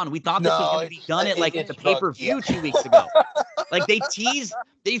stringing on. We thought this was going to be done at the pay-per-view 2 weeks ago. Like, they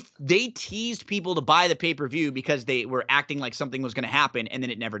teased people to buy the pay-per-view because they were acting like something was going to happen, and then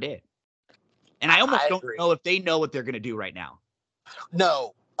it never did. And I almost don't know if they know what they're going to do right now.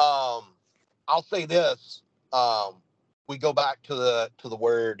 No. I'll say this. We go back to the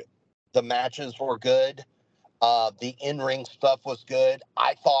word, the matches were good. The in-ring stuff was good.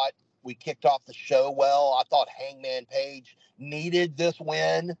 I thought we kicked off the show well. I thought Hangman Page needed this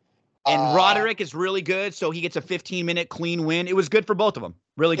win. And Roderick is really good, so he gets a 15-minute clean win. It was good for both of them.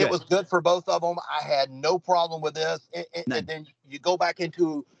 Really good. It was good for both of them. I had no problem with this. And then you go back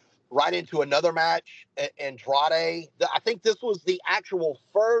into another match, Andrade. I think this was the actual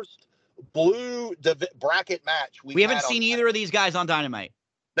first blue bracket match. We haven't seen either of these guys on Dynamite.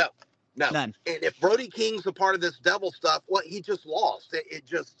 No. None. And if Brody King's a part of this devil stuff, well, he just lost. It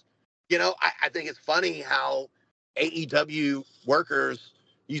just, I think it's funny how AEW workers,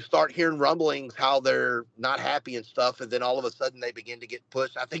 you start hearing rumblings how they're not happy and stuff, and then all of a sudden they begin to get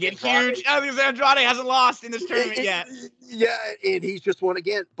pushed. I think they get huge. I think Andrade hasn't lost in this tournament yet. Yeah, and he's just won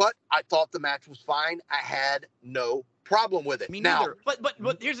again. But I thought the match was fine. I had no problem with it. Me neither. But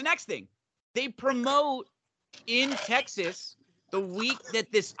here's the next thing. They promote in Texas the week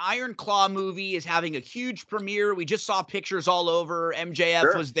that this Iron Claw movie is having a huge premiere. We just saw pictures all over.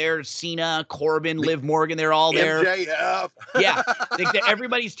 MJF was there. Cena, Corbin, Liv Morgan, they're all there. MJF. Yeah.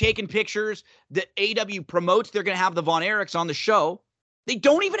 Everybody's taking pictures. The AW promotes they're going to have the Von Erichs on the show. They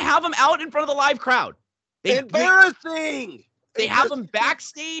don't even have them out in front of the live crowd. Embarrassing. They have them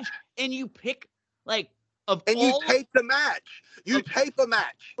backstage, and you pick, like, you tape the match. You tape a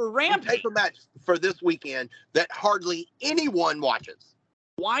match for Rampage. You tape a match for this weekend that hardly anyone watches.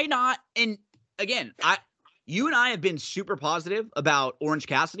 Why not? And again, you and I have been super positive about Orange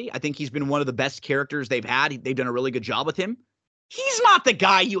Cassidy. I think he's been one of the best characters they've had. They've done a really good job with him. He's not the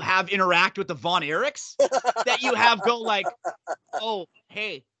guy you have interact with the Von Erichs that you have go like, oh,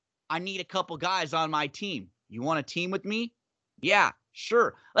 hey, I need a couple guys on my team. You want to team with me? Yeah,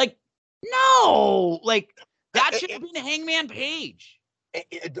 sure. Like, no, like that should have been Hangman Page.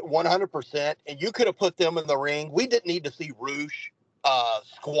 100%. And you could have put them in the ring. We didn't need to see Roosh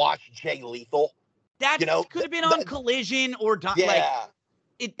squash Jay Lethal. That could have been on Collision or yeah.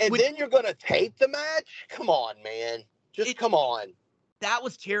 Then you're going to tape the match? Come on, man. Come on. That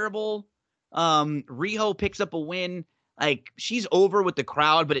was terrible. Riho picks up a win. Like, she's over with the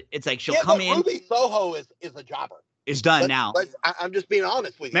crowd, but it's like she'll come in. Ruby Soho is a jobber. Is done now. I'm just being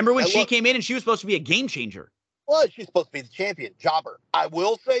honest with you. Remember when she came in and she was supposed to be a game changer? Well, she's supposed to be the champion, jobber. I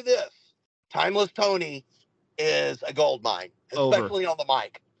will say this. Timeless Tony is a gold mine, especially on the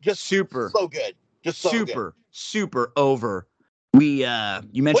mic. Just super. So good. Just so good. Super over.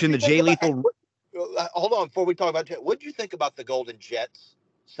 You mentioned the Jay Lethal. Hold on, before we talk about Jet, what did you think about the Golden Jets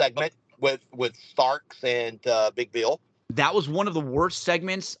segment with Starks and Big Bill? That was one of the worst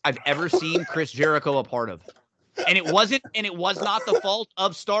segments I've ever seen Chris Jericho a part of. And it was not the fault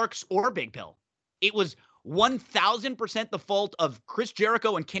of Starks or Big Bill. It was 1,000% the fault of Chris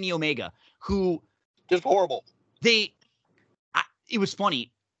Jericho and Kenny Omega, who just horrible. It was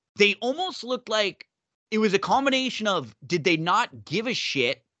funny. They almost looked like it was a combination of, did they not give a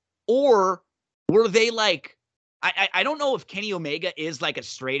shit, or were they like I don't know if Kenny Omega is like a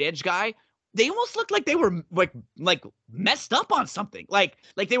straight edge guy. They almost looked like they were like messed up on something. Like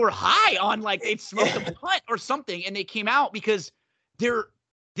they were high on like they'd smoked a blunt or something, and they came out because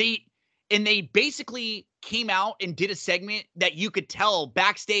they basically came out and did a segment that you could tell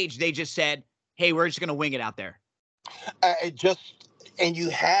backstage they just said, "Hey, we're just gonna wing it out there." And you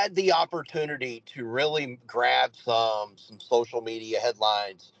had the opportunity to really grab some social media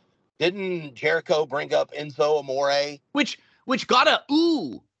headlines. Didn't Jericho bring up Enzo Amore? Which got a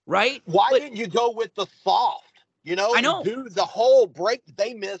ooh, right? Why didn't you go with the soft? I know. Do the whole break.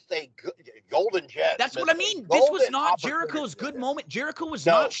 They missed a golden jet. That's what I mean. This was not Jericho's good moment. Jericho was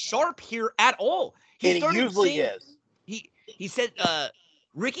not sharp here at all. He usually is. He said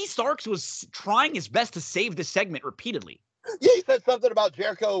Ricky Starks was trying his best to save the segment repeatedly. Yeah, he said something about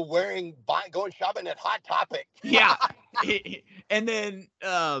Jericho going shopping at Hot Topic. Yeah. And then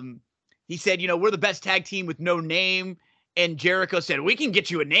he said, we're the best tag team with no name. And Jericho said, we can get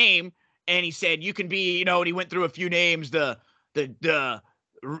you a name. And he said, you can be, and he went through a few names. The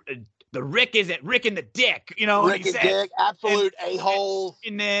Rick isn't Rick and the Dick, Rick and Dick, absolute a-holes.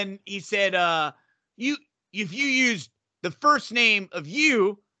 And then he said, if you use the first name of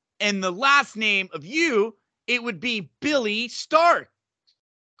you and the last name of you, it would be Billy Stark.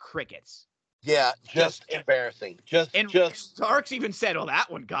 Crickets. Yeah, just embarrassing. Just Starks even said, "Oh, that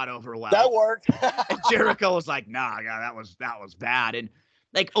one got over well." That worked. And Jericho was like, "Nah, that was bad." And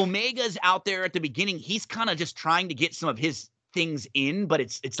like Omega's out there at the beginning, he's kind of just trying to get some of his things in, but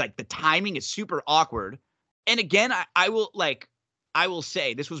it's like the timing is super awkward. And again, I will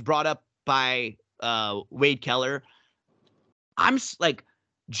say this was brought up by Wade Keller. I'm like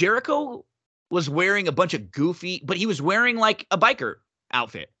Jericho was wearing a bunch of goofy, but he was wearing like a biker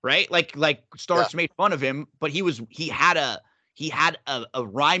outfit, right? Like Starks made fun of him, but he had a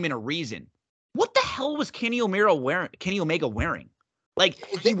rhyme and a reason. What the hell was Kenny Omega wearing? Like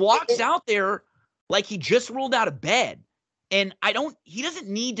he walks out there like he just rolled out of bed. And he doesn't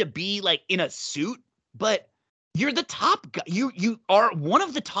need to be like in a suit, but you're the top guy. You are one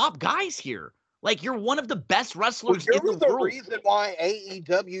of the top guys here. Like you're one of the best wrestlers in the world. The reason why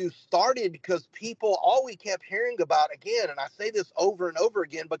AEW started, because all we kept hearing about, again, and I say this over and over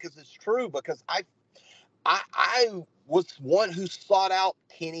again because it's true, because I was one who sought out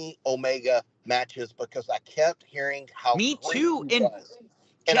Kenny Omega matches because I kept hearing how me too. And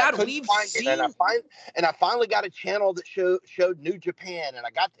Chad, I couldn't find it. And I finally got a channel that showed New Japan, and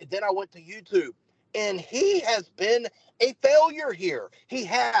then I went to YouTube, and he has been a failure here. He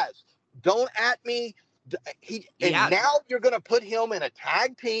has. Don't at me. Now you're going to put him in a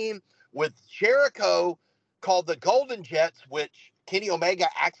tag team with Jericho called the Golden Jets, which Kenny Omega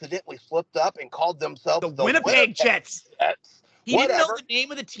accidentally slipped up and called themselves the Winnipeg Jets. He didn't know the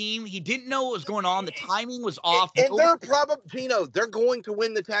name of the team. He didn't know what was going on. The timing was off. And they're probably, Gino, they're going to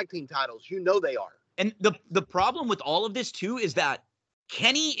win the tag team titles. They are. And the problem with all of this too is that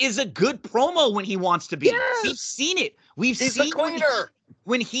Kenny is a good promo when he wants to be. Yes. We've seen it. He's a cleaner.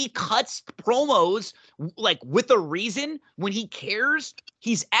 When he cuts promos like with a reason, when he cares,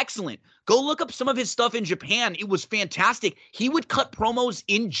 he's excellent. Go look up some of his stuff in Japan. It was fantastic. He would cut promos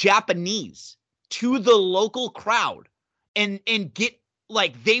in Japanese to the local crowd and get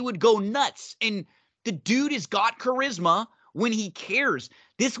like they would go nuts. And the dude has got charisma when he cares.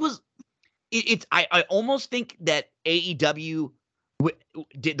 This was I almost think that AEW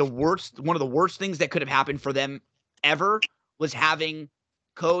did one of the worst things that could have happened for them ever was having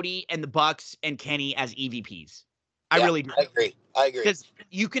Cody and the Bucks and Kenny as EVPs. I really do. I agree. Because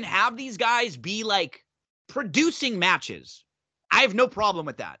you can have these guys be like producing matches. I have no problem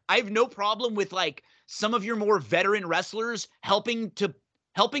with that. I have no problem with like some of your more veteran wrestlers helping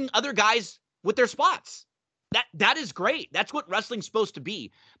other guys with their spots. That is great. That's what wrestling's supposed to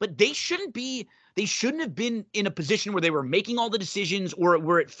be. But they shouldn't have been in a position where they were making all the decisions or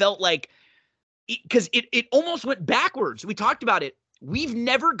where it felt like, because it almost went backwards. We talked about it. We've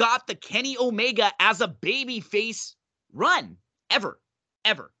never got the Kenny Omega as a baby face run ever.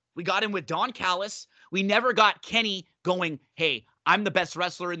 We got him with Don Callis. We never got Kenny going, hey, I'm the best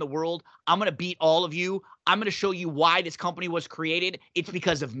wrestler in the world. I'm going to beat all of you. I'm going to show you why this company was created. It's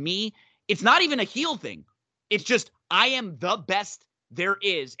because of me. It's not even a heel thing. It's just, I am the best there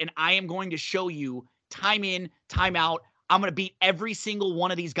is, and I am going to show you time in, time out. I'm going to beat every single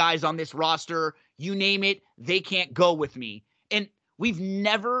one of these guys on this roster. You name it, they can't go with me. And we've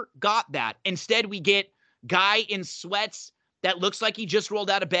never got that. Instead, we get guy in sweats that looks like he just rolled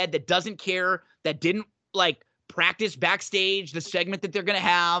out of bed, that doesn't care, that didn't like practice backstage the segment that they're going to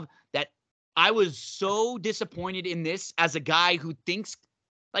have. That I was so disappointed in this as a guy who thinks,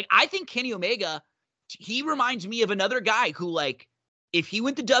 like, I think Kenny Omega he reminds me of another guy who, like, if he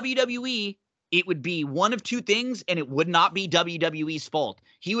went to WWE, it would be one of two things, and it would not be WWE's fault.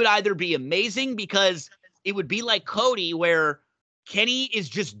 He would either be amazing because it would be like Cody, where Kenny is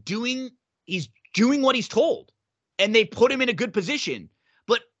just doing what he's told, and they put him in a good position.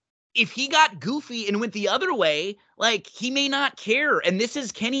 But if he got goofy and went the other way, like, he may not care. And this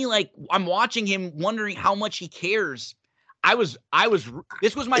is Kenny, like, I'm watching him wondering how much he cares.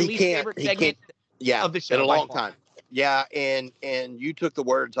 This was my least favorite segment of the show. In a long time. Yeah, and you took the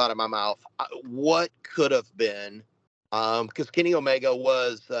words out of my mouth. What could have been, because Kenny Omega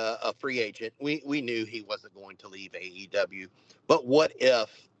was a free agent. We knew he wasn't going to leave AEW. But what if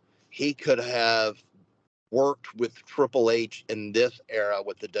he could have worked with Triple H in this era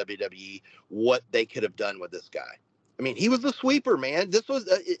with the WWE, what they could have done with this guy? I mean, he was a sweeper, man. This was,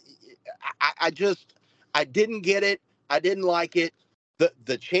 I didn't get it. I didn't like it.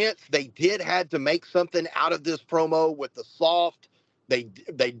 The chance they had to make something out of this promo with the soft, they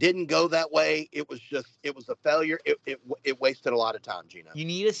didn't go that way. It was a failure. It wasted a lot of time, Gino. You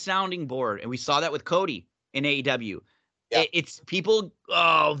need a sounding board, and we saw that with Cody in AEW. Yeah. It's people,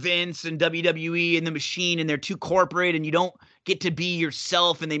 Vince and WWE and the machine, and they're too corporate, and you don't get to be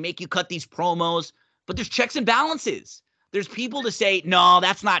yourself, and they make you cut these promos. But there's checks and balances. There's people to say, no,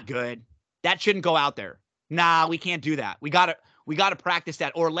 that's not good. That shouldn't go out there. Nah, we can't do that. We gotta practice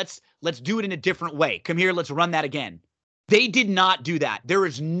that, or let's do it in a different way. Come here, let's run that again. They did not do that. There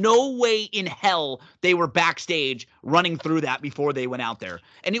is no way in hell they were backstage running through that before they went out there.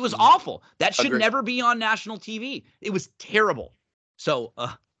 And it was awful. That should never be on national TV. It was terrible. So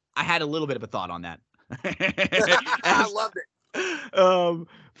I had a little bit of a thought on that. I loved it.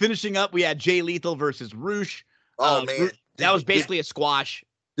 Finishing up, we had Jay Lethal versus Roosh. Man. That was basically a squash.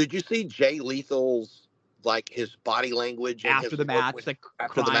 Did you see Jay Lethal's, like, his body language after the match,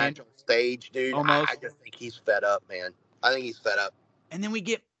 after the match on stage, dude? Almost. I just think he's fed up, man. I think he's fed up. And then we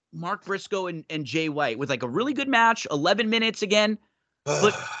get Mark Briscoe and Jay White with, like, a really good match, 11 minutes again.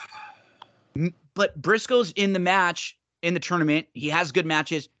 But Briscoe's in the match, in the tournament. He has good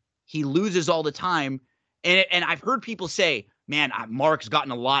matches. He loses all the time. And I've heard people say, man, Mark's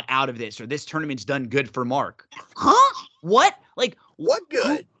gotten a lot out of this, or this tournament's done good for Mark. Huh? What? Like, what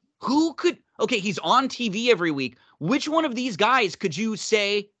good? Who could? Okay, he's on TV every week. Which one of these guys could you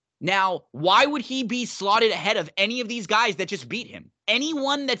say now, why would he be slotted ahead of any of these guys that just beat him?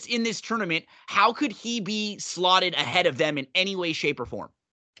 Anyone that's in this tournament, how could he be slotted ahead of them in any way, shape, or form?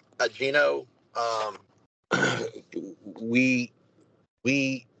 Gino, we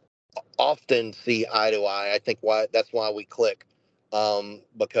often see eye to eye. I think that's why we click,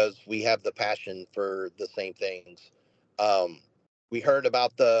 because we have the passion for the same things. We heard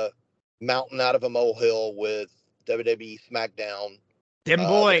about the mountain out of a molehill with WWE SmackDown.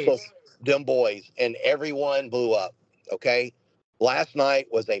 Them boys, and everyone blew up. Okay, last night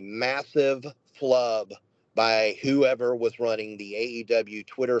was a massive flub by whoever was running the AEW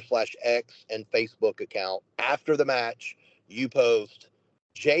Twitter/X and Facebook account. After the match, you post,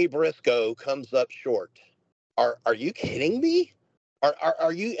 Jay Briscoe comes up short. Are you kidding me?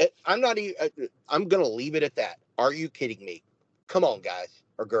 Are you? I'm not even. I'm gonna leave it at that. Are you kidding me? Come on, guys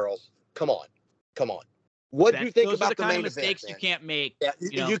or girls. Come on. What do you think about the main event? Mistakes you can't make.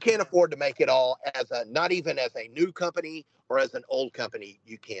 Yeah, you can't afford to make it all not even as a new company or as an old company.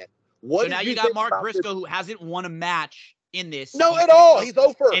 You can't. So now you got Mark Briscoe, who hasn't won a match in this. No, at all. He's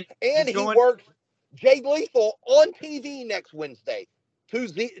over. And he works Jay Lethal on TV next Wednesday.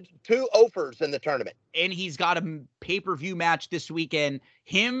 Two offers in the tournament. And he's got a pay-per-view match this weekend.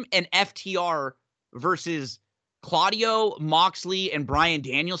 Him and FTR versus Claudio, Moxley, and Bryan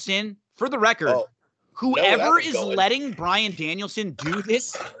Danielson. For the record, whoever is letting Bryan Danielson do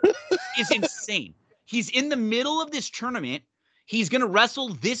this is insane. He's in the middle of this tournament. He's going to wrestle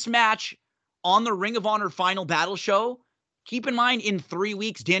this match on the Ring of Honor Final Battle show. Keep in mind, in 3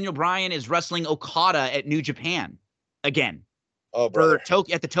 weeks, Daniel Bryan is wrestling Okada at New Japan again. At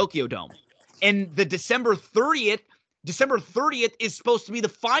the Tokyo Dome. And the December 30th is supposed to be the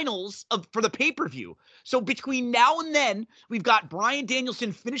finals for the pay-per-view. So between now and then, we've got Bryan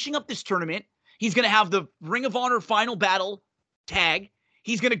Danielson finishing up this tournament. He's going to have the Ring of Honor Final Battle tag.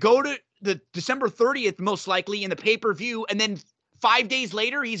 He's going to go to the December 30th, most likely, in the pay-per-view. And then 5 days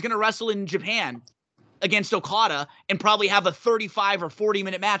later, he's going to wrestle in Japan against Okada and probably have a 35 or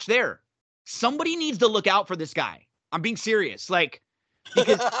 40-minute match there. Somebody needs to look out for this guy. I'm being serious. Like,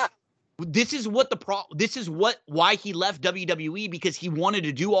 because this is why he left WWE, because he wanted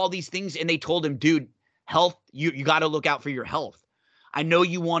to do all these things, and they told him, dude, health, you got to look out for your health. I know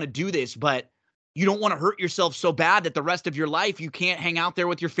you want to do this, but you don't want to hurt yourself so bad that the rest of your life you can't hang out there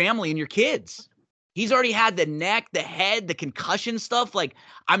with your family and your kids. He's already had the neck, the head, the concussion stuff. Like,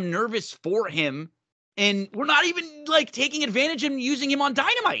 I'm nervous for him. And we're not even, like, taking advantage and using him on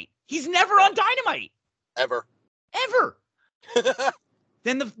Dynamite. He's never on Dynamite. Ever.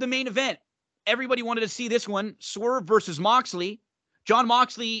 Then the main event. Everybody wanted to see this one. Swerve versus Moxley. John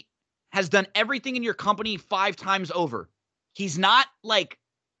Moxley has done everything in your company 5 times over. He's not, like,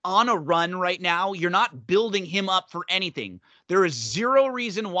 on a run right now. You're not building him up for anything. There is zero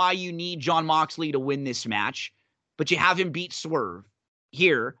reason why you need John Moxley to win this match, but you have him beat Swerve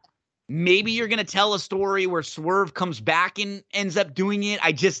here. Maybe you're going to tell a story where Swerve comes back and ends up doing it.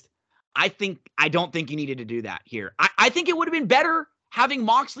 I don't think you needed to do that here. I think it would have been better having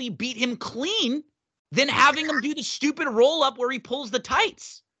Moxley beat him clean than having him do the stupid roll up where he pulls the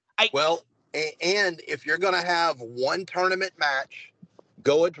tights. Well, and if you're going to have one tournament match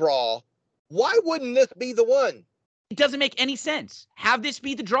go a draw, why wouldn't this be the one? It doesn't make any sense. Have this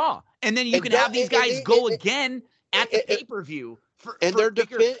be the draw, and then you can have these guys go again at the pay-per-view. They're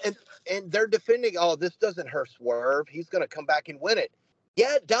defending, oh, this doesn't hurt Swerve. He's going to come back and win it.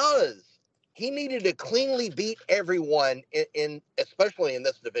 Yeah, it does. He needed to cleanly beat everyone, especially in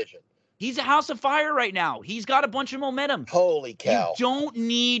this division. He's a house of fire right now. He's got a bunch of momentum. Holy cow. You don't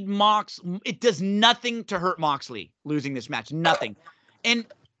need Mox. It does nothing to hurt Moxley losing this match. Nothing. And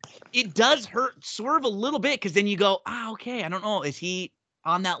it does hurt Swerve a little bit because then you go, okay, I don't know. Is he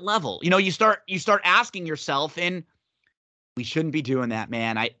on that level? You know, you start asking yourself, and we shouldn't be doing that,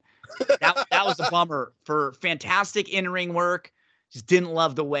 man. That was a bummer. For fantastic in-ring work. Just didn't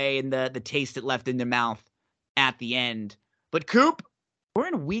love the way and the taste it left in the mouth at the end. But Coop, we're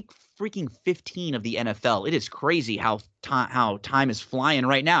in week freaking 15 of the NFL. It is crazy how time is flying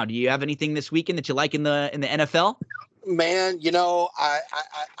right now. Do you have anything this weekend that you like in the NFL? Man, you know,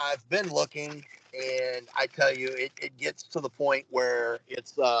 I've been looking, and I tell you, it gets to the point where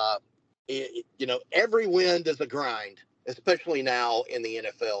it's every win is a grind, especially now in the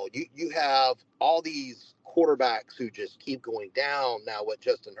NFL. You have all these quarterbacks who just keep going down. Now, what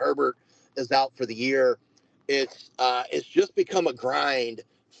Justin Herbert is out for the year, it's just become a grind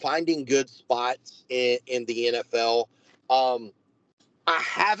finding good spots in the NFL. I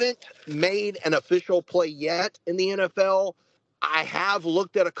haven't made an official play yet in the NFL. I have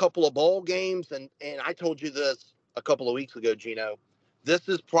looked at a couple of bowl games, and I told you this a couple of weeks ago, Gino. This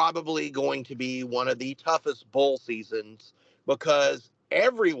is probably going to be one of the toughest bowl seasons because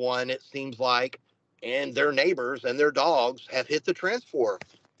everyone, it seems like, and their neighbors and their dogs have hit the transfer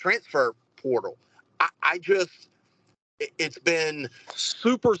portal. It's been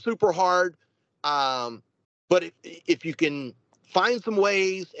super, super hard. But if you can find some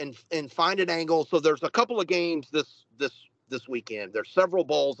ways and find an angle. So there's a couple of games this weekend. There's several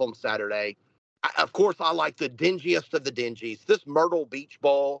bowls on Saturday. Of course, I like the dingiest of the dingies. This Myrtle Beach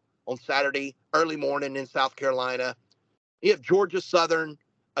Bowl on Saturday, early morning in South Carolina. You have Georgia Southern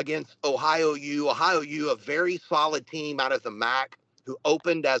against Ohio U. Ohio U, a very solid team out of the MAC, who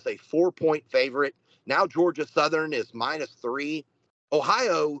opened as a 4-point favorite. Now Georgia Southern is -3.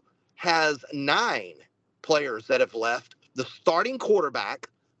 Ohio has 9 players that have left. The starting quarterback,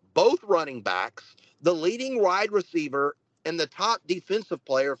 both running backs, the leading wide receiver, and the top defensive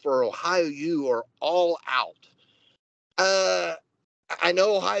player for Ohio U are all out. I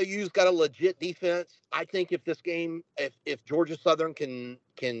know Ohio U's got a legit defense. I think if this game, if Georgia Southern can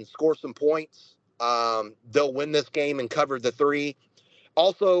score some points, they'll win this game and cover the 3.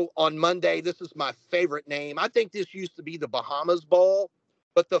 Also on Monday, this is my favorite name. I think this used to be the Bahamas Bowl,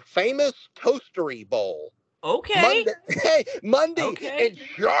 but the famous Toastery Bowl. Okay. Monday in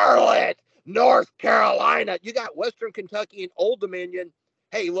Charlotte, North Carolina. You got Western Kentucky and Old Dominion.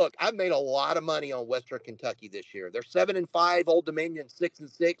 Hey, look, I've made a lot of money on Western Kentucky this year. They're 7-5, Old Dominion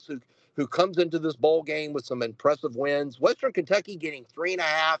 6-6, who comes into this bowl game with some impressive wins. Western Kentucky getting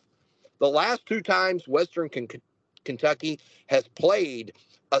 3.5. The last 2 times Western Kentucky has played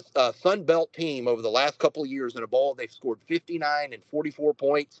a Sun Belt team over the last couple of years in a bowl, they've scored 59 and 44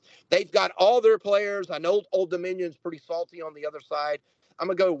 points. They've got all their players. I know Old Dominion's pretty salty on the other side. I'm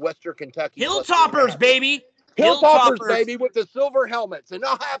going to go Western Kentucky. Hilltoppers, baby. Hilltoppers, baby, with the silver helmets. And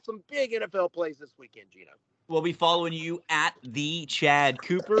I'll have some big NFL plays this weekend, Gino. We'll be following you at the Chad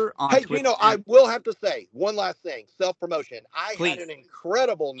Cooper on Hey, Twitter. Gino, I will have to say one last thing. Self-promotion. I had an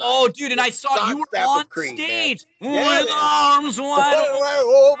incredible night. Oh, dude, and I saw you were on stage with arms wide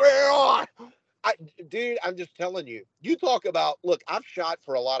open. Dude, I'm just telling you. You talk about, look, I've shot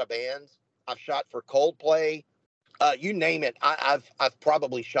for a lot of bands. I've shot for Coldplay. You name it. I've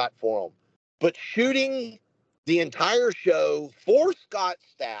probably shot for them. But shooting the entire show for Scott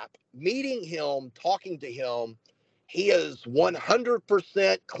Stapp, meeting him, talking to him, He is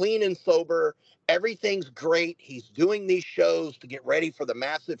 100% clean and sober. Everything's great. He's doing these shows to get ready for the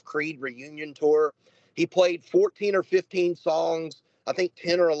massive Creed reunion tour. He played 14 or 15 songs. I think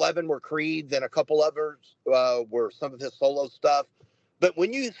 10 or 11 were Creed's, and a couple others were some of his solo stuff. But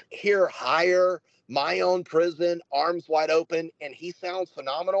when you hear Higher, My Own Prison, Arms Wide Open, and he sounds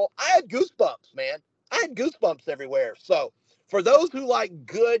phenomenal, I had goosebumps, man. I had goosebumps everywhere. So for those who like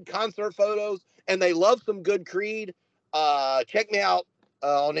good concert photos and they love some good Creed, check me out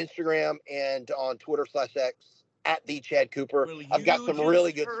on Instagram and on Twitter/X at the Chad Cooper. Well, I've got some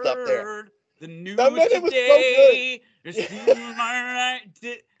really good stuff there. The news today.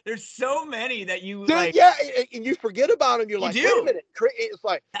 There's so many that you Dude, like. yeah, and you forget about them. You're You like, do. wait a minute. It's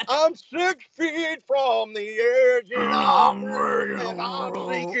like, I'm 6 feet from the edge, and I'm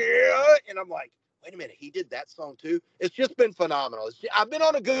seeking. And I'm like, wait a minute, he did that song too? It's just been phenomenal. I've been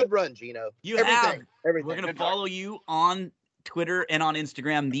on a good run, Gino. Everything. Everything. We're going to follow you on Twitter and on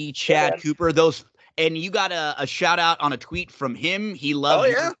Instagram, the Chad Cooper. And you got a shout out on a tweet from him. He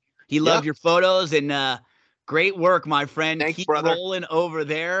loved your photos, and great work, my friend. Thanks, Keep brother. rolling over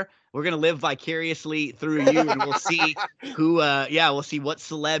there. We're going to live vicariously through you, and we'll see we'll see what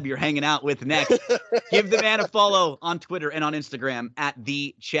celeb you're hanging out with next. Give the man a follow on Twitter and on Instagram at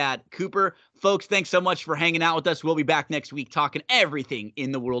the Chad Cooper. Folks, thanks so much for hanging out with us. We'll be back next week talking everything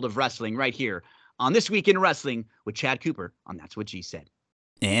in the world of wrestling right here on This Week in Wrestling with Chad Cooper on That's What G Said.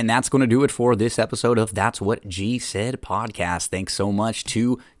 And that's going to do it for this episode of That's What G Said podcast. Thanks so much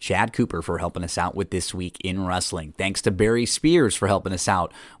to Chad Cooper for helping us out with This Week in Wrestling. Thanks to Barry Spears for helping us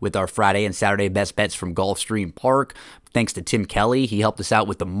out with our Friday and Saturday best bets from Gulfstream Park. Thanks to Tim Kelly. He helped us out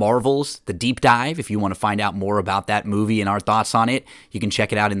with The Marvels, the deep dive. If you want to find out more about that movie and our thoughts on it, you can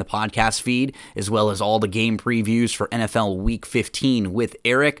check it out in the podcast feed, as well as all the game previews for NFL Week 15 with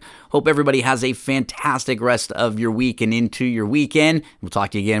Eric. Hope everybody has a fantastic rest of your week and into your weekend. We'll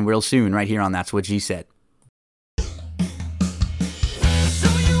talk to you again real soon right here on That's What G Said.